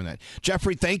you for doing that.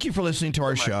 Jeffrey, thank you for listening to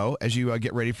our show as you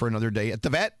get ready for another day at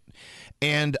the vet.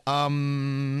 And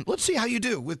let's see how you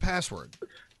do with password.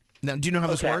 Now, do you know how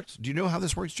this works? Do you know how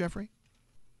this works, Jeffrey?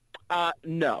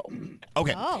 No.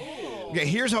 Okay. Okay,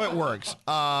 here's how it works.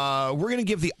 We're going to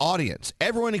give the audience,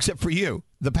 everyone except for you,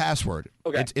 the password.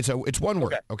 Okay. It's one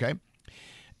word, okay?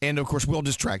 And, of course, we'll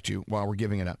distract you while we're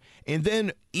giving it out. And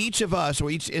then each of us, or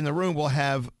each in the room, will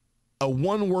have a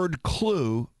one-word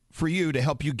clue for you to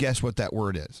help you guess what that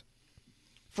word is.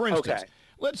 For instance,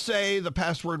 let's say the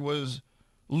password was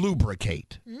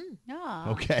lubricate.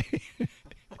 Okay.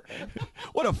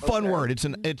 What a fun word. It's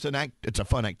a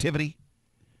fun activity.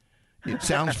 It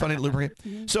sounds funny to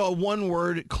lubricate. So a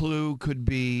one-word clue could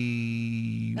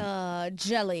be...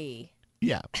 jelly.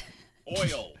 Yeah.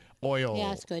 Oil. Yeah,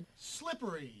 that's good.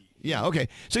 Slippery. Yeah, okay.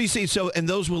 So you see, and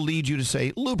those will lead you to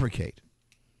say lubricate.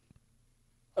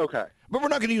 Okay. But we're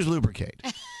not going to use lubricate.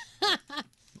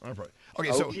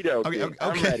 Okay, so Okie dokie. okay.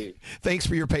 I'm ready. Thanks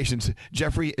for your patience.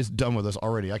 Jeffrey is done with us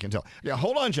already, I can tell. Yeah,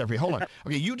 hold on, Jeffrey, hold on.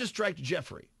 Okay, you distract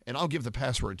Jeffrey, and I'll give the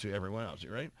password to everyone else,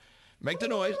 you right? Make the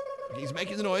noise. He's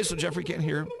making the noise so Jeffrey can't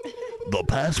hear. The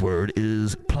password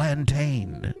is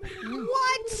plantain.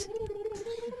 What?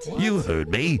 You heard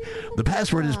me. The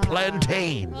password is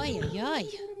plantain. Oy, oy, oy.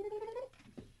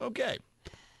 Okay.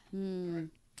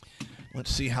 Let's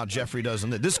see how Jeffrey does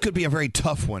on this. This could be a very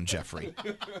tough one, Jeffrey.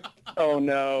 Oh,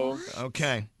 no.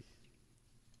 Okay.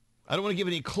 I don't want to give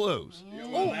any clues.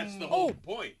 Oh, that's the whole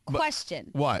point. Question.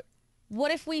 What?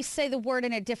 What if we say the word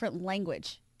in a different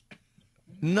language?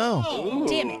 No. Oh,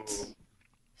 damn it.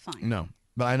 Fine. No.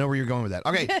 But I know where you're going with that.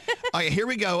 Okay. Okay, here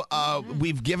we go.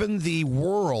 We've given the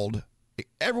world...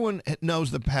 Everyone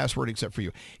knows the password except for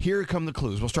you. Here come the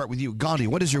clues. We'll start with you. Gandhi,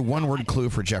 what is your one-word clue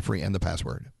for Jeffrey and the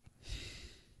password?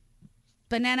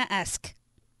 Banana-esque.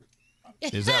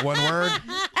 Is that one word?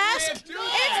 Esque.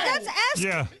 That's esque.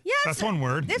 Yeah, Yes. that's one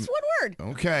word. It's one word.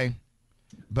 Okay.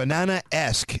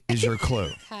 Banana-esque is your clue.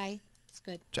 Hi. It's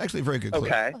good. It's actually a very good clue.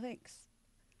 Okay. Oh, thanks.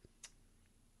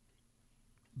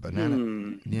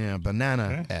 Banana. Yeah,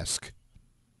 banana-esque.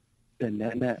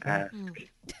 Banana-esque.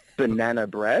 Banana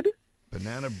bread?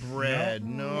 Banana bread.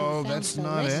 No, that's sounds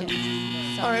not it.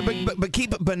 delicious. All right, but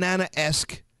keep it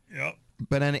banana-esque. Yep.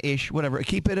 Banana-ish, whatever.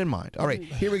 Keep it in mind. All right,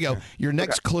 here we go. Your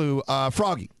next clue,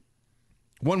 Froggy.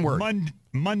 One word.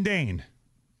 Mundane.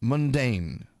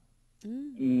 Mundane.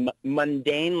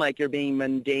 Mundane, like you're being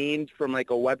mundane from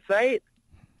like a website?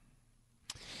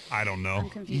 I don't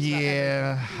know.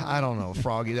 Yeah, I don't know,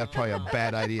 Froggy. That's probably a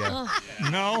bad idea.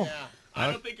 No. I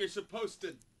don't think you're supposed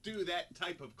to do that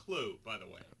type of clue, by the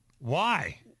way.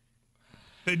 Why?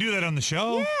 They do that on the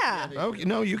show? Yeah. Okay,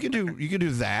 no, you can do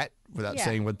that without Yeah.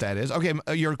 saying what that is. Okay,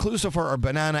 your clues so far are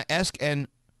banana-esque and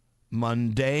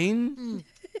mundane.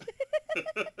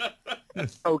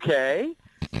 Okay.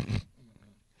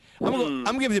 I'm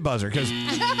giving you the buzzer because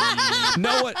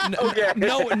no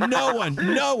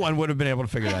one would have been able to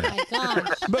figure that out. Oh my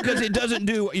gosh. Because it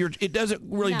doesn't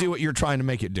really do what you're trying to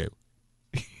make it do.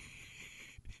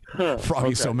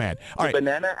 Froggy's so mad. All right.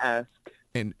 Banana-esque.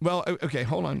 And okay,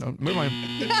 hold on. No, move on.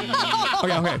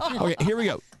 Okay, here we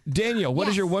go. Daniel, what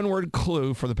is your one-word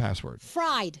clue for the password?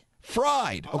 Fried.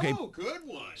 Fried. Okay. Oh, good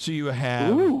one. So you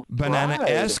have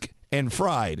banana-esque and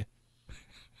fried.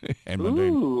 And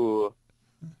mundane. Ooh.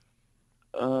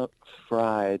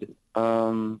 Fried.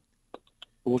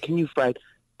 What can you fry?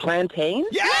 Plantain?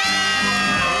 Yeah!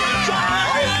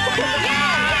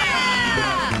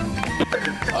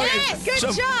 Yes,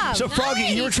 good job. So, Froggy,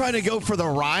 you were trying to go for the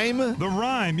rhyme? The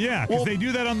rhyme, yeah, because they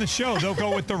do that on the show. They'll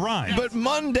go with the rhyme. But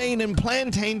mundane and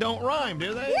plantain don't rhyme,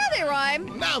 do they? Yeah, they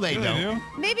rhyme. No, they don't.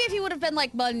 Maybe if you would have been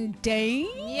like mundane.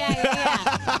 Yeah.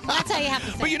 That's how you have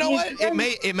to say But you know what?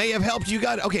 It may have helped. You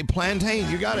got it. Okay, plantain.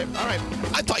 You got it. All right.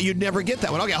 I thought you'd never get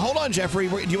that one. Okay, hold on, Jeffrey.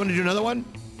 Do you want to do another one?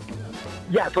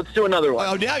 Yes, let's do another one.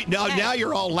 Oh, now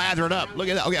you're all lathered up. Look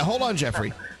at that. Okay, hold on,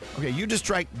 Jeffrey. Okay, you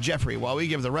distract Jeffrey while we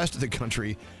give the rest of the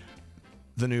country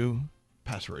the new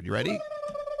password. You ready?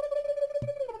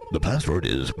 The password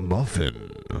is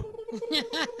muffin.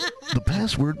 The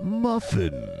password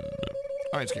muffin.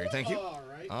 All right, Scary. Thank you.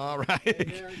 All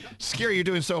right. Scary, you're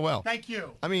doing so well. Thank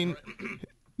you. I mean,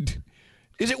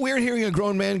 is it weird hearing a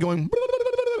grown man going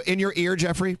in your ear,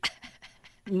 Jeffrey?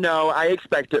 No, I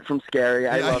expect it from Scary.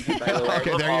 I love you, by the way. Okay,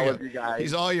 I love there all you of go. you guys.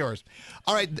 He's all yours.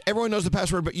 All right, everyone knows the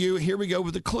password but you. Here we go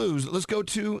with the clues. Let's go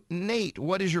to Nate.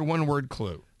 What is your one-word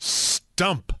clue?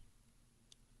 Stump.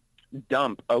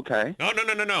 Dump. Okay.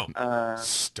 No.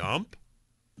 Stump?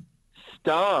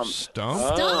 Stump.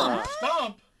 Stump?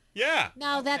 Stump? Yeah.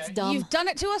 No, that's dumb. You've done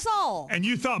it to us all. And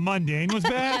you thought mundane was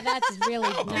Yeah, bad? that's really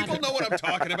People know what I'm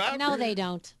talking about. No, they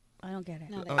don't. I don't get it.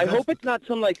 No, they I hope it's not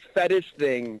some like fetish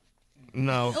thing.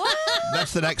 No,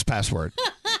 that's the next password.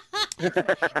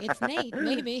 It's Nate,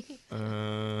 maybe.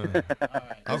 Okay,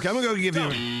 I'm gonna go give you.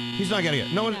 He's not gonna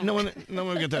get. No one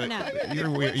will get that. No. You're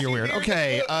weird. You're weird.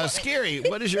 Okay, Scary.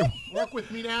 What is your? Work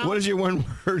with me now. What is your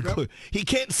one-word clue? He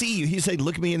can't see you. He said,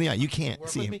 "Look me in the eye." You can't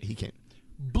see him. He can't.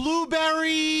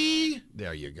 Blueberry.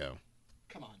 There you go.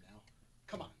 Come on now.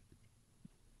 Come on.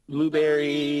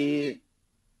 Blueberry.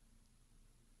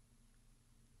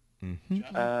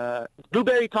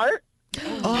 Blueberry tart.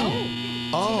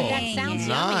 Oh, That sounds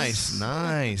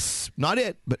nice. Not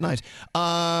it, but nice.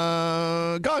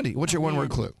 Gandhi, what's your one-word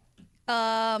clue?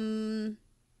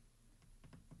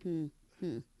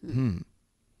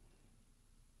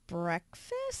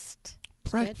 Breakfast?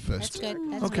 Breakfast. That's good.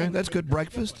 That's Okay, good. that's good.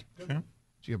 Breakfast. So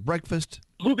you have breakfast.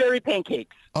 Blueberry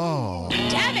pancakes. Oh,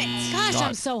 Damn it! Gosh, God.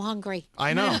 I'm so hungry.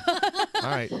 I know. All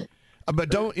right, but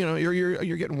don't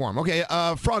you're getting warm. Okay,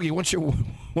 Froggy, what's your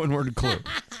one-word clue?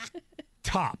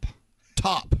 Top.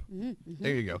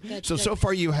 There you go. Good, So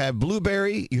far you have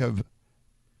blueberry, you have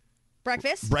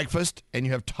Breakfast? breakfast, and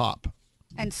you have top.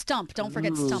 And stump. Don't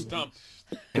forget stump.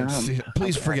 And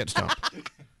please forget stump.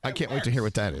 I can't wait to hear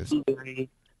what that is. Blueberry,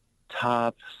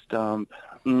 top, stump.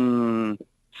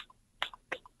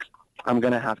 I'm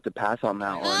gonna have to pass on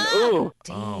that one. Ooh.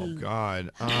 Oh God.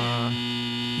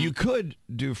 You could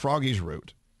do Froggy's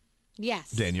route.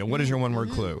 Yes. Daniel, what is your one-word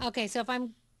clue? Okay, so if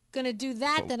I'm going to do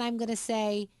that, then I'm going to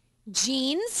say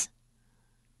jeans.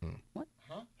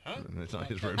 That's not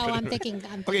his route. Oh, I'm thinking.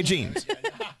 Okay, jeans.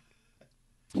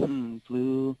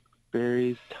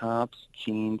 Blueberries, tops,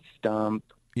 jeans, stump.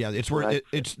 Yeah, it's word.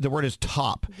 It's the word is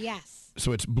top. Yes.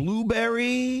 So it's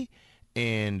blueberry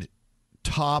and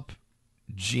top,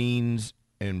 jeans,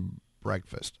 and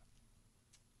breakfast.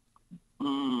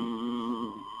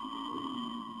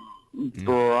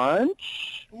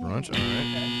 Brunch.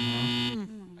 Brunch.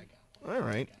 All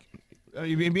right.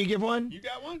 You mean me give one? You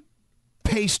got one?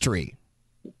 Pastry.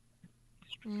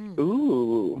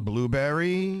 Ooh.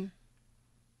 Blueberry.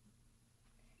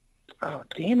 Oh,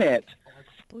 damn it.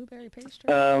 Blueberry pastry?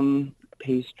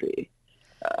 Pastry.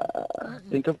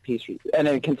 Think of pastry. And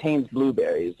it contains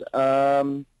blueberries.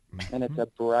 And it's a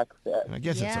breakfast. I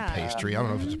guess it's a pastry. I don't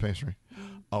know if it's a pastry.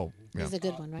 Oh, yeah. That's a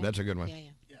good one, right? That's a good one. Yeah.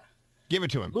 Give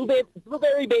it to him. Blueberry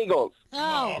bagels. Oh,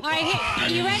 all right. Here, are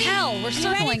you ready? Hell, we're You ready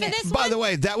circling for it. this By one? the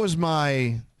way, that was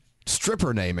my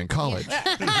stripper name in college. Still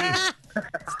is.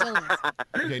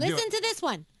 Okay, do Listen it. to this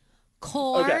one.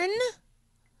 Corn. Okay.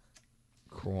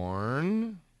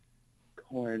 Corn.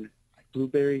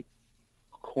 Blueberry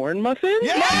corn muffin? Hey,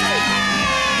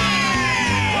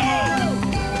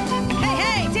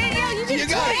 Danielle, you did You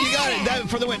got it. That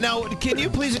for the win. Now, can you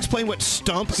please explain what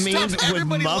stump means with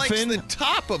Everybody muffin? likes the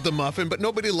top of the muffin, but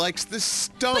nobody likes the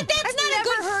stump. But that's not a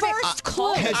good first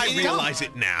clue. I realize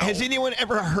it now. Has anyone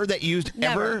ever heard that used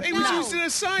Never. ever? It was used in a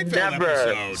Seinfeld Never.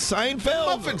 episode. Seinfeld?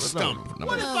 Muffin stump.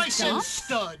 What if I said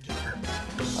stud?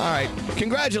 All right.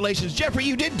 Congratulations. Jeffrey,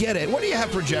 you did get it. What do you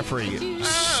have for Jeffrey?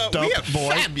 Stump We have boy.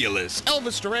 fabulous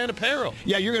Elvis Duran apparel.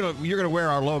 Yeah, you're gonna wear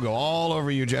our logo all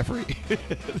over you, Jeffrey.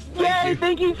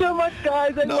 Thank you so much,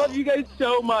 guys. I love you guys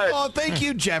so much. Oh, thank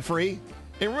you, Jeffrey.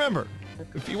 And remember,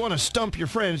 if you want to stump your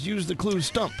friends, use the clue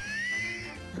stump.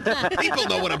 People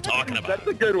know what I'm talking about. That's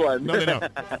a good one. No, they don't.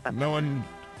 No one.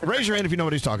 Raise your hand if you know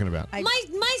what he's talking about.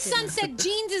 My son said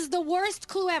jeans is the worst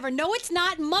clue ever. No, it's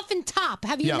not. Muffin top.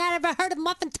 Have you Yeah. not ever heard of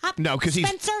muffin top? No, because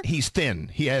Spencer? he's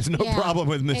thin. He has no Yeah, problem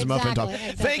with Miss Muffin Top.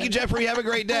 exactly. Thank you, Jeffrey. Have a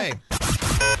great day.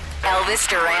 Elvis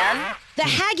Duran. The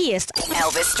haggiest.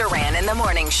 Elvis Duran in the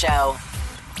Morning Show.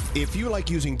 If you like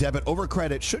using debit over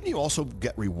credit, shouldn't you also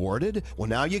get rewarded? Well,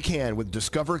 now you can with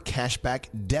Discover Cashback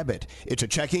Debit. It's a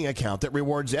checking account that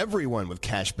rewards everyone with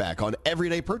cashback on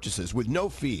everyday purchases with no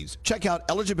fees. Check out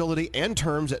eligibility and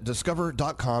terms at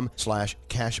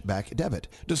discover.com/cashbackdebit.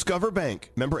 Discover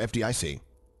Bank, member FDIC.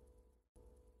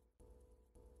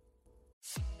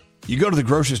 You go to the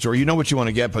grocery store, you know what you want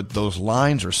to get, but those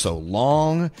lines are so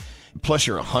long. Plus,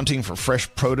 you're hunting for fresh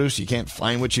produce. You can't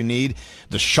find what you need.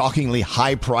 The shockingly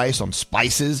high price on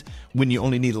spices when you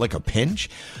only need like a pinch.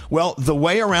 Well, the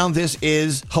way around this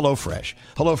is HelloFresh.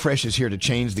 HelloFresh is here to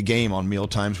change the game on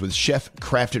mealtimes with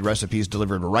chef-crafted recipes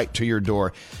delivered right to your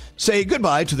door. Say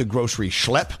goodbye to the grocery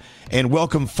schlep and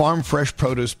welcome farm-fresh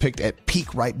produce picked at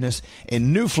peak ripeness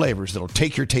and new flavors that'll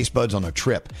take your taste buds on a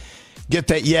trip. Get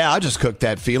that, I just cooked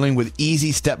that feeling with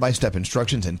easy step-by-step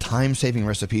instructions and time-saving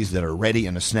recipes that are ready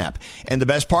in a snap. And the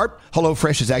best part?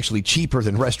 HelloFresh is actually cheaper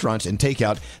than restaurants and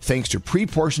takeout thanks to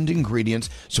pre-portioned ingredients,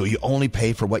 so you only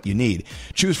pay for what you need.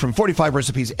 Choose from 45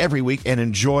 recipes every week and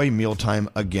enjoy mealtime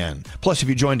again. Plus, if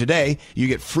you join today, you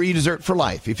get free dessert for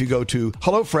life if you go to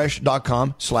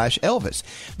HelloFresh.com/Elvis.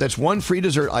 That's one free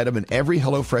dessert item in every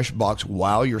HelloFresh box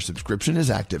while your subscription is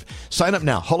active. Sign up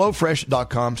now,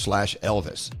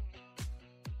 HelloFresh.com/Elvis.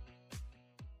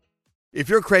 If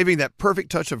you're craving that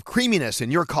perfect touch of creaminess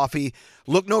in your coffee,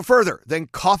 look no further than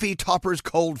Coffee Topper's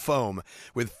Cold Foam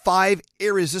with 5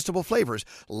 irresistible flavors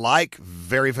like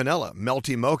Very Vanilla,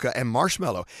 Melty Mocha, and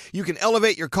Marshmallow. You can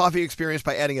elevate your coffee experience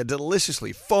by adding a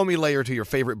deliciously foamy layer to your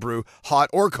favorite brew, hot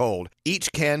or cold.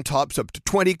 Each can tops up to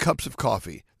 20 cups of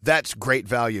coffee. That's great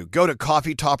value. Go to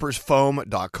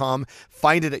coffeetoppersfoam.com,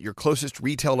 find it at your closest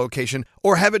retail location,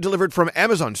 or have it delivered from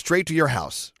Amazon straight to your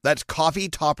house. That's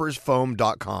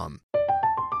coffeetoppersfoam.com.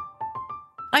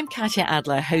 I'm Katya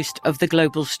Adler, host of The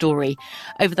Global Story.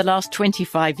 Over the last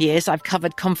 25 years, I've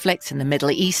covered conflicts in the Middle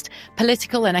East,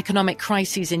 political and economic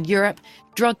crises in Europe,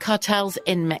 drug cartels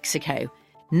in Mexico.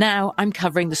 Now I'm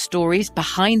covering the stories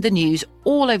behind the news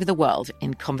all over the world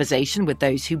in conversation with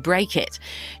those who break it.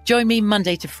 Join me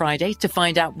Monday to Friday to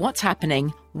find out what's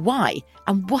happening, why,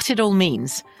 and what it all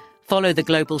means. Follow The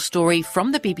Global Story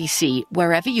from the BBC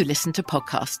wherever you listen to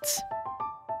podcasts.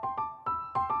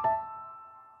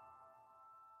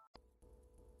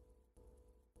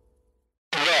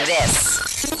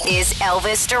 This is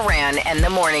Elvis Duran and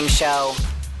the Morning Show.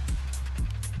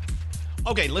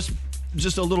 Okay, let's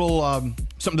just a little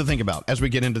something to think about as we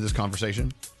get into this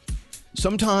conversation.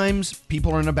 Sometimes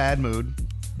people are in a bad mood.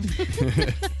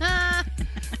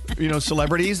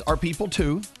 Celebrities are people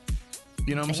too.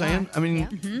 You know what I'm saying? I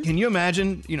mean, Can you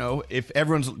imagine, if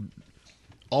everyone's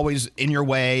always in your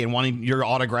way and wanting your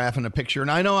autograph and a picture?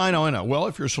 And I know. Well,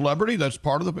 if you're a celebrity, that's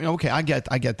part of the... Okay, I get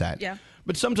that. Yeah.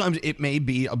 But sometimes it may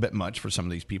be a bit much for some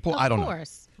of these people. I don't know.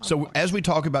 So as we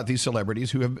talk about these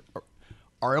celebrities who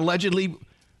are allegedly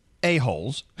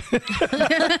a-holes.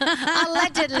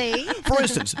 Allegedly. For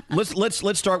instance,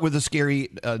 let's start with the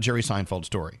scary Jerry Seinfeld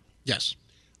story. Yes.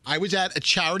 I was at a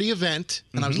charity event,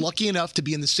 and I was lucky enough to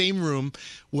be in the same room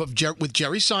with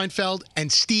Jerry Seinfeld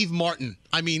and Steve Martin.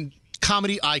 I mean,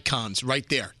 comedy icons right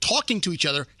there, talking to each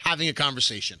other, having a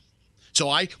conversation. So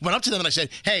I went up to them and I said,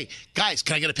 "Hey, guys,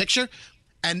 can I get a picture?"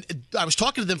 And I was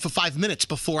talking to them for 5 minutes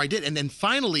before I did. And then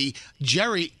finally,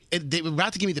 Jerry, they were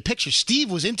about to give me the picture.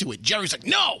 Steve was into it. Jerry's like,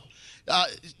 "No."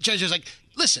 Jerry's like,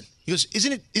 "Listen." He goes,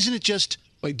 Isn't it just...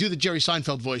 Wait, do the Jerry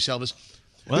Seinfeld voice, Elvis.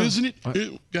 Well, isn't it...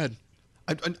 Go ahead.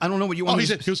 I don't know what you want me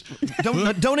to say.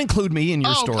 Don't include me in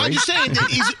your story. I'm just saying,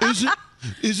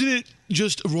 isn't it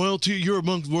just royalty? You're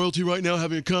among royalty right now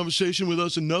having a conversation with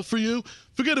us enough for you?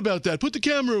 Forget about that. Put the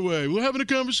camera away. We're having a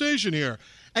conversation here.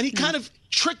 And he kind of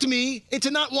tricked me into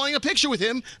not wanting a picture with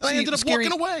him, and I ended up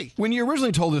walking away. When you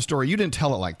originally told this story, you didn't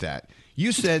tell it like that.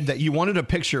 You said that you wanted a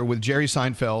picture with Jerry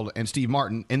Seinfeld and Steve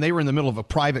Martin, and they were in the middle of a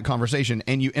private conversation,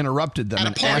 and you interrupted them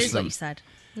and asked them. What you said.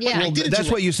 Yeah, well,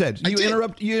 that's what you said. You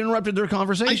interrupted their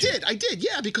conversation. I did.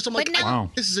 Yeah, because I'm like,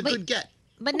 this is a good get.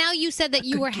 But now you said that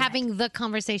you were having the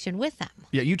conversation with them.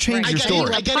 Yeah, you changed your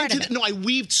story. I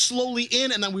weaved slowly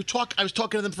in, and then I was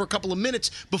talking to them for a couple of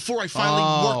minutes before I finally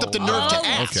worked up the nerve to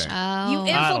ask. Okay. You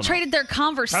infiltrated their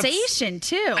conversation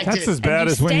too. That's as bad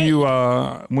as when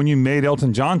you made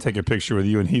Elton John take a picture with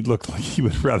you, and he looked like he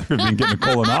would rather have been getting a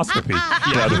colonoscopy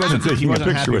rather than taking a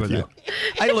picture with you.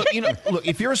 Look,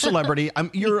 if you're a celebrity,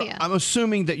 I'm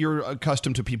assuming that you're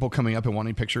accustomed to people coming up and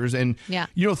wanting pictures, and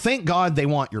thank God they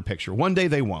want your picture. One day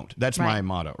they won't. That's my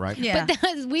motto, right? Yeah. But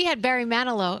we had Barry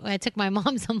Manilow. I took my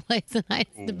mom someplace, and I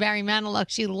said, Barry Manilow,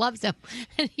 she loves him,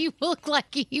 and he looked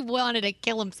like he wanted to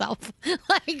kill himself,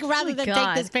 rather than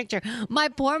take this picture. My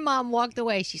poor mom walked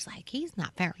away. She's like, he's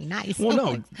not very nice. Well,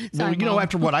 no. Sorry,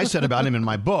 after what I said about him in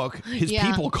my book, his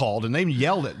people called and they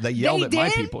yelled at my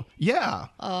people. Yeah.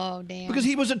 Oh, damn. Because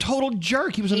he was a total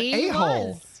jerk. He was an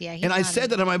a-hole. Yeah, and I said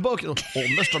that in my book. Well,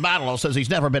 Mr. Manilow says he's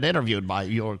never been interviewed by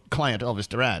your client, Elvis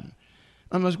Duran.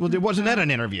 Well, it wasn't at an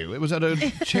interview. It was at a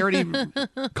charity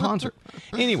concert.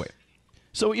 Anyway,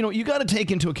 So, you got to take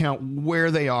into account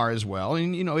where they are as well.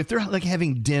 And, if they're like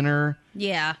having dinner,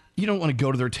 Yeah. you don't want to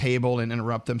go to their table and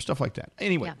interrupt them, stuff like that.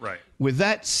 Anyway, Yeah. Right. With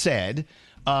that said,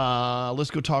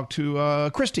 let's go talk to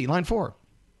Christy, line 4.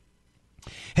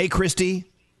 Hey, Christy.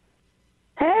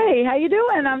 Hey, how you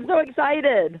doing? I'm so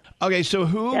excited. Okay, so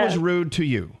who was rude to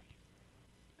you?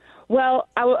 Well,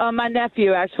 my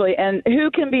nephew, actually, and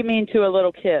who can be mean to a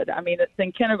little kid? I mean, it's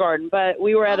in kindergarten, but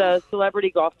we were at a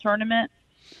celebrity golf tournament,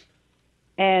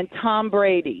 and Tom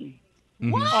Brady.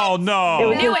 Oh, no. It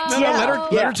was just- No,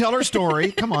 let yeah. her tell her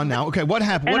story. Come on now. Okay, what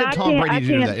happened? And What did I Tom can't- Brady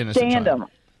do to that innocent stand child? him.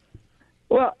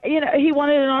 Well, he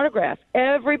wanted an autograph.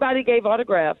 Everybody gave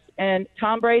autographs, and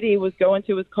Tom Brady was going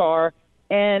to his car,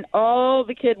 and all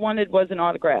the kid wanted was an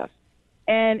autograph.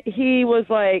 And he was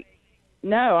like,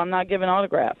 no, I'm not giving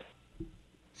autographs.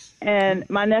 And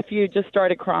my nephew just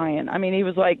started crying. I mean, he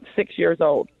was like 6 years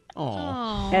old.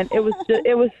 And it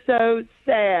was so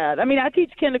sad. I mean, I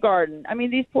teach kindergarten. I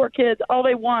mean, these poor kids, all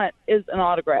they want is an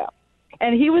autograph.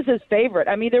 And he was his favorite.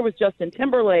 I mean, there was Justin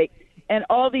Timberlake and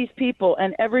all these people,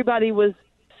 and everybody was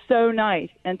so nice.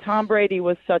 And Tom Brady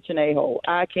was such an a-hole.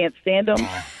 I can't stand him.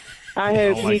 I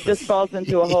hope he just falls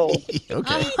into a hole.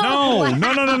 Okay. No.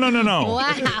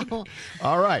 Wow.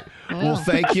 All right. Well,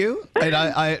 thank you. And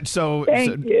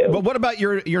Thank you. But what about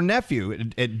your nephew?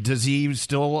 Does he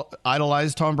still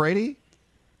idolize Tom Brady?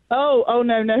 Oh,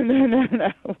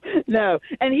 no.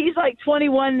 And he's like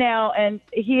 21 now, and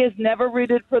he has never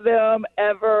rooted for them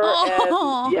ever.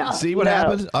 And, yeah, See what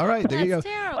happens? All right, there you go.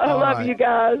 I love you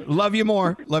guys. Love you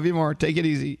more. Take it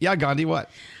easy. Yeah, Gandhi, what?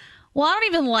 Well, I don't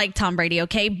even like Tom Brady,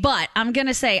 okay? But I'm going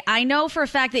to say, I know for a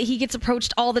fact that he gets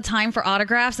approached all the time for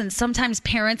autographs, and sometimes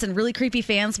parents and really creepy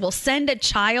fans will send a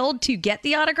child to get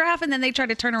the autograph, and then they try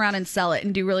to turn around and sell it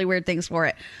and do really weird things for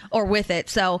it or with it.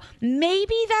 So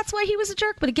maybe that's why he was a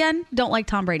jerk. But again, don't like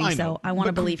Tom Brady, I know, so I want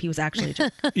to believe he was actually a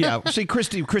jerk. Yeah, see,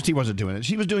 Christy wasn't doing it.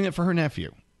 She was doing it for her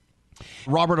nephew.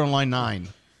 Robert on line 9.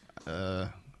 Hey,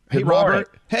 Good Robert. morning.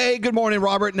 Hey, good morning,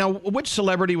 Robert. Now, which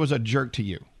celebrity was a jerk to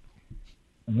you?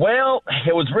 Well,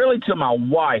 it was really to my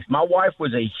wife. My wife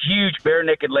was a huge Bare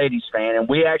Naked Ladies fan, and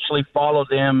we actually followed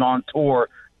them on tour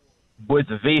with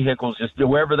the vehicles. Just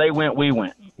wherever they went, we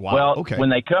went. Wow, Well, okay. when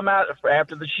they come out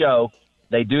after the show,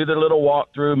 they do the little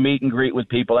walkthrough, meet and greet with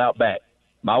people out back.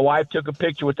 My wife took a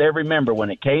picture with every member. When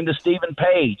it came to Stephen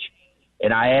Page,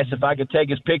 and I asked if I could take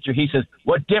his picture, he says,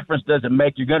 "What difference does it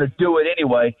make? You're going to do it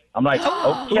anyway." I'm like,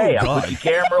 "Okay." I put the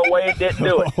camera away and didn't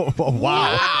do it.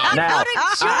 Wow. Now,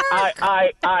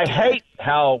 I hate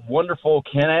how wonderful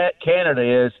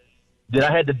Canada is that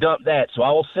I had to dump that. So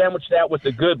I will sandwich that with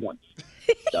the good one.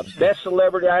 The best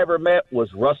celebrity I ever met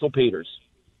was Russell Peters.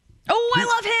 Oh, I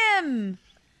love him.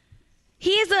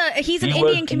 He's an He was-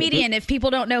 Indian comedian. If people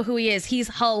don't know who he is, he's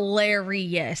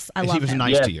hilarious. I love him.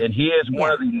 Yes, and he is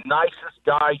one of the nicest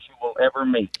guys you will ever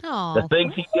meet. Aw. The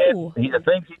things he did,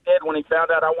 when he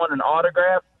found out I wanted an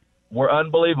autograph were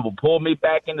unbelievable. Pulled me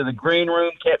back into the green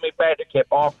room, kept me back there,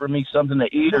 kept offering me something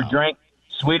to eat or drink.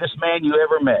 Sweetest man you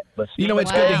ever met. But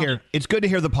It's good to hear. It's good to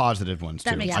hear the positive ones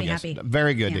That too. makes I me guess. happy.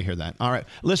 Very good to hear that. All right,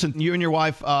 listen, you and your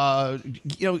wife. I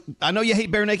know you hate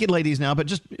Bare Naked Ladies now, but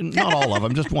just not all of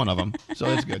them, just one of them. So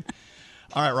that's good.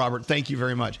 All right, Robert. Thank you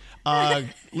very much.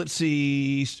 Let's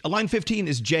see. Line 15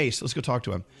 is Jace. Let's go talk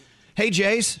to him. Hey,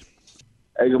 Jace.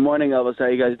 Hey, good morning, Elvis. How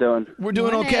you guys doing? We're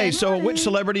doing okay. So, which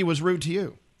celebrity was rude to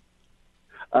you?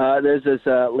 There's this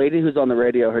lady who's on the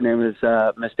radio. Her name is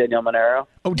Miss Danielle Monero.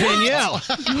 Oh, Danielle.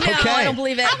 No, I don't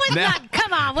believe it.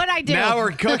 Come on, what'd I do? Now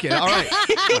we're cooking. All right.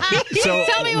 So,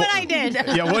 Tell me what I did.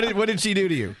 Yeah. What did she do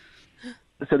to you?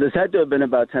 So this had to have been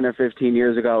about 10 or 15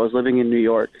 years ago. I was living in New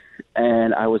York,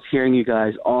 and I was hearing you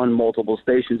guys on multiple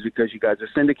stations because you guys are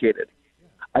syndicated.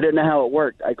 I didn't know how it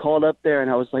worked. I called up there,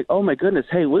 and I was like, oh, my goodness,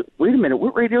 hey, wait a minute,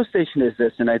 what radio station is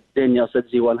this? And Danielle said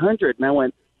Z100, and I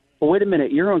went, well, wait a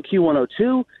minute, you're on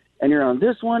Q102, and you're on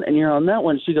this one, and you're on that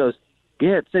one. She goes,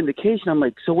 yeah, it's syndication. I'm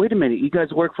like, so wait a minute, you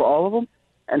guys work for all of them?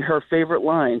 And her favorite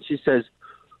line, she says,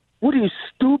 what are you,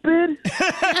 stupid?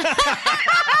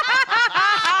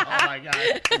 Oh, my God.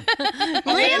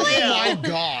 Really? Oh, my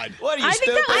God. What are you, I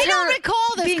think stupid? I don't recall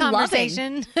this being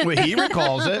conversation. Well, he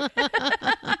recalls it.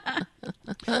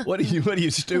 What are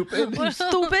you, stupid?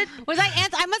 Stupid. Was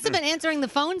I must have been answering the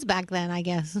phones back then, I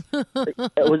guess.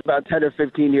 It was about 10 or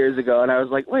 15 years ago, and I was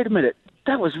like, wait a minute,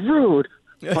 that was rude.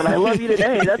 But I love you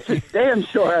today. That's for damn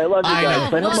sure. I love you I guys.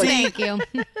 know. But I'm like, Thank you.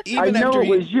 I know it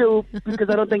was you because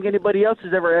I don't think anybody else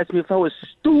has ever asked me if I was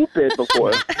stupid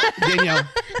before. Danielle,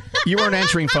 you weren't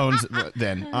answering phones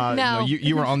then. No.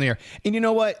 You were on the air. And you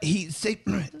know what?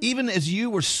 Even as you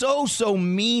were so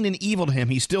mean and evil to him,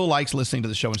 he still likes listening to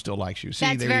the show and still likes you. See,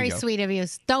 That's there very you go. sweet of you.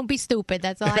 Don't be stupid.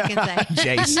 That's all I can say.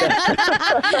 Jace.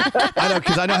 I know,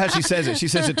 because I know how she says it. She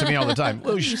says it to me all the time.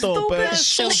 Oh, stupid.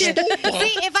 See,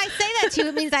 if I say that to you,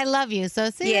 it means I love you. So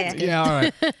see, Yeah. Yeah, all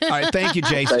right. All right, thank you,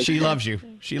 Jace. She loves you.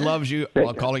 She loves you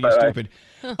while calling you stupid.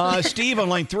 Steve on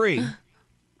line 3.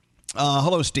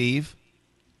 Hello, Steve.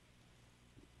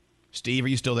 Steve, are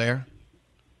you still there?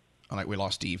 All right, we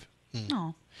lost Steve.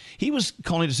 Oh. He was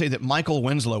calling to say that Michael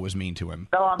Winslow was mean to him.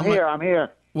 No, I'm here.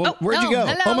 Well, where'd you go?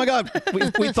 hello. Oh, my God.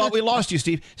 We thought we lost you,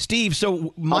 Steve. Steve,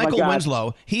 so Michael God.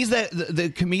 Winslow, he's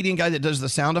the comedian guy that does the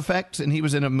sound effects, and he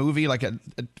was in a movie like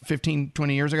 15,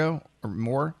 20 years ago or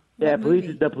more? Yeah,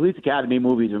 the Police Academy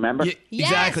movies, remember?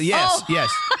 Exactly. Yes, yes.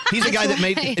 He's the guy that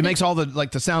makes all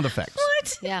the sound effects.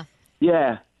 What? Yeah.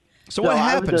 Yeah. So what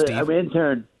happened, Steve?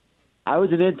 I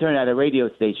was an intern at a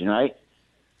radio station, right?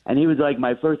 And he was like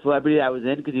my first celebrity I was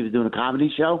in because he was doing a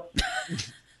comedy show.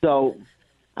 So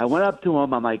I went up to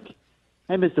him. I'm like,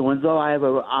 "Hey, Mr. Winslow, I have a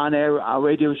on-air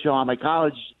radio show on my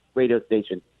college radio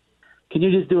station. Can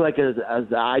you just do like as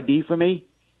ID for me?"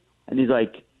 And he's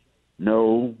like,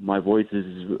 "No, my voice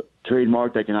is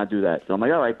trademarked. I cannot do that." So I'm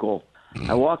like, "All right, cool."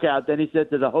 I walk out. Then he said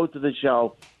to the host of the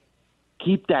show,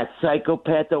 "Keep that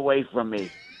psychopath away from me."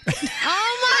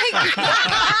 Oh my God.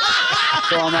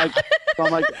 So I'm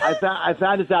like, I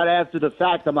found this out after the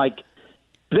fact. I'm like,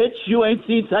 "Bitch, you ain't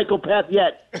seen Psychopath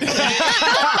yet."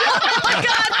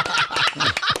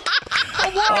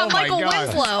 War on Michael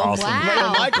Winslow. Awesome.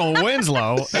 Wow. Michael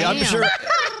Winslow. I'm Damn. sure.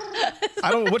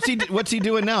 I don't. What's he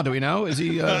doing now? Do we know? Is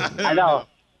he? I know.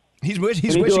 He's Can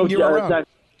wishing do you were around.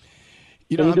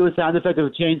 Can you do a sound effect of a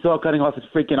chainsaw cutting off his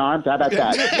freaking arms? How about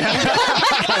that?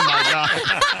 Oh my God.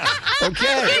 Okay.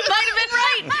 He might have been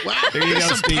right. Wow, There you there's go,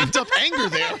 some Steve. pent up anger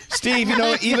there. Steve,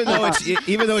 even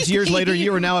though it's years later,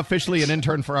 you are now officially an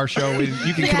intern for our show.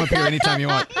 You can come up here anytime you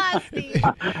want.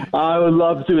 I would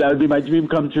love to. That would be my dream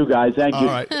come true, guys. Thank you. All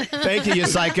right. Thank you, you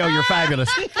psycho. You're fabulous.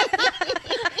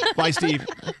 Bye, Steve.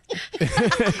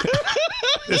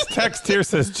 This text here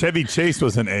says Chevy Chase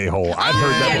was an a-hole. I've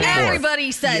heard that before.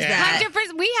 Everybody says that.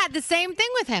 100%. We had the same thing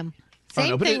with him. Oh, Same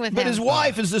no, thing with him. But his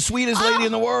wife is the sweetest lady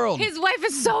in the world. His wife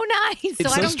is so nice. It's So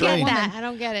I so don't strange. get that. I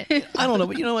don't get it. I don't know,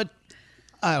 but you know what?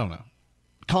 I don't know.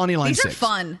 Connie, line These 6. are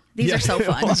fun. These are so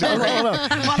fun. Hold on.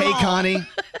 Hey, Connie.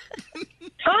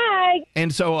 Hi.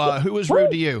 And so, who was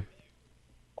rude to you?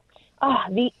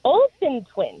 The Olsen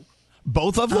twins.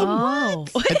 Both of them? Oh.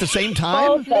 At the same time?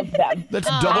 Both of them. That's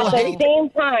double At the hate. same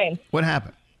time. What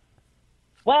happened?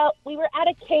 Well, we were at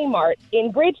a Kmart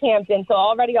in Bridgehampton, so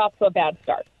already off to a bad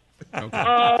start. Okay.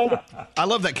 And I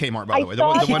love that Kmart, by the I way.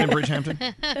 thought- The one in Bridgehampton.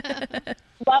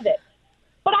 love it.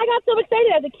 But I got so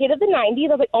excited as a kid of the 90s.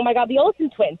 I was like, oh, my God, the Olsen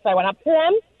twins. So I went up to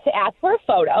them to ask for a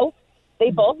photo.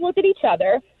 They both looked at each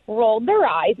other, rolled their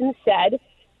eyes, and said,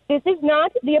 "This is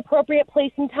not the appropriate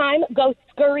place and time. Go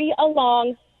scurry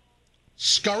along."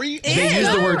 Scurry? They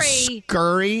use the word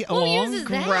scurry along. uses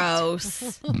that?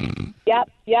 Gross.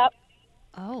 Yep.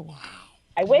 Oh.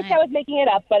 I wish I was making it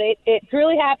up, but it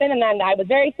truly happened, and then I was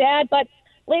very sad. But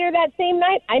later that same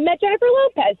night, I met Jennifer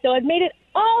Lopez, so it made it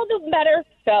all the better.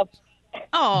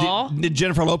 So, Did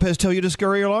Jennifer Lopez tell you to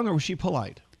scurry along, or was she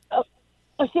polite?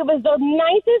 she was the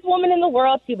nicest woman in the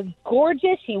world. She was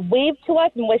gorgeous. She waved to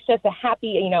us and wished us a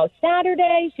happy,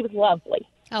 Saturday. She was lovely.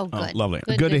 Oh, Oh, lovely.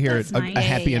 Good to hear it. A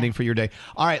happy ending for your day.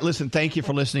 All right, listen, thank you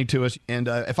for listening to us. And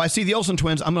if I see the Olsen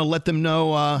twins, I'm going to let them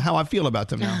know how I feel about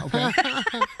them now, okay?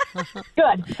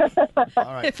 Good. All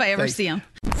right. If I ever Thanks. see him.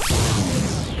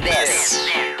 This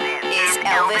is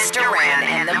Elvis Duran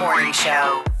and the Morning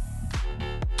Show.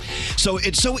 So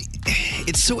it's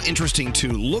so interesting to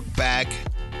look back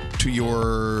to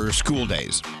your school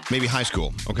days, maybe high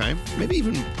school, okay? Maybe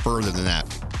even further than that,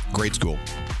 grade school.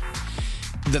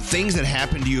 The things that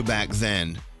happened to you back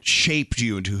then shaped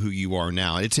you into who you are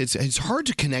now. It's hard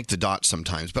to connect the dots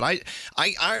sometimes, but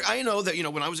I know that,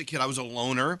 when I was a kid, I was a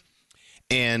loner,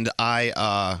 and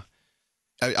I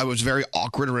was very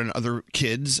awkward around other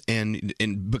kids, and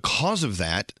because of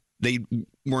that, they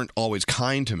weren't always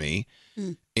kind to me.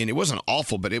 And it wasn't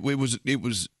awful, but it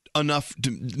was enough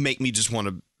to make me just want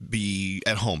to be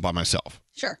at home by myself.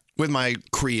 Sure. With my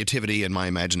creativity and my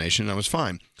imagination, I was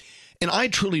fine. And I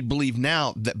truly believe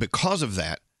now that because of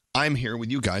that, I'm here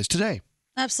with you guys today.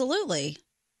 Absolutely.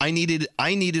 I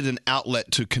needed an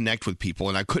outlet to connect with people,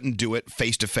 and I couldn't do it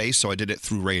face to face, so I did it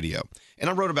through radio. And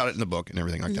I wrote about it in the book and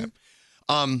everything like that.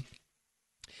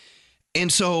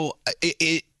 And so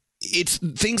it's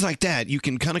things like that. You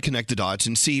can kind of connect the dots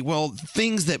and see, well,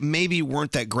 things that maybe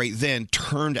weren't that great then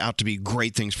turned out to be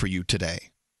great things for you today.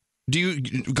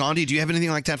 Gandhi, do you have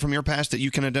anything like that from your past that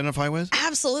you can identify with?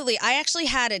 Absolutely. I actually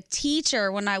had a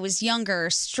teacher when I was younger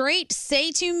straight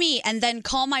say to me and then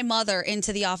call my mother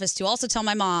into the office to also tell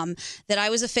my mom that I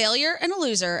was a failure and a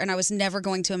loser and I was never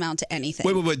going to amount to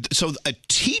anything. Wait. So a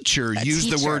teacher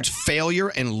used the words failure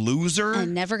and loser?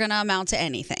 And never going to amount to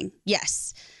anything.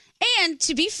 Yes. And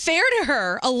to be fair to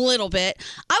her a little bit,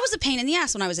 I was a pain in the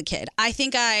ass when I was a kid. I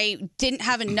think I didn't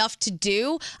have enough to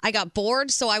do. I got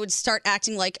bored, so I would start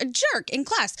acting like a jerk in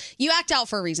class. You act out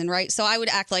for a reason, right? So I would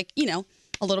act like,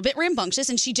 a little bit rambunctious,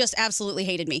 and she just absolutely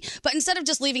hated me. But instead of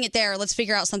just leaving it there, let's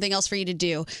figure out something else for you to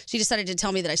do, she decided to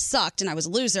tell me that I sucked and I was a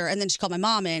loser, and then she called my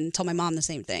mom in and told my mom the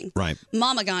same thing. Right.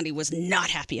 Mama Gandhi was not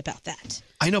happy about that.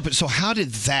 I know, but so how did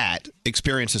that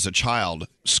experience as a child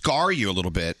scar you a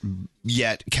little bit,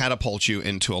 yet catapult you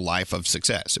into a life of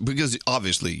success? Because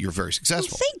obviously you're very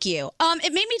successful. Thank you.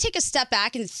 It made me take a step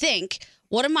back and think,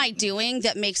 what am I doing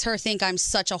that makes her think I'm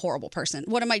such a horrible person?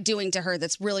 What am I doing to her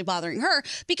that's really bothering her?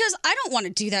 Because I don't want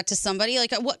to do that to somebody.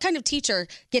 Like, what kind of teacher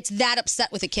gets that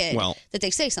upset with a kid that they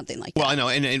say something like that? Well, I know,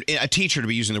 and a teacher to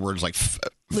be using the words like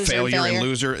failure and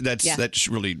loser, that's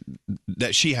really,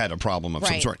 that she had a problem of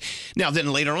some sort. Now,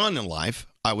 then later on in life,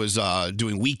 I was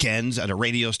doing weekends at a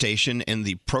radio station, and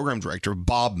the program director,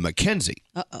 Bob McKenzie,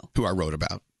 who I wrote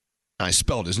about, I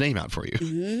spelled his name out for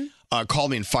you,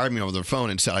 called me and fired me over the phone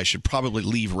and said I should probably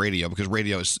leave radio because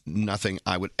radio is nothing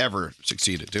I would ever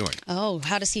succeed at doing. Oh,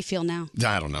 how does he feel now?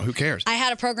 I don't know. Who cares? I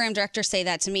had a program director say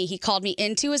that to me. He called me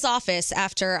into his office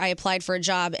after I applied for a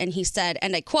job, and he said,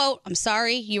 and I quote, "I'm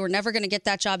sorry, you were never going to get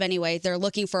that job anyway. They're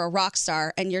looking for a rock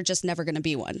star, and you're just never going to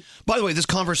be one." By the way, this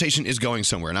conversation is going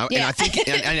somewhere now, and I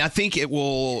think it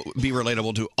will be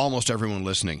relatable to almost everyone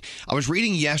listening. I was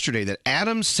reading yesterday that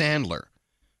Adam Sandler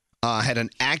had an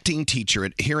acting teacher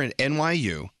here at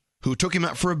NYU who took him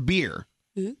out for a beer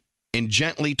and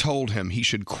gently told him he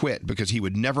should quit because he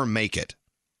would never make it.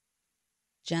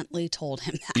 Gently told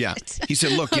him that. Yeah. He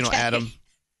said, look, Adam,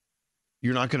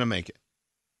 you're not going to make it.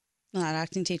 Well, that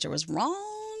acting teacher was wrong.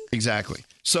 Exactly.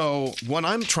 So what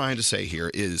I'm trying to say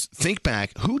here is think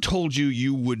back. Who told you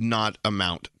you would not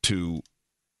amount to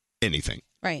anything?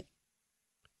 Right.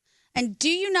 And do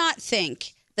you not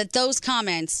think that those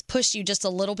comments push you just a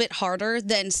little bit harder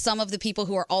than some of the people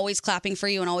who are always clapping for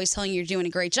you and always telling you you're doing a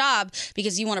great job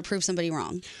because you want to prove somebody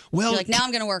wrong? Well, you're like, now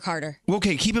I'm going to work harder.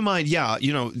 Okay, keep in mind,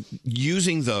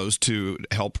 using those to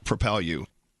help propel you,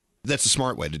 that's a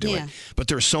smart way to do it. But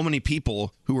there are so many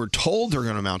people who are told they're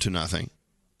going to amount to nothing,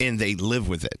 and they live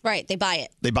with it. Right, they buy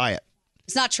it. They buy it.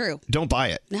 It's not true. Don't buy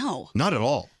it. No. Not at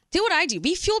all. Do what I do.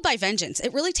 Be fueled by vengeance.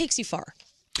 It really takes you far.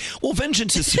 Well,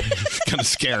 vengeance is kind of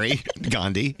scary,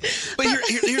 Gandhi. But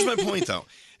here's my point, though.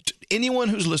 Anyone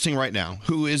who's listening right now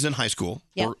who is in high school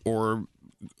or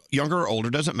younger or older,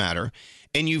 doesn't matter,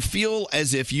 and you feel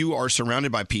as if you are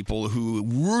surrounded by people who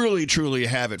really, truly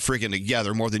have it freaking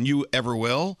together more than you ever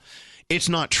will, it's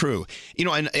not true.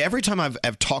 And every time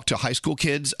I've talked to high school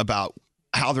kids about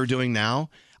how they're doing now,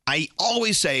 I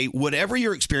always say, whatever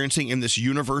you're experiencing in this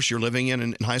universe you're living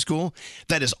in high school,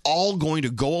 that is all going to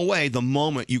go away the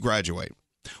moment you graduate.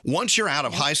 Once you're out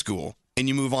of high school and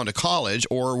you move on to college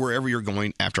or wherever you're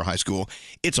going after high school,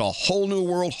 it's a whole new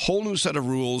world, whole new set of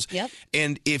rules. Yep.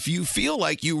 And if you feel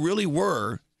like you really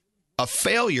were a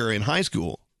failure in high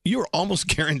school, you're almost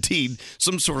guaranteed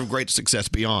some sort of great success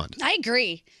beyond. I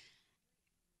agree.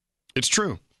 It's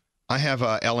true. I have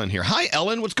Ellen here. Hi,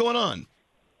 Ellen. What's going on?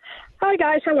 Hi,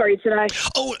 guys. How are you today?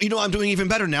 Oh, I'm doing even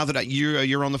better now that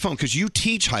you're on the phone because you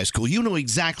teach high school. You know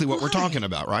exactly what we're talking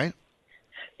about, right?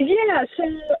 Yeah. So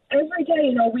every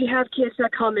day, we have kids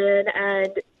that come in and,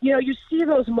 you see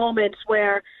those moments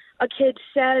where a kid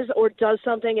says or does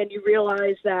something and you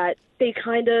realize that they've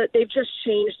just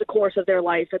changed the course of their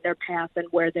life and their path and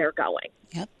where they're going.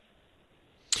 Yep.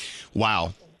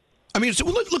 Wow. I mean, so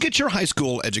look at your high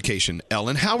school education,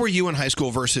 Ellen. How were you in high school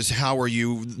versus how were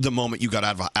you the moment you got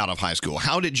out of high school?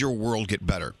 How did your world get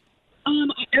better?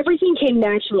 Everything came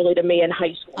naturally to me in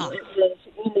high school. It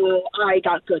was, I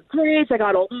got good grades, I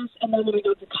got all this, and then when I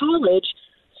got to college,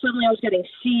 suddenly I was getting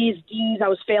C's, D's, I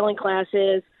was failing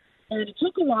classes, and it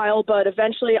took a while, but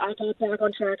eventually I got back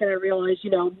on track and I realized,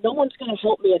 no one's going to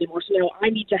help me anymore, so now I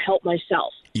need to help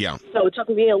myself. Yeah. So it took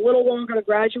me a little longer to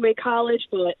graduate college,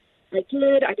 but I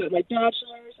did. I got my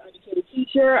bachelor's. I I became a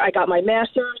teacher. I got my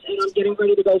master's, and I'm getting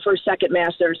ready to go for a second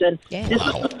master's. And this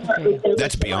is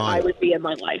That's beyond. I would be in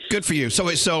my life. Good for you. So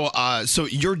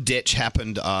your ditch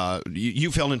happened.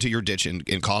 You fell into your ditch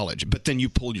in college, but then you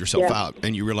pulled yourself out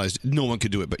and you realized no one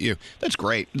could do it but you. That's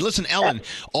great. Listen, Ellen,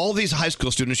 all these high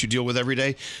school students you deal with every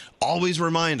day, always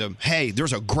remind them, hey,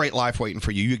 there's a great life waiting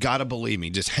for you. You got to believe me.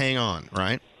 Just hang on,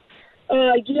 right?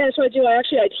 Yeah, that's what I do. I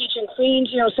teach in Queens.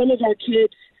 You know, some of our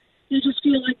kids, you just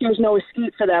feel like there's no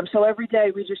escape for them. So every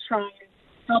day we just try and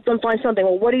help them find something.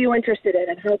 Well, what are you interested in,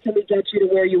 and how can we get you to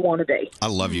where you want to be? I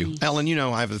love you. Ellen, you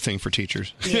know I have a thing for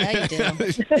teachers. Yeah, you do.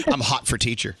 I'm hot for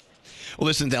teacher. Well,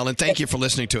 listen, Ellen, thank you for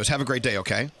listening to us. Have a great day,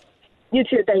 okay? You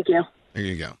too. Thank you. There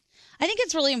you go. I think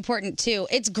it's really important, too.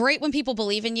 It's great when people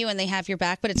believe in you and they have your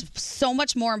back, but it's so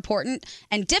much more important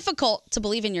and difficult to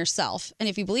believe in yourself. And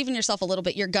if you believe in yourself a little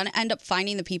bit, you're going to end up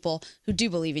finding the people who do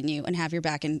believe in you and have your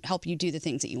back and help you do the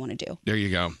things that you want to do. There you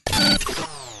go.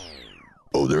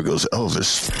 Oh, there goes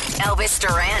Elvis. Elvis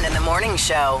Duran in the Morning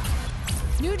Show.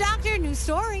 New doctor, new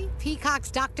story. Peacock's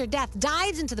Dr. Death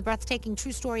dives into the breathtaking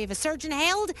true story of a surgeon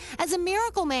hailed as a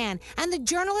miracle man and the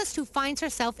journalist who finds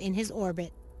herself in his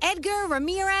orbit. Edgar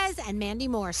Ramirez and Mandy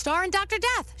Moore star in Dr.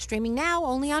 Death, streaming now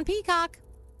only on Peacock.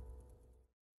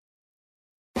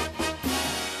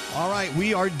 All right,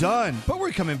 we are done, but we're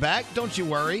coming back. Don't you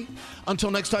worry. Until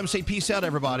next time, say peace out,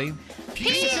 everybody.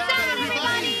 Peace out,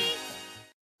 everybody.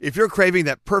 If you're craving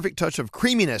that perfect touch of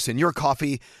creaminess in your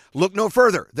coffee, look no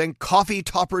further than Coffee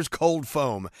Topper's Cold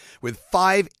Foam with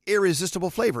 5 irresistible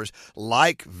flavors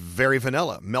like Very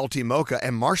Vanilla, Melty Mocha,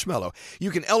 and Marshmallow. You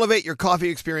can elevate your coffee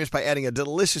experience by adding a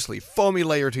deliciously foamy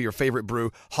layer to your favorite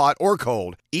brew, hot or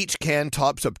cold. Each can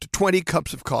tops up to 20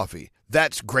 cups of coffee.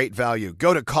 That's great value.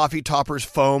 Go to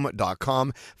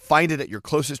coffeetoppersfoam.com, find it at your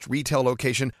closest retail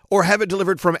location, or have it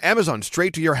delivered from Amazon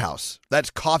straight to your house. That's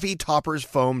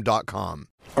coffeetoppersfoam.com.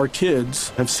 Our kids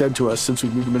have said to us since we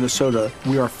moved to Minnesota,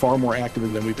 we are far more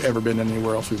active than we've ever been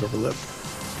anywhere else we've ever lived.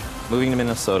 Moving to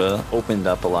Minnesota opened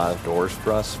up a lot of doors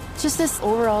for us. Just this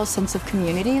overall sense of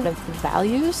community, of the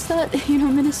values that,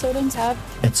 Minnesotans have.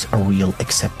 It's a real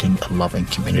accepting, loving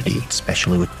community,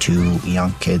 especially with 2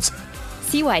 young kids.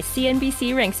 See why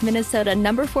CNBC ranks Minnesota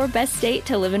number 4 best state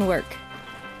to live and work.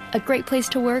 A great place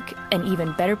to work, an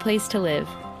even better place to live.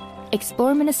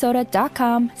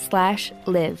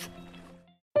 ExploreMinnesota.com/live.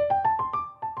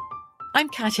 I'm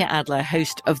Katya Adler,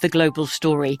 host of The Global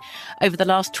Story. Over the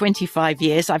last 25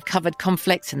 years, I've covered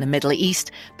conflicts in the Middle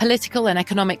East, political and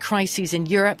economic crises in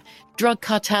Europe, drug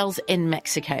cartels in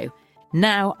Mexico.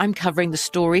 Now I'm covering the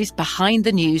stories behind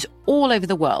the news all over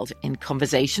the world in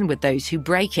conversation with those who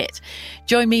break it.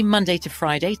 Join me Monday to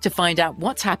Friday to find out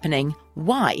what's happening,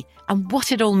 why, and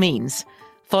what it all means.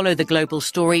 Follow The Global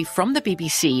Story from the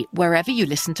BBC wherever you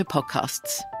listen to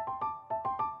podcasts.